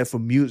food. You say that for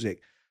music.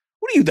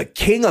 What are you, the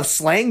king of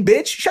slang,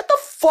 bitch? Shut the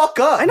fuck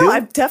up. I know. Dude.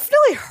 I've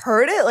definitely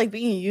heard it like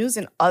being used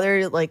in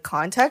other like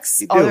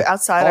contexts,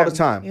 outside all the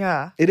time.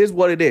 Yeah, it is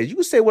what it is. You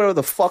can say whatever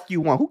the fuck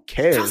you want. Who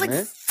cares? I was like,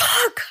 man?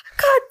 Fuck.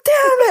 God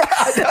damn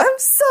it! I'm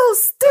so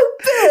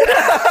stupid.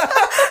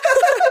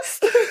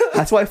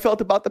 That's what I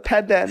felt about the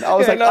pandan. I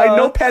was I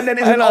know pandan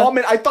is an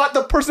almond. I thought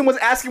the person was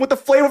asking what the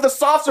flavor of the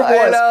soft serve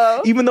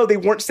was, even though they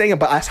weren't saying it.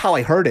 But that's how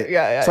I heard it.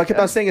 So I kept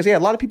on saying, a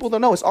lot of people don't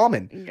know it's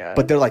almond. Yeah.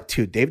 But they're like,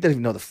 dude, Dave doesn't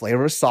even know the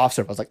flavor of soft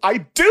serve. I was like, I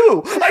do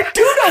know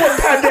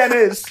what pandan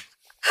is.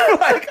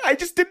 Like, I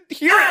just didn't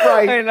hear it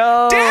right. I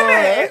know.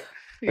 Damn it.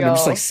 And I'm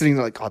just like sitting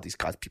there like, oh, these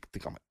guys, people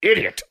think I'm an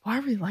idiot. Why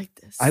are we like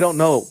this? I don't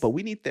know, but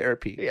we need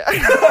therapy. Yeah.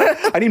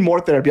 I need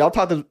more therapy. I'll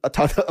talk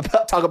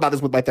about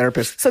this with my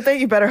therapist. So thank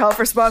you, BetterHelp,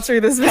 for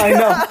sponsoring this video. I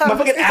know. My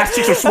fucking ass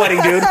cheeks are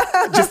sweating, dude.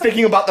 Just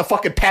thinking about the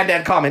fucking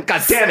Pandan comment.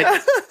 God damn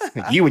it.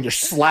 You and your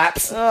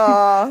slaps.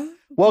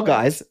 Well,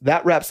 guys,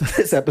 that wraps up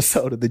this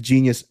episode of the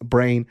Genius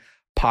Brain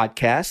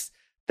Podcast.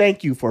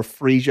 Thank you for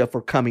Freesia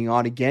for coming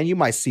on again. You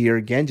might see her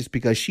again just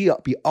because she'll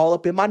be all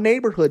up in my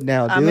neighborhood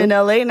now, dude. I'm in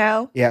LA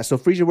now. Yeah, so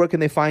Freesia, where can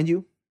they find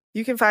you?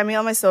 You can find me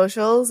on my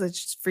socials.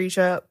 It's just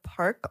Freesia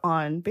Park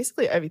on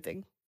basically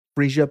everything.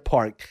 Freesia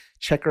Park.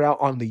 Check her out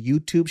on the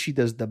YouTube. She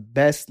does the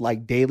best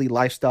like daily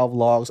lifestyle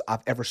vlogs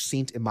I've ever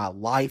seen in my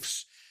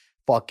life.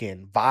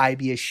 Fucking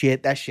vibey as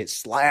shit. That shit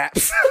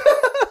slaps.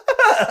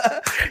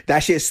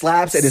 That shit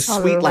slaps and it's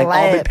sweet like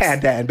almond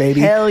pandan,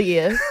 baby. Hell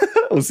yeah.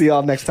 We'll see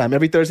y'all next time.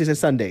 Every Thursdays and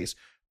Sundays.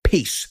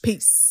 Peace.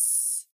 Peace.